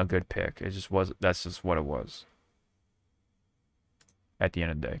wasn't a good pick. It just was. That's just what it was. At the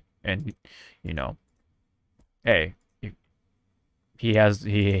end of the day, and you know, hey, he had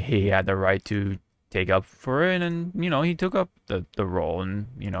the right to take up for it, and you know, he took up the role, and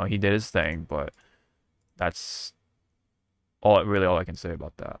you know, he did his thing. But that's all I can say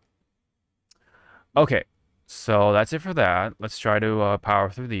about that. Okay, so that's it for that. Let's try to power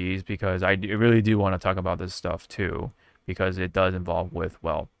through these, because I really do want to talk about this stuff too, because it does involve with,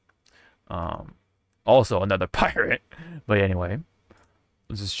 well, also another pirate. But anyway,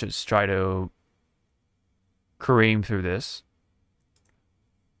 let's just try to cream through this.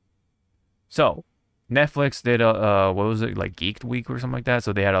 So Netflix did a what was it, like Geeked Week or something like that?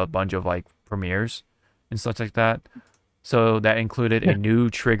 So they had a bunch of like premieres and such like that. So that included a new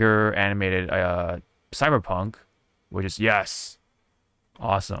Trigger animated Cyberpunk, which is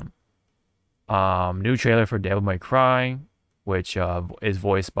awesome. New trailer for Devil May Cry, which is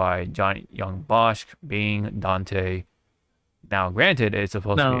voiced by John Young Bosch, being Dante. Now, granted, it's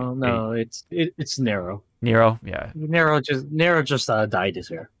supposed to be it's Nero. Nero, yeah. Nero just dyed his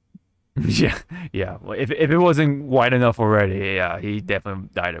hair. yeah. Well, if it wasn't white enough already, yeah, he definitely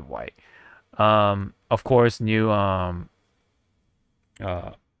dyed it white. Of course, new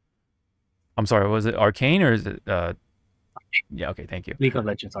I'm sorry, was it Arcane or is it yeah, okay, thank you. League of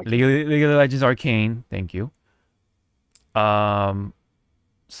Legends Arcane. League of Legends Arcane, thank you. Sakamoto,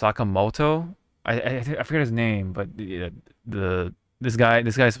 I forget his name, but this guy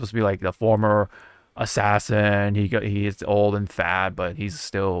is supposed to be like the former assassin. He is old and fat, but he's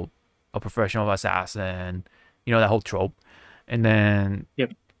still a professional assassin. You know, that whole trope. And then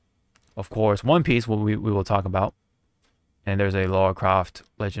of course, One Piece, we will talk about. And there's a Lara Croft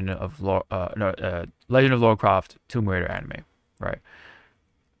Legend of Lara Croft Tomb Raider anime, right?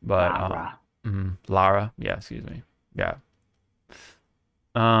 But Lara, yeah, excuse me, yeah.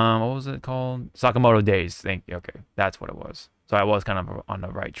 What was it called? Sakamoto Days. Okay, that's what it was. So I was kind of on the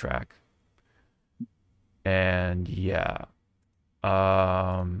right track. And yeah.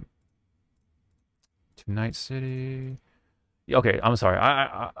 Tonight City. Okay, I'm sorry.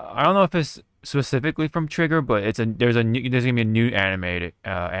 I don't know if it's specifically from Trigger, but there's gonna be a new animated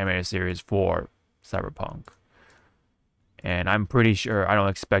series for Cyberpunk. And I'm pretty sure I don't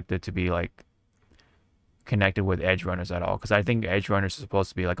expect it to be like connected with Edge Runners at all, because I think Edge Runners is supposed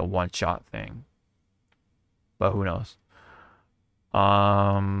to be like a one-shot thing. But who knows?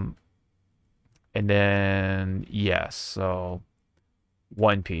 And then yes, so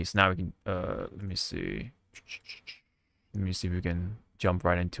One Piece. Now we can let me see. Let me see if we can jump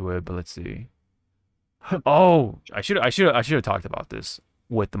right into it, but let's see. Oh, I should have talked about this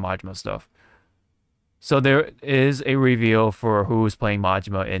with the Majima stuff. So there is a reveal for who's playing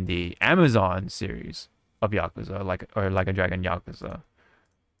Majima in the Amazon series of Yakuza, like a Dragon Yakuza.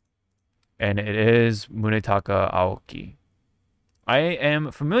 And it is Munetaka Aoki. I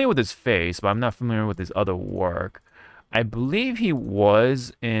am familiar with his face, but I'm not familiar with his other work. I believe he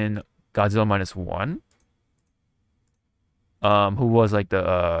was in Godzilla Minus One. Who was like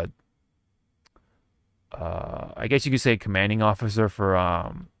the I guess you could say commanding officer for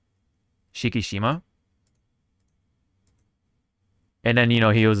Shikishima. And then,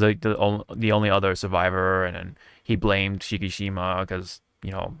 he was like the only other survivor, and then he blamed Shikishima because,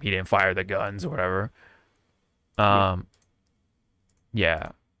 he didn't fire the guns or whatever.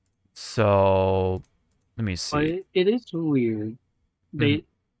 Yeah. So let me see. But it is weird. They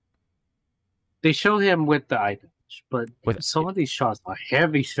show him with the eye patch, but some of these shots are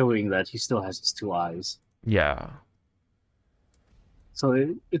heavy showing that he still has his two eyes. Yeah.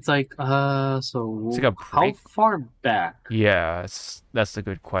 So it's like, so it's like how far back? Yeah, that's a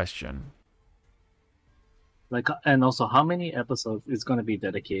good question. Like, and also, how many episodes is going to be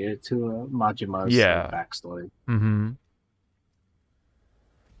dedicated to Majima's backstory? Mm-hmm.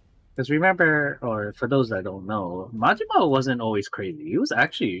 Because remember, or for those that don't know, Majima wasn't always crazy. He was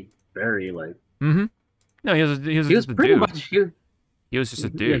actually very like. Mm-hmm. No, he was just a pretty dude. much he was just a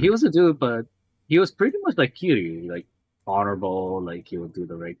dude. Yeah, he was a dude, but he was pretty much like Kiryu, like honorable. Like he would do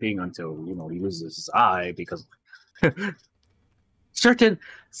the right thing until he loses his eye because certain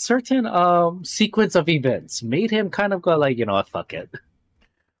sequence of events made him kind of go like, fuck it.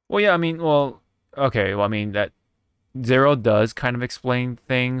 Well, yeah, okay. Well, that Zero does kind of explain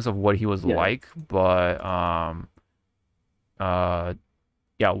things of what he was like, but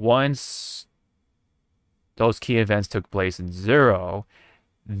once those key events took place in Zero,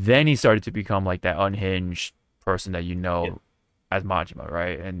 then he started to become like that unhinged person that as Majima,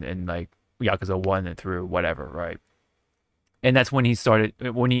 right? And like Yakuza 1 and through whatever, right? And that's when he started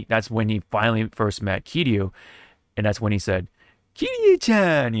that's when he finally first met Kiryu, and that's when he said,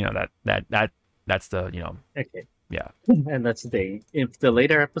 "Kiryu-chan," that's the, Okay. Yeah. And that's the thing. In the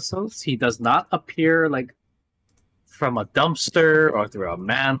later episodes, he does not appear like from a dumpster or through a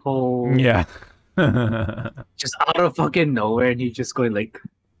manhole. Yeah. Just out of fucking nowhere, and he's just going like.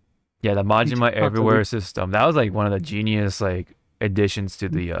 Yeah, the Majima Everywhere system. That was like one of the genius like additions to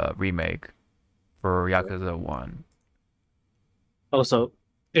the remake for Yakuza 1. Also,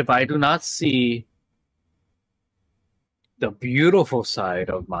 if I do not see the beautiful side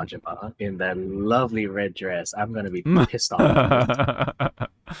of Majima in that lovely red dress, I'm gonna be pissed off.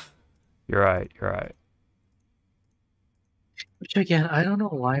 You're right. Which again, I don't know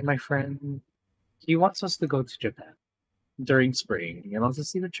why my friend he wants us to go to Japan during spring. He wants to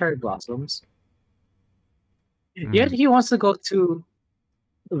see the cherry blossoms. Yet he wants to go to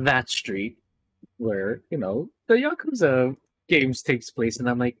that street where, the Yakuza games takes place, and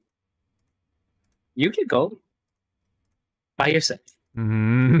I'm like, you can go by yourself.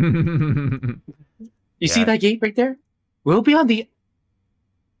 Mm-hmm. You see that gate right there? We'll be on the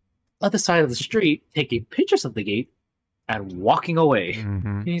other side of the street taking pictures of the gate and walking away. Mm-hmm.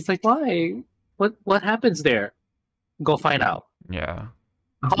 And he's like, why? What happens there? Go find out. Yeah.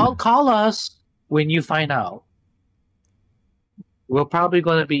 Call us when you find out. We're probably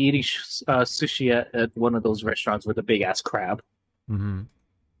going to be eating sushi at one of those restaurants with a big ass crab. Mm-hmm.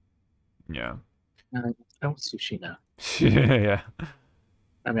 Yeah. I want sushi now. Yeah.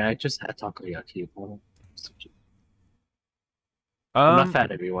 I just had takoyaki. Sushi. I'm not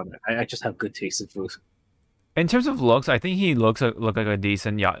fat, everyone. I just have good taste in food. In terms of looks, I think he look like a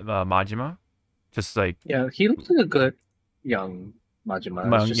decent Majima. Just like he looks like a good young Majima.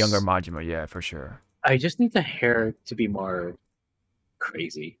 Younger Majima, yeah, for sure. I just need the hair to be more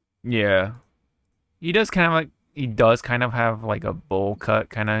crazy. Yeah, he does kind of have like a bowl cut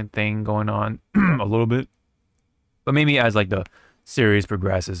kind of thing going on a little bit, but maybe as like the series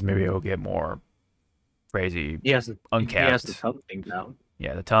progresses, maybe it'll get more crazy, He has the uncapped. tongue thing down.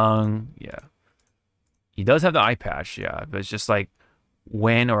 Yeah, the tongue. Yeah, he does have the eye patch. Yeah, but it's just like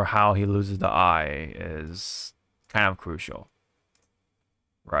when or how he loses the eye is kind of crucial,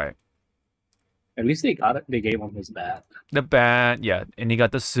 right? At least they got it. They gave him his bat. The bat, yeah, and he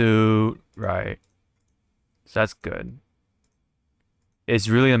got the suit, right? So that's good. It's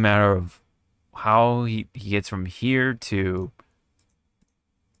really a matter of how he gets from here to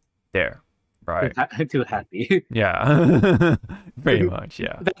there, right? Too happy. Yeah, pretty much,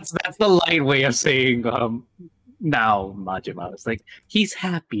 yeah. That's the light way of saying now Majima. It's like he's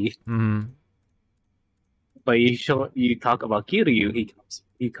happy, but you talk about Kiryu,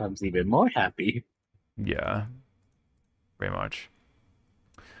 he comes even more happy. Yeah, pretty much.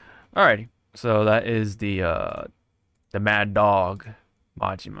 Alrighty, so that is the Mad Dog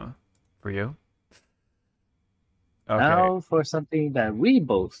Majima for you. Okay. Now for something that we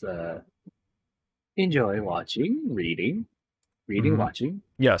both enjoy watching, reading, watching.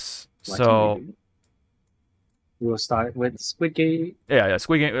 Yes. Watching, so reading. We'll start with Squid Game. Yeah,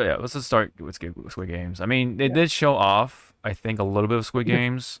 Squid Game. Yeah, let's just start with Squid Games. I mean, they did show off, I think, a little bit of Squid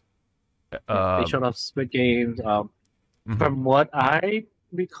Games. They showed off Squid Games. From what I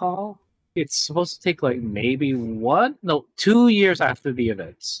recall, it's supposed to take like maybe 2 years after the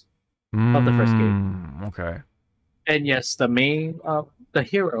events of the first game. Okay. And yes, the main, the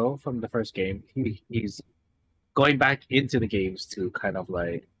hero from the first game, he's going back into the games to kind of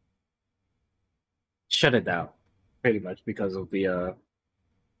like shut it down, pretty much because of the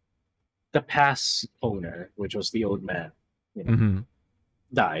past owner, which was the old man,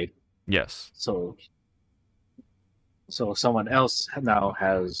 died. Yes. So someone else now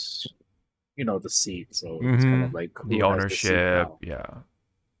has, the seat. So it's kind of like the ownership. Yeah.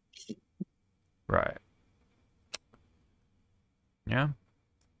 Right. Yeah.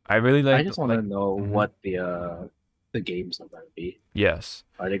 I really like. I just want to know what the games are going to be. Yes.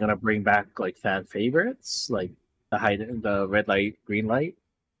 Are they going to bring back like fan favorites, like the red light, green light?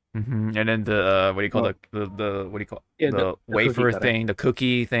 And then the what do you call the what do you call the wafer thing, the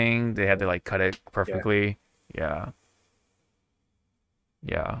cookie thing? They had to like cut it perfectly. Yeah.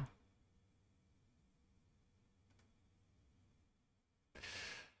 Yeah.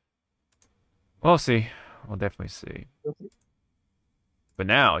 We'll see. We'll definitely see. But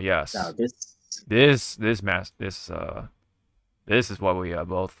now, yes. Now this is what we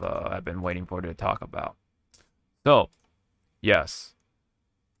both have been waiting for to talk about. So, yes.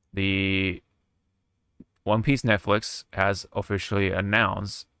 The One Piece Netflix has officially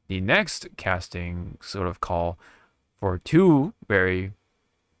announced the next casting sort of call for two very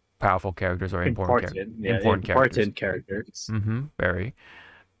powerful characters or important characters. Very.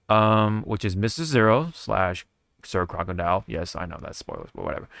 Which is Mr. Zero / Sir Crocodile. Yes, I know that's spoilers, but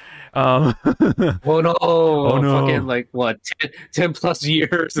whatever. Oh no! Oh no! Fucking like what? 10 plus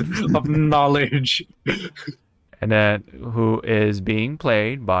years of knowledge. And then who is being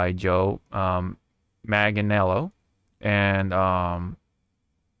played by Joe Manganiello, and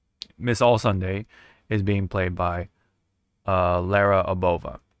Miss All Sunday is being played by Lara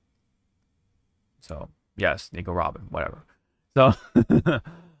Abova. So yes, Nico Robin, whatever. So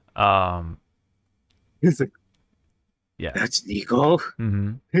yeah, that's Nico.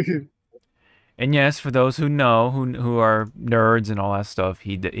 And yes, for those who know, who are nerds and all that stuff,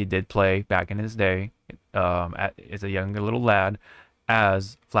 he did play back in his day, as a younger little lad,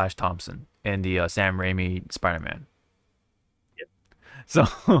 as Flash Thompson in the Sam Raimi Spider-Man. Yep. So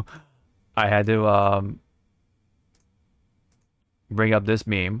I had to bring up this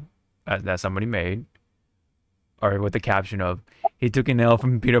meme that somebody made, or with the caption of, "He took an L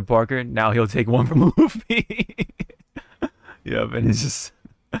from Peter Parker, now he'll take one from Luffy." Yep, and it's just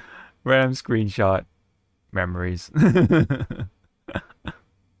random screenshot memories.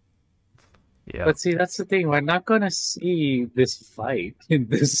 Yeah. But see, that's the thing. We're not gonna see this fight in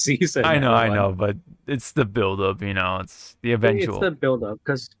this season. I know, but it's the build-up, it's the eventual. It's the build-up,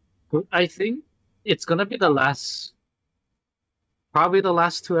 because I think it's gonna be probably the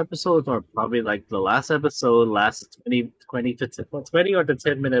last two episodes, or probably like the last episode, last 20 or the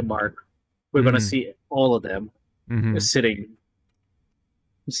 10-minute mark. We're gonna see all of them sitting,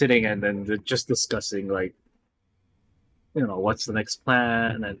 and then they're just discussing like, what's the next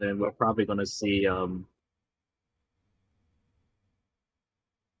plan, and then we're probably gonna see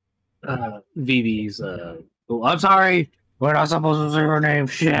Vivi's oh, I'm sorry, we're not supposed to say her name.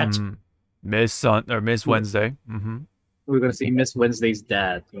 Shit. Miss Wednesday. We're gonna see Miss Wednesday's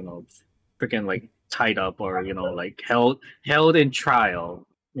dad, freaking like tied up, or like held in trial,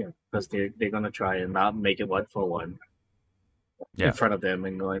 because they're gonna try and not make it 1-for-1. in front of them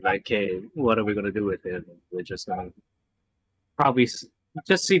and going like, "Hey, what are we gonna do with it?" We're just gonna probably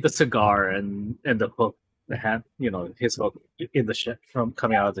just see the cigar and the hook, the hand, his hook in the from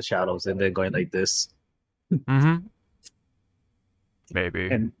coming out of the shadows, and then going like this. Mm-hmm. Maybe.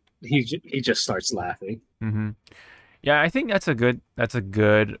 And he just starts laughing. Mm-hmm. Yeah, I think that's a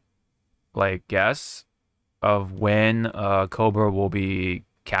good like guess of when Cobra will be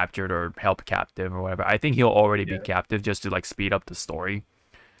captured or held captive or whatever. I think he'll already be captive just to like speed up the story.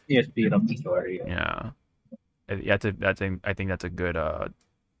 Yeah, speed up the story. Yeah. I think that's a good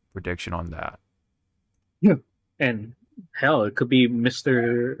prediction on that. Yeah. And hell, it could be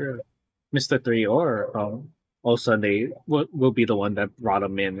Mr. 3 or also they will be the one that brought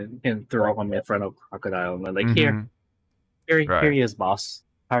him in and throw him in front of Crocodile and like, here he is, boss.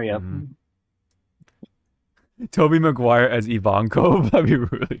 Hurry up. Tobey Maguire as Ivanko, that'd be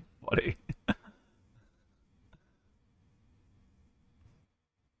really funny.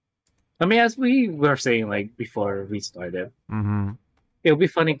 I mean, as we were saying like before we started, it'll be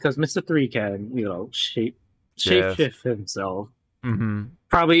funny because Mr. 3 can, shapeshift himself.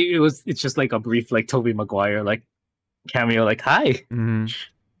 Probably it's just like a brief like Tobey Maguire like cameo, like hi.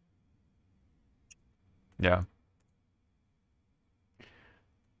 Yeah.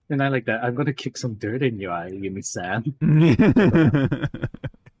 And I like that. I'm gonna kick some dirt in your eye, Yumi San.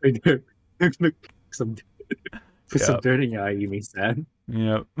 Some dirt in your eye, Yumi San.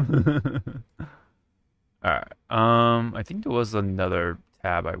 Yep. Alright. I think there was another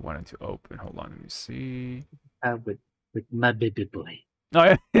tab I wanted to open. Hold on, let me see. With my baby boy.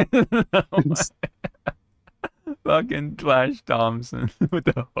 Oh yeah. Fucking Flash Thompson with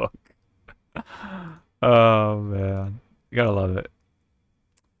the hook. Oh man. You gotta love it.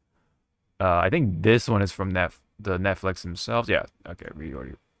 I think this one is from the Netflix themselves. Yeah. Okay, we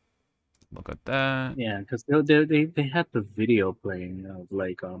already look at that. Yeah, because they had the video playing of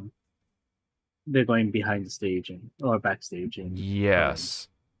like they're going behind the stage or backstage and yes.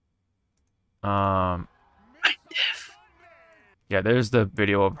 I'm deaf. Yeah, there's the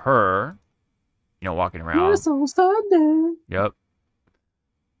video of her, walking around. You're so sad.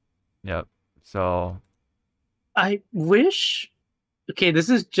 Yep. So I wish. Okay, this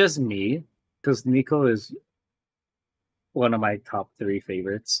is just me because Nico is one of my top 3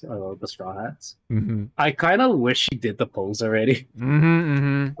 favorites of the Straw Hats. I kind of wish she did the pose already.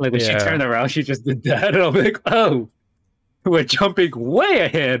 Like when she turned around, she just did that, and I'm like, oh, we're jumping way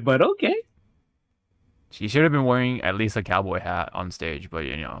ahead, but okay. She should have been wearing at least a cowboy hat on stage, but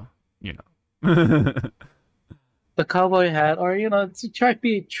the cowboy hat, or to try to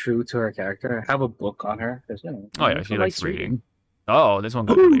be true to her character, have a book on her, because oh yeah, she likes reading. Oh, this one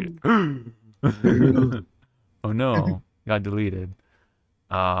got deleted. Oh no, got deleted.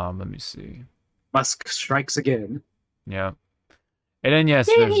 Let me see. Musk strikes again. Yeah. And then yes,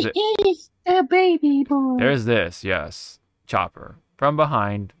 there's a baby boy. There's this, yes. Chopper. From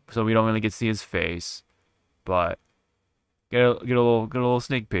behind, so we don't really get to see his face. But get a little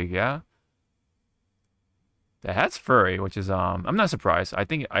sneak peek, yeah? The hat's furry, which is I'm not surprised. I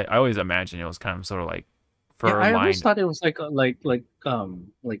think I always imagined it was kind of sort of like I always thought it was like a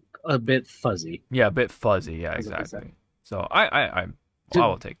bit fuzzy. Yeah, a bit fuzzy. Yeah, exactly. So I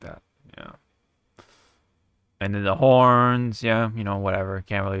will take that. Yeah. And then the horns, yeah, whatever.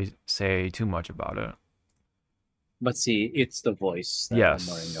 Can't really say too much about it. But see, it's the voice that I'm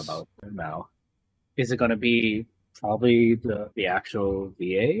worrying about now. Is it gonna be probably the actual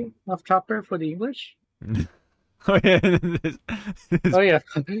VA of Chopper for the English? Oh yeah. Oh yeah.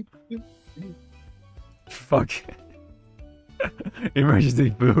 Fuck. Emergency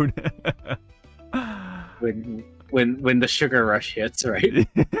food. when the sugar rush hits, right?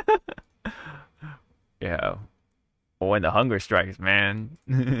 Yeah. When the hunger strikes, man.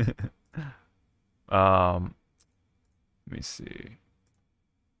 Let me see.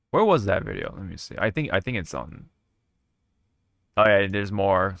 Where was that video? Let me see. I think it's on. Oh yeah, there's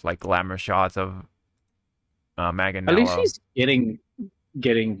more like glamour shots of Maganello. At least he's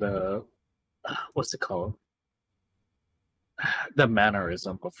getting the what's it called? The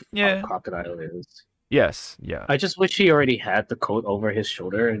mannerism of how Crocodile is. Yes, yeah. I just wish he already had the coat over his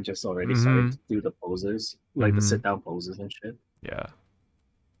shoulder and just already started to do the poses, like the sit down poses and shit. Yeah.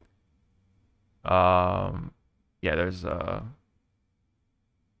 Yeah, there's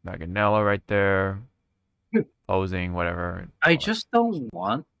Maganello right there. Posing, whatever. I just don't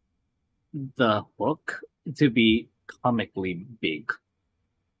want the hook to be comically big.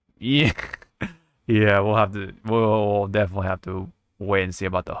 Yeah. Yeah, we'll definitely have to wait and see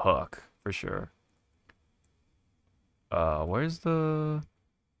about the hook for sure. Where's the?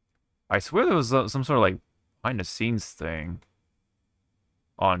 I swear there was some sort of like behind the scenes thing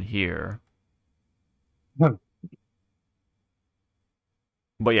on here. Hmm.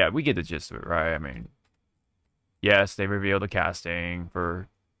 But yeah, we get the gist of it, right? I mean, yes, they revealed the casting for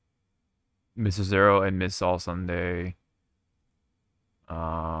Mr. Zero and Miss All Sunday.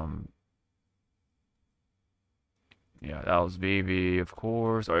 Yeah, that was Vivi, of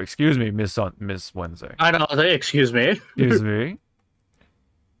course. Or excuse me, Miss Wednesday. I know. Excuse me. Excuse me.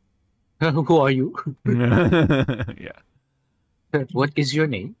 Who are you? Yeah. What is your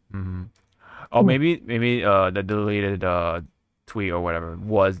name? Mm-hmm. Oh, maybe the deleted tweet or whatever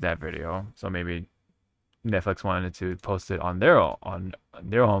was that video. So maybe Netflix wanted to post it on their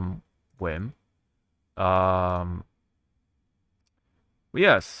own whim.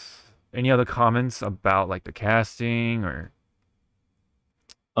 Yes. Any other comments about like the casting or?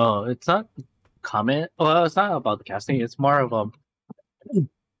 Oh, it's not comment. Well, it's not about the casting. It's more of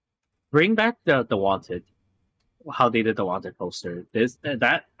bring back the Wanted. How they did the Wanted poster.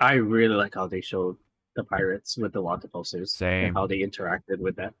 That I really like how they showed the pirates with the Wanted posters. Same. And how they interacted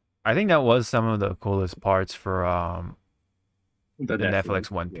with that. I think that was some of the coolest parts for the Netflix Netflix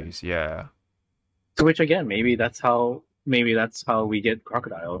One Piece. Yeah. To which again, maybe that's how we get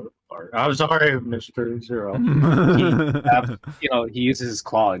Crocodile. Or I'm sorry, Mr. Zero. He uses his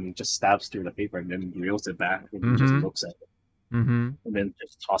claw and he just stabs through the paper and then reels it back and he just looks at it. And then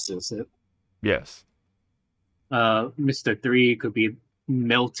just tosses it. Yes. Mr. 3 could be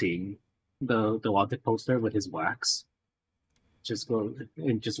melting the Wanted poster with his wax. Just go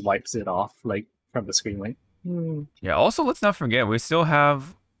and just wipes it off like from the screen, like. Yeah. Also, let's not forget we still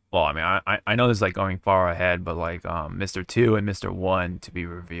have. Well, I mean, I know this is like going far ahead, but like Mr. 2 and Mr. 1 to be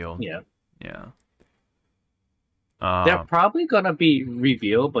revealed. Yeah. Yeah. They're probably gonna be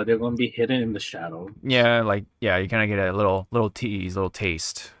revealed, but they're gonna be hidden in the shadow. Yeah, like you kind of get a little tease, little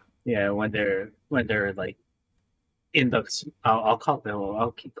taste. Yeah, when they're like in the I'll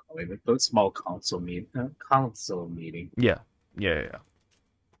keep calling it the small council meeting. Yeah.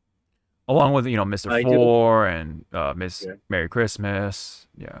 Along with Mr. 4 and Miss Merry Christmas.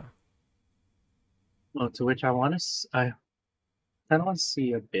 Yeah. Well, to which I kind of want to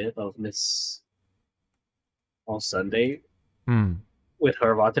see a bit of Miss All Sunday with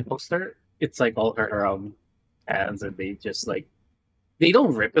her Wanted poster. It's like all her hands, and they just like they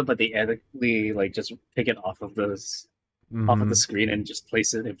don't rip it, but they ethically like just take it off of the screen and just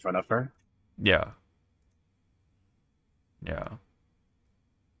place it in front of her. Yeah.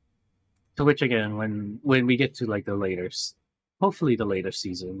 To which again, when we get to like hopefully the later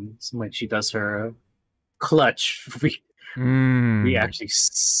seasons, when she does her clutch, we actually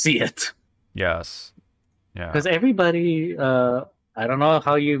see it. Yes. Yeah. Because everybody, I don't know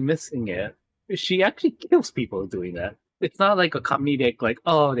how you're missing it. She actually kills people doing that. It's not like a comedic, like,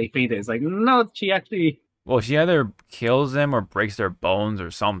 oh, they fainted. It's like, no, she actually. Well, she either kills them or breaks their bones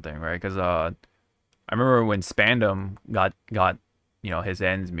or something, right? Because I remember when Spandam got his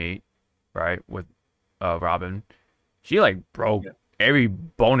ends meet, right, with Robin, she like broke every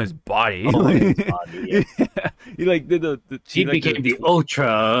bone in his body. Yeah. He like did she became the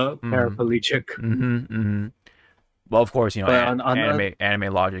ultra paraplegic. Well, of course,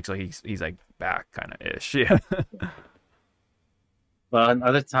 anime logic, so he's like back kind of ish. Yeah. But on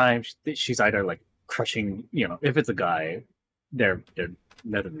other times, she's either like crushing, if it's a guy, they're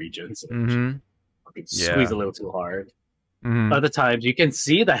nether regions. Squeeze a little too hard. Other times you can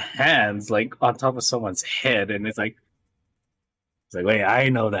see the hands like on top of someone's head, and it's like wait, I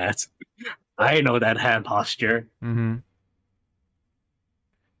know that hand posture.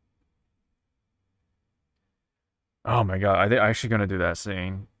 Oh my god, they're actually gonna do that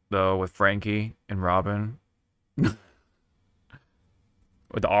scene though with Frankie and Robin.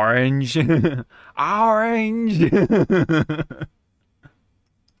 With orange. Orange.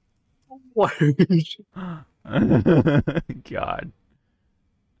 God.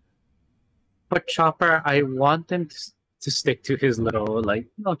 But Chopper, I want him to stick to his little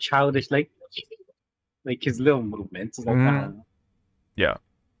childish like his little movements. Yeah.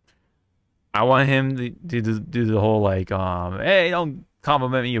 I want him to do the whole like hey, don't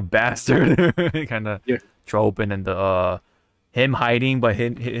compliment me, you bastard kind of trope, and then the him hiding, but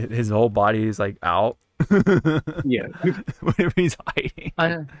his whole body is like out. Yeah. Whenever he's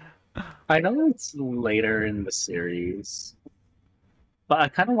hiding. I know it's later in the series, but I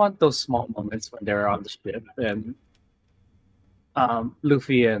kind of want those small moments when they're on the ship and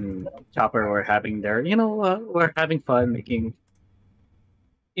Luffy and Chopper were having their, we're having fun making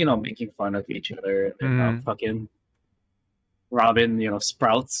fun of each other, and fucking Robin,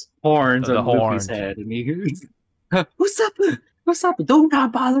 sprouts horns on Luffy's head, and he what's up? What's up? Do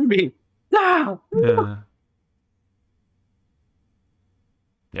not bother me. No.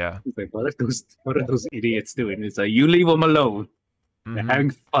 Yeah. It's like, what are those idiots doing? It's like, you leave them alone. They're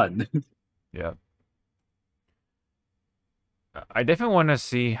having fun. Yeah. I definitely want to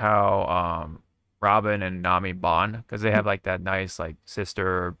see how Robin and Nami bond, because they have like that nice like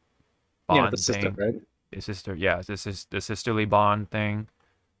sister Yeah, bond the sister, thing. right? The sister, yeah, this is the sisterly bond thing.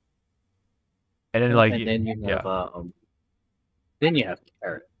 And then And, like and then you yeah. have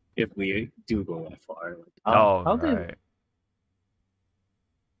Carrot. If we do go that far, like, Oh, how did? right.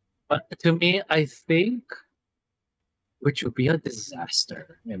 But to me, I think, which would be a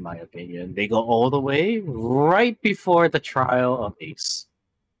disaster in my opinion. They go all the way right before the trial of Ace,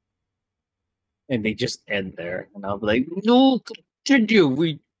 and they just end there. And I'll be like, no, continue.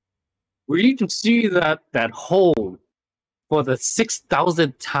 We need to see that hole for the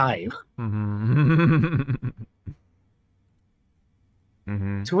 6,000th time.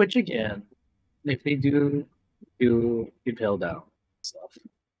 To which again, if they do Impel Down stuff,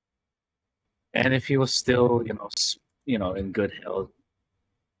 and if he was still in good health,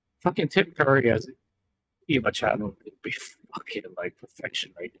 fucking Tim Curry as Eva Chan would be fucking like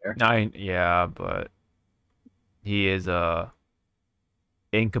perfection right there. Yeah, but he is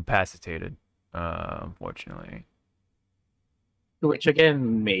incapacitated, unfortunately. To which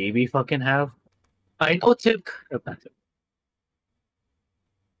again, maybe fucking have. I know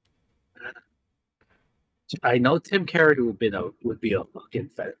I know Tim Curry would be a fucking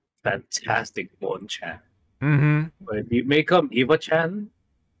fantastic Bon Chan. But if you make him Eva Chan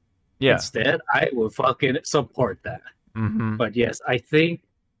instead, I will fucking support that. But yes, I think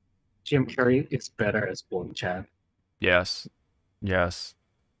Jim Carrey is better as Bon Chan. Yes.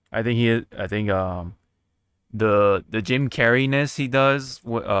 I think he is. I think the Jim Carrey-ness he does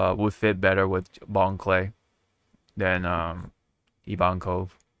would fit better with Bon Clay than Ivankov.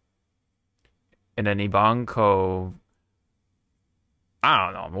 And then Ivankov, I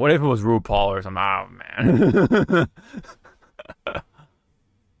don't know. What if it was RuPaul or something? Oh man.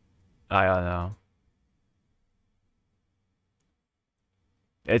 I don't know.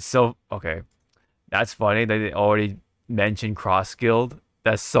 It's so okay. That's funny that they already mentioned Cross Guild.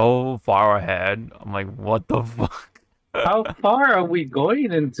 That's so far ahead. I'm like, what the fuck? How far are we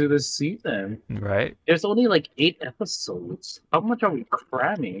going into this season? Right? There's only like 8 episodes. How much are we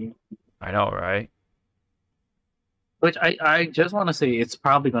cramming? I know, right? Which I just want to say it's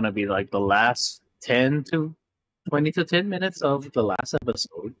probably going to be like the last 10 to 20 to 10 minutes of the last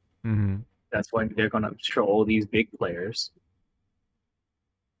episode. That's when they're going to show all these big players.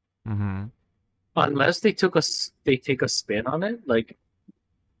 Unless they take a spin on it, like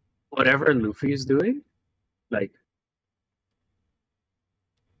whatever Luffy is doing, like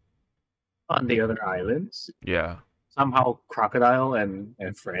on the other islands. Yeah. Somehow Crocodile and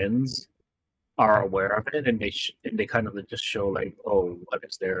friends are aware of it, and they kind of just show like, oh, what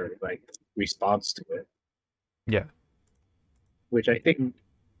is their like response to it? Yeah. Which I think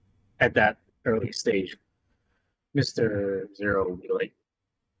at that early stage, Mr. Zero would be like,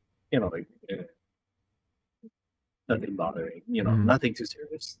 nothing bothering, nothing too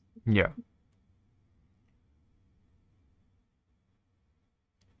serious. Yeah.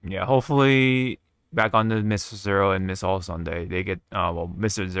 Yeah, hopefully back on the Mr. Zero and Miss All Sunday, they get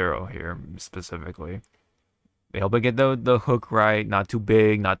Mr. Zero here specifically. They hope they get the hook right, not too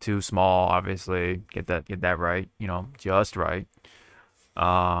big, not too small, obviously. Get that right, just right.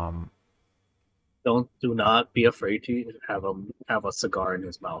 Do not be afraid to have a cigar in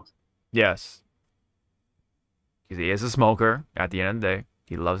his mouth. Yes. Because he is a smoker at the end of the day.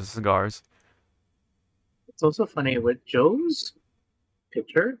 He loves his cigars. It's also funny with Joe's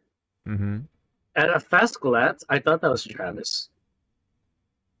picture. At a fast glance, I thought that was Travis.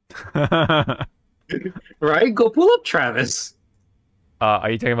 Right? Go pull up Travis.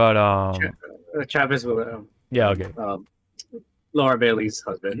 Are you talking about Travis with yeah, okay. Laura Bailey's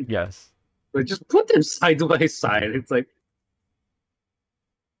husband. Yes. But just put them side by side. It's like,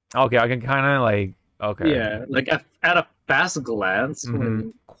 okay, I can kind of like, okay. Yeah, like at a fast glance,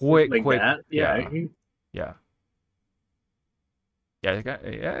 quick, that, yeah. Yeah,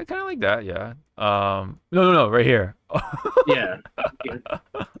 kind of like that. Yeah. No, right here. yeah.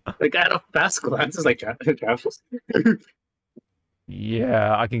 Like at a fast glance, it's like Travis.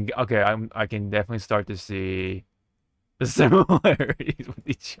 Yeah, I can. Okay, I can definitely start to see the similarities with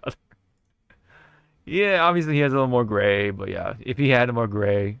each other. Yeah, obviously he has a little more gray, but yeah, if he had more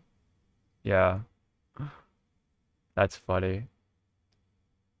gray, yeah, that's funny.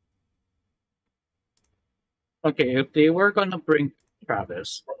 Okay, if they were gonna bring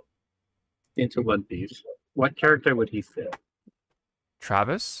Travis into One Piece, what character would he fit?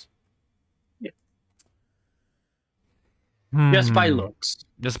 Travis? Yeah. Just by looks.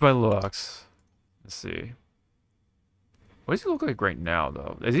 Just by looks. Let's see. What does he look like right now,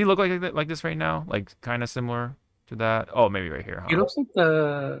 though? Does he look like this right now? Like, kind of similar to that? Oh, maybe right here, He huh? looks like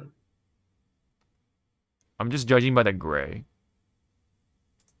the. I'm just judging by the gray.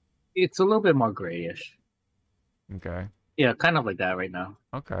 It's a little bit more grayish. Okay. Yeah, kind of like that right now.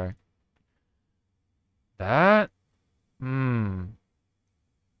 Okay. That...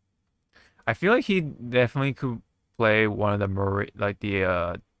 I feel like he definitely could play one of the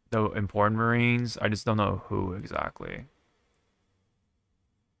the important Marines. I just don't know who exactly.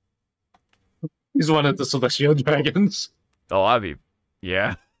 He's one of the Celestial Dragons. Oh,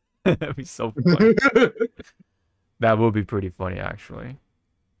 yeah. That'd be so funny. That would be pretty funny, actually.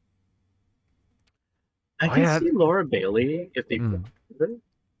 I can see Laura Bailey if they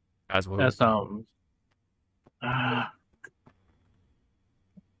as well. As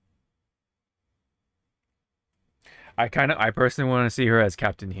I personally want to see her as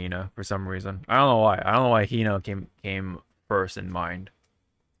Captain Hina for some reason. I don't know why. I don't know why Hina came first in mind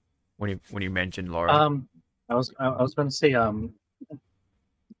when you mentioned Laura. I was going to say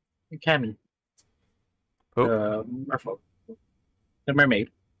Cammy. Who? The mermaid,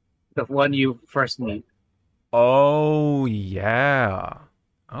 the one you first meet. Oh yeah.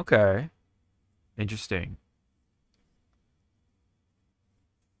 Okay. Interesting.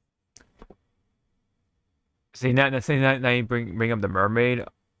 See now you bring up the mermaid.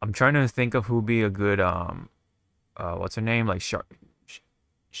 I'm trying to think of who'd be a good what's her name? Like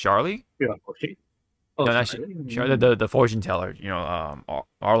Charlie? Yeah, no, not the fortune teller. You know,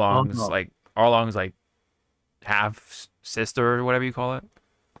 Arlong's Arlong's like half sister or whatever you call it.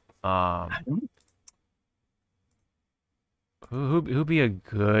 Who'd be a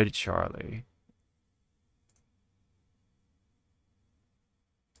good Charlie?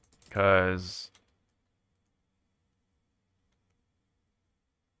 Cause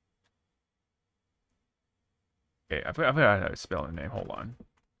okay, I forgot how to spell her name. Hold on.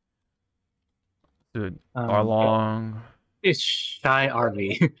 Dude, Arlong. It's Shy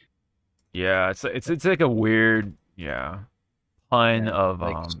Arlie. Yeah, it's like a weird pun of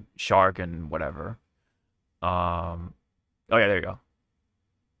like, shark and whatever. Oh yeah, there you go.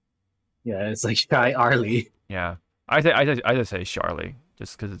 Yeah, it's like Shy Arlie. Yeah, I just say Charlie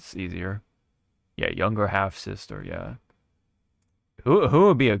just because it's easier. Yeah, younger half sister. Yeah. Who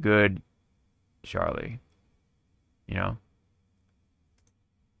would be a good Charlie? You know.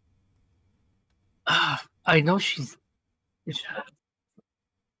 I know she's.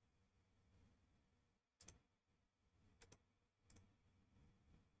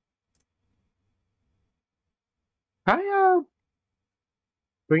 I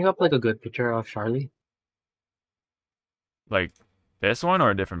bring up like a good picture of Charlie. Like this one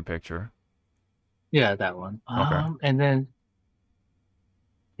or a different picture? Yeah, that one. Okay. And then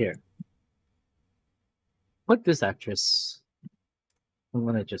here, put this actress. I'm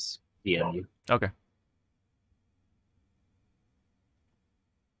gonna just DM you. Okay.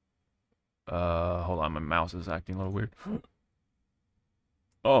 Hold on, my mouse is acting a little weird.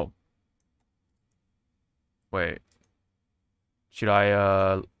 Oh. Wait. Should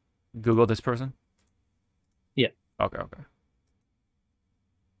I Google this person? Yeah. Okay.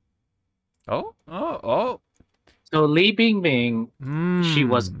 Oh. So Li Bingbing, she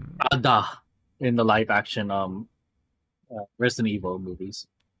was Hmm. Ada in the live action Resident Evil movies.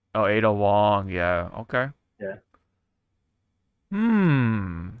 Oh, Ada Wong. Yeah. Okay. Yeah.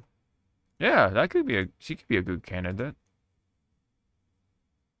 Yeah, that could be she could be a good candidate.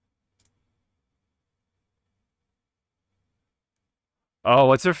 Oh,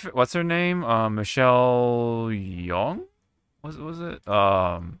 what's her name? Michelle Yeoh? Was it?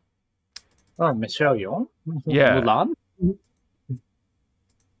 Oh, Michelle Yeoh. Yeah. Mulan.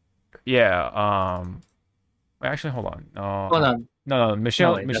 Yeah. Wait, actually, hold on. Hold on. No,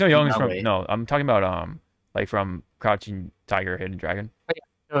 Michelle wait, Yeoh is no, from wait. no. I'm talking about like from Crouching Tiger, Hidden Dragon.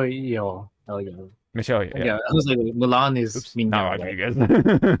 Oh, Yeoh. Oh, yeah. Michelle, Yeah, I was like, Mulan is Oops, Minho, not right? Rodriguez.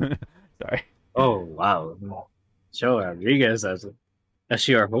 Sorry. Oh, wow. Michelle Rodriguez as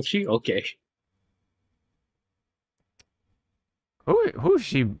she or Hoshi? Okay. Who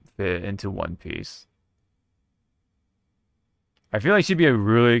she fit into One Piece? I feel like she'd be a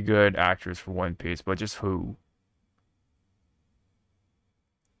really good actress for One Piece, but just who?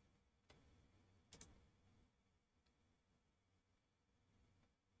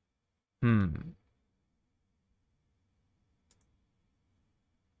 I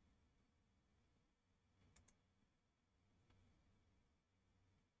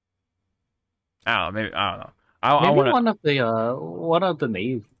don't know. Maybe I don't know. I Maybe wanna... one of the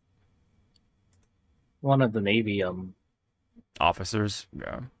Navy Officers,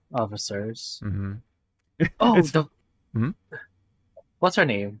 yeah. officers. Mm-hmm. Oh, It's- the Hmm? what's her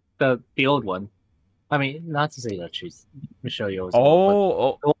name? The old one. I mean, not to say that she's Michelle Yeoh's old,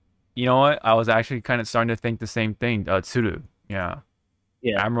 Oh, but you know what? I was actually kind of starting to think the same thing. Tsuru, yeah.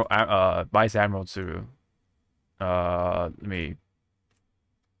 yeah, Vice Admiral Tsuru. Let me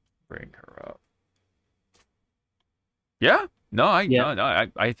bring her up. Yeah. No, yeah.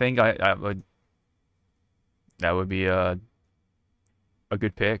 I think I would. That would be a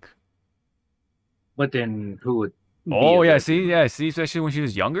good pick. But then who would be Oh a yeah, good? see, especially when she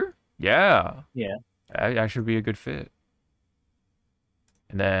was younger. Yeah, Yeah, that should be a good fit.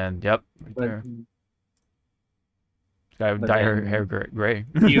 And then, yep, right but there. Guy would but dye her then hair gray.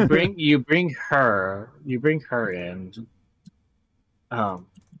 you bring her in. Um,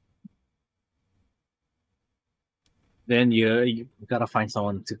 then you gotta find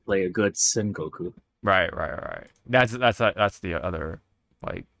someone to play a good Sengoku. Right. That's the other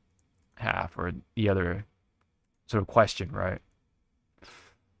like half or the other sort of question, right?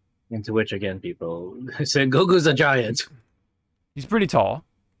 Into which again, people Sengoku's a giant. He's pretty tall.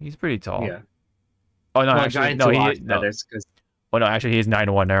 He's pretty tall. Yeah, Oh no, well, actually, giant no, to he us, no. that is, because Oh no, actually, he's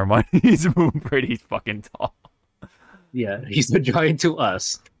 9'1". Never mind. He's pretty fucking tall. yeah, he's a giant to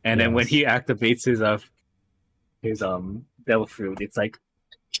us. And then when Yes. he activates his devil fruit, it's like,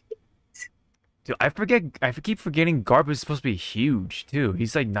 Dude, I keep forgetting Garp is supposed to be huge too.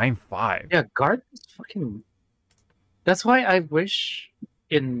 He's like 9'5". yeah, guard is fucking. That's why I wish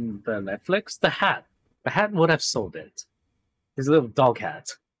in the Netflix the hat would have sold it. His little dog hat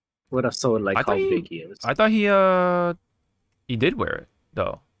would have sold like I how thought big he is. I thought he did wear it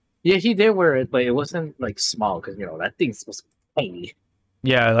though. Yeah, he did wear it, but it wasn't like small because that thing's supposed to be tiny.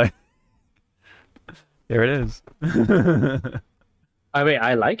 Yeah, like there it is. I mean,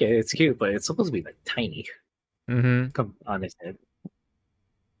 I like it; it's cute, but it's supposed to be like tiny. Mm-hmm. Come on his head.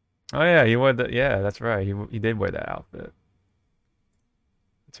 Oh yeah, he wore that. Yeah, that's right. He did wear that outfit.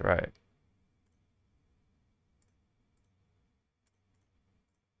 That's right.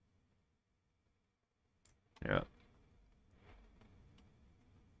 Yeah.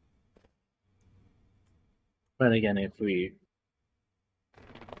 But again, if we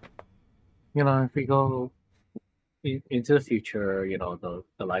go into the future, the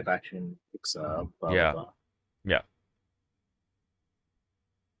live action picks up, blah Yeah. blah blah. Yeah.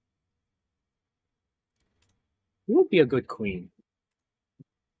 Who would be a good queen?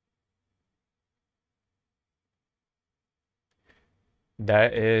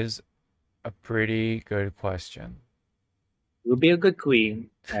 That is a pretty good question. Who would be a good queen,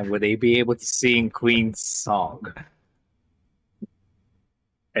 and would they be able to sing Queen's song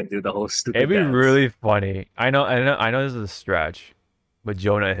and do the whole stupid It'd be dance? really funny. I know this is a stretch, but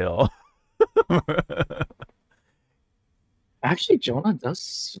Jonah Hill. Actually, Jonah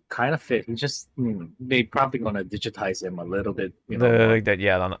does kind of fit. He just, they probably gonna digitize him a little bit, Like that,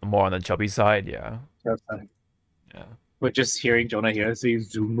 yeah, more on the chubby side, yeah. more. Yeah. But just hearing Jonah here say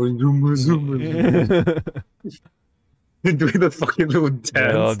 "Zuma Zuma Zuma," Zuma," and doing the fucking little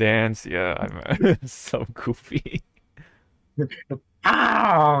Little dance. dance, yeah. I'm so goofy.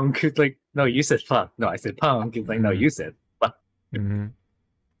 Punk! It's like, no, you said fuck. No, I said punk. It's like, no, you said fuck. Mm-hmm.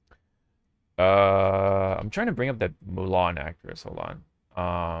 I'm trying to bring up that Mulan actress. Hold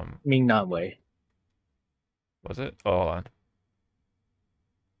on. Ming Na Wei. Was it? Oh, hold on.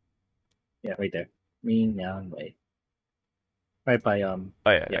 Yeah, right there. Ming Na Wei. Right by Oh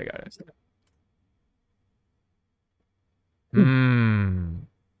yeah, yeah. I got it. Hmm.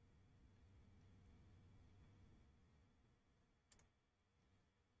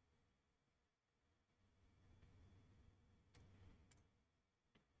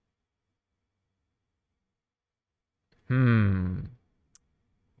 Hmm.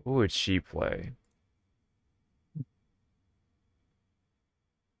 Who would she play?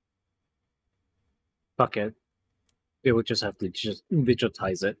 Fuck it. They would just have to just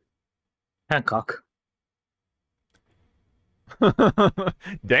digitize it. Hancock.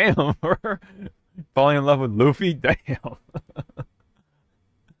 Damn, we're falling in love with Luffy. Damn.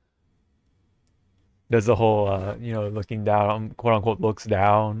 There's a whole, looking down, quote unquote, looks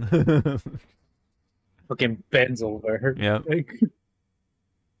down. Fucking bends over. Yeah. Like,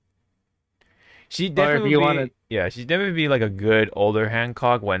 She or if definitely you be, wanna yeah, she'd definitely be like a good older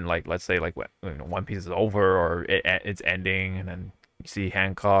Hancock when, like, let's say, like, when One Piece is over or it's ending, and then you see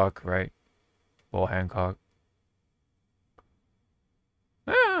Hancock, right? Full Hancock.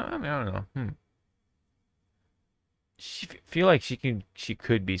 I mean, I don't know. Feel like she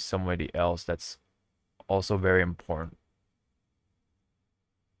could be somebody else that's also very important.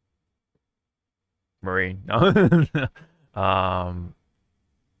 Marine. No. Um,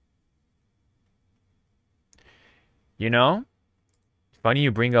 you know, funny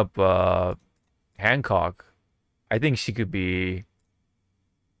you bring up Hancock. I think she could be.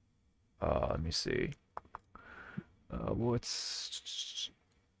 Let me see. What's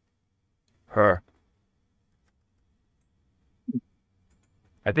her?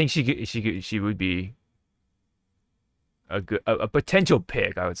 I think she would be a potential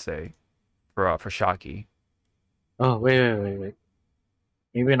pick, I would say, for Shaki. Oh, wait.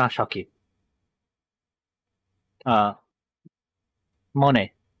 Maybe not Shocky.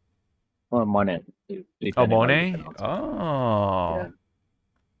 Monet. Or Monet. Oh, Depending on how you Monet? pronounce it. Oh. Yeah.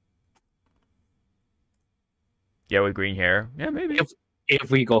 Yeah, with green hair. Yeah, maybe. If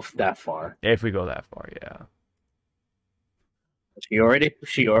we go that far. If we go that far, yeah. She already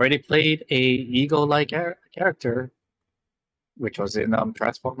played a eagle-like character, which was in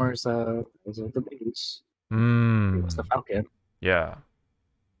Transformers. Was it the Beast? It was the Falcon. Yeah.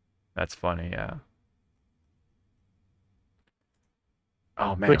 That's funny, yeah.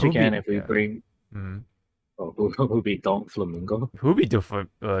 Oh man, Which again, if we bring, who be Don Flamingo? Who be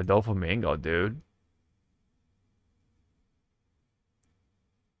Doflamingo, dude?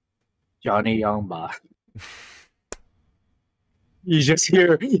 Johnny Youngba.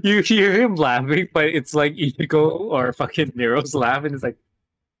 You hear him laughing, but it's like Ego or fucking Nero's laughing. It's like,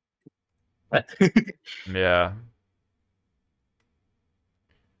 yeah.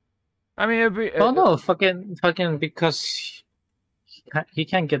 I mean, no, fucking because he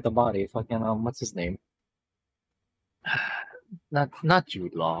can't get the body. Fucking what's his name? Not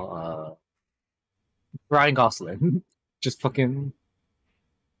Jude Law. Ryan Gosling. Just fucking.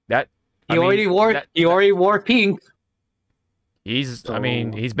 He already wore pink. I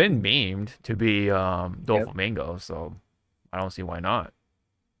mean, he's been memed to be Doflamingo, so I don't see why not.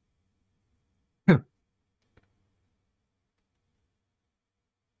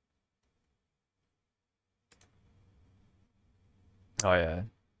 Oh yeah,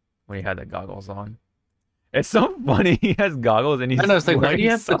 when he had the goggles on. It's so funny. He has goggles and he's. I know, it's like, why do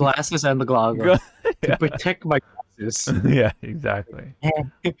you have the glasses and the goggles? To protect my glasses. Yeah, exactly.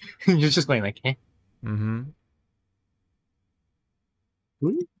 You're just going like, eh. Mm-hmm.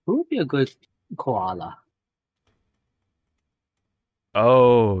 Who would be a good koala?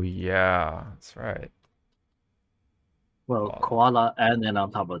 Oh yeah, that's right. Well, koala, and then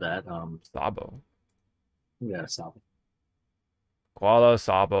on top of that, Sabo. Yeah, Sabo. Koala,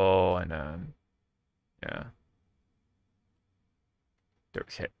 Sabo, and then yeah.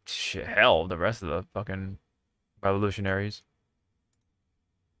 Hell, the rest of the fucking revolutionaries.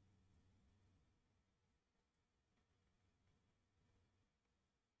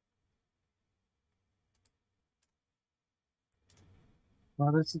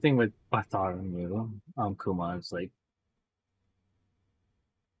 Well, that's the thing with Bataru Kuma. It's like,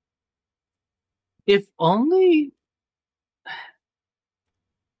 if only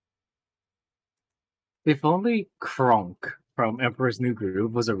Kronk from Emperor's New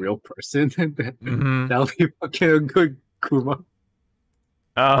Groove was a real person, that would be fucking a good Kuma.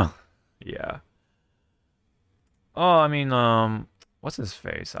 Oh, yeah. Oh, I mean, what's his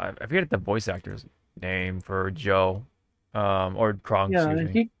face? I forget the voice actor's name for Joe, or Kronk. Yeah,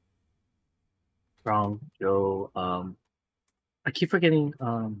 excuse me. Kronk, Joe. I keep forgetting.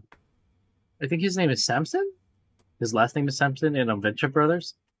 I think his name is Samson. His last name is Samson in Adventure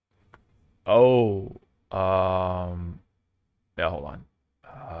Brothers. Oh, yeah. Hold on.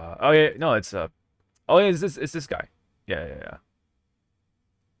 Oh yeah, no, it's oh yeah, it's this guy. Yeah.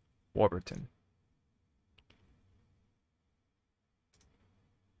 Warburton.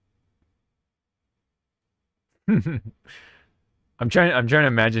 I'm trying to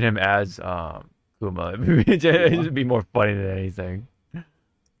imagine him as Kuma. It'd be more funny than anything.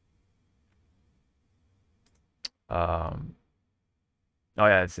 Oh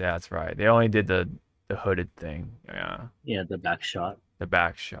yeah, that's right. They only did the hooded thing. Yeah. Yeah, the back shot. The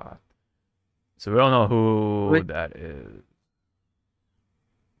back shot. So we don't know who that is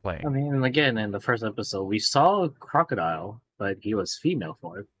playing. I mean, and again, in the first episode, we saw a crocodile, but he was female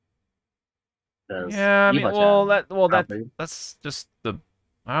for it. Yeah, I mean, that's just the,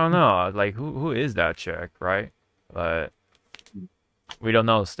 I don't know, like who is that chick, right? But we don't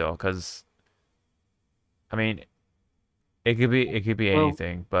know still, because I mean, it could be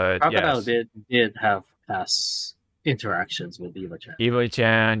anything, but Crocodile yes. did have past interactions with Eva-chan.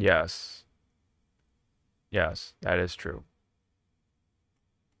 Eva-chan, yes, that is true.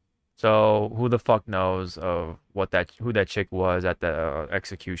 So who the fuck knows of who that chick was at the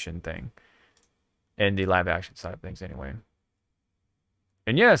execution thing? In the live action side of things, anyway.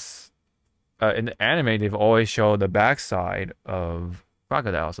 And yes, in the anime, they've always showed the backside of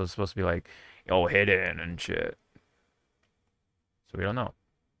Crocodile, so it's supposed to be like, oh, hidden and shit. So we don't know.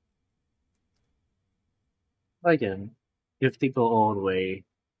 Again, if they go all the way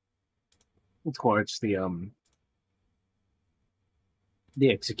towards the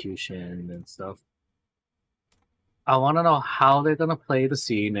execution and stuff, I want to know how they're gonna play the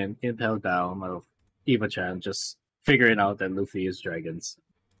scene in Impel Down of Eva-chan just figuring out that Luffy is dragons.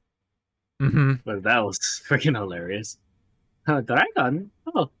 Mm-hmm. But that was freaking hilarious. Dragon?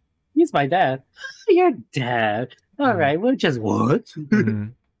 Oh, he's my dad. Your dad? All right, we'll just what? Mm-hmm.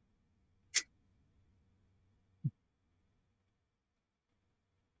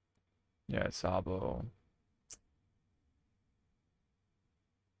 Yeah, Sabo.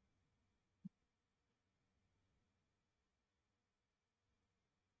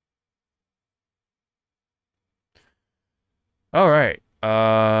 All right.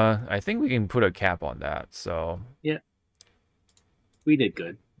 I think we can put a cap on that. So Yeah, we did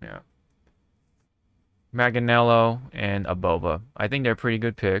good. yeah, Maganello and Abova. I think they're pretty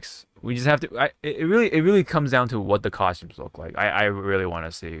good picks. We just have to. It really comes down to what the costumes look like. I really want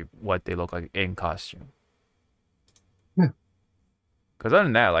to see what they look like in costume. Yeah. Because other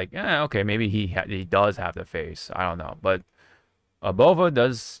than that, like, yeah, okay, maybe he does have the face. I don't know, but Abova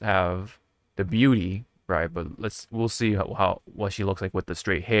does have the beauty. Right, but we'll see what she looks like with the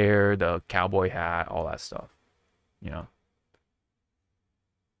straight hair, the cowboy hat, all that stuff. You know,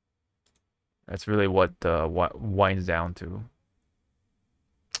 that's really what winds down to.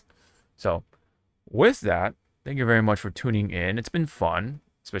 So, with that, thank you very much for tuning in. It's been fun,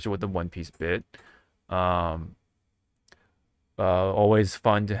 especially with the One Piece bit. Always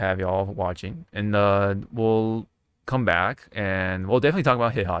fun to have y'all watching, and we'll come back and we'll definitely talk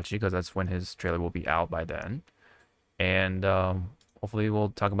about Hihachi because that's when his trailer will be out by then, and hopefully we'll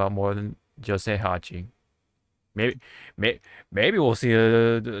talk about more than just Hihachi. Maybe we'll see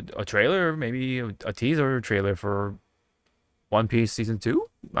a trailer, maybe a teaser trailer for One Piece season 2.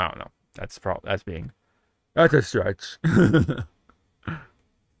 I don't know. That's a stretch.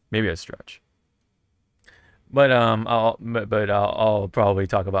 Maybe a stretch. But I'll probably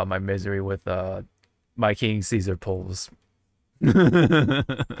talk about my misery with my King Caesar pulls. That's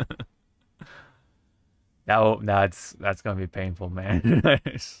gonna be painful, man.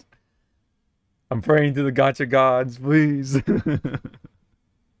 I'm praying to the gacha gods, please.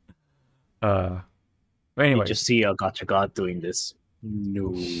 But anyway, You just see a gacha god doing this.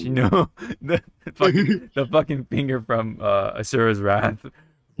 No. you know the fucking finger from Asura's Wrath.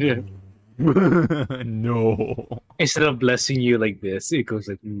 Yeah. No. Instead of blessing you like this, it goes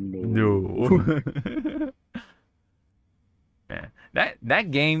like no. Man, that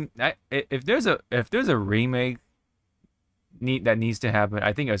game. If there's a remake that needs to happen,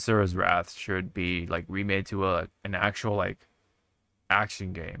 I think Asura's Wrath should be like remade to an actual like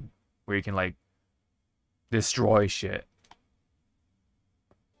action game where you can like destroy shit.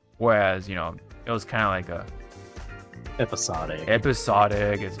 Whereas it was kind of like a Episodic.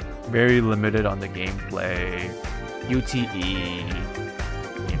 It's very limited on the gameplay, UTE,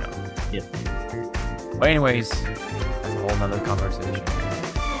 Yep. But anyways, that's a whole nother conversation.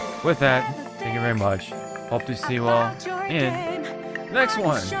 With that, thank you very much. Hope to see you all in the next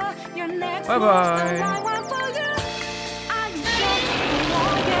one. Bye bye.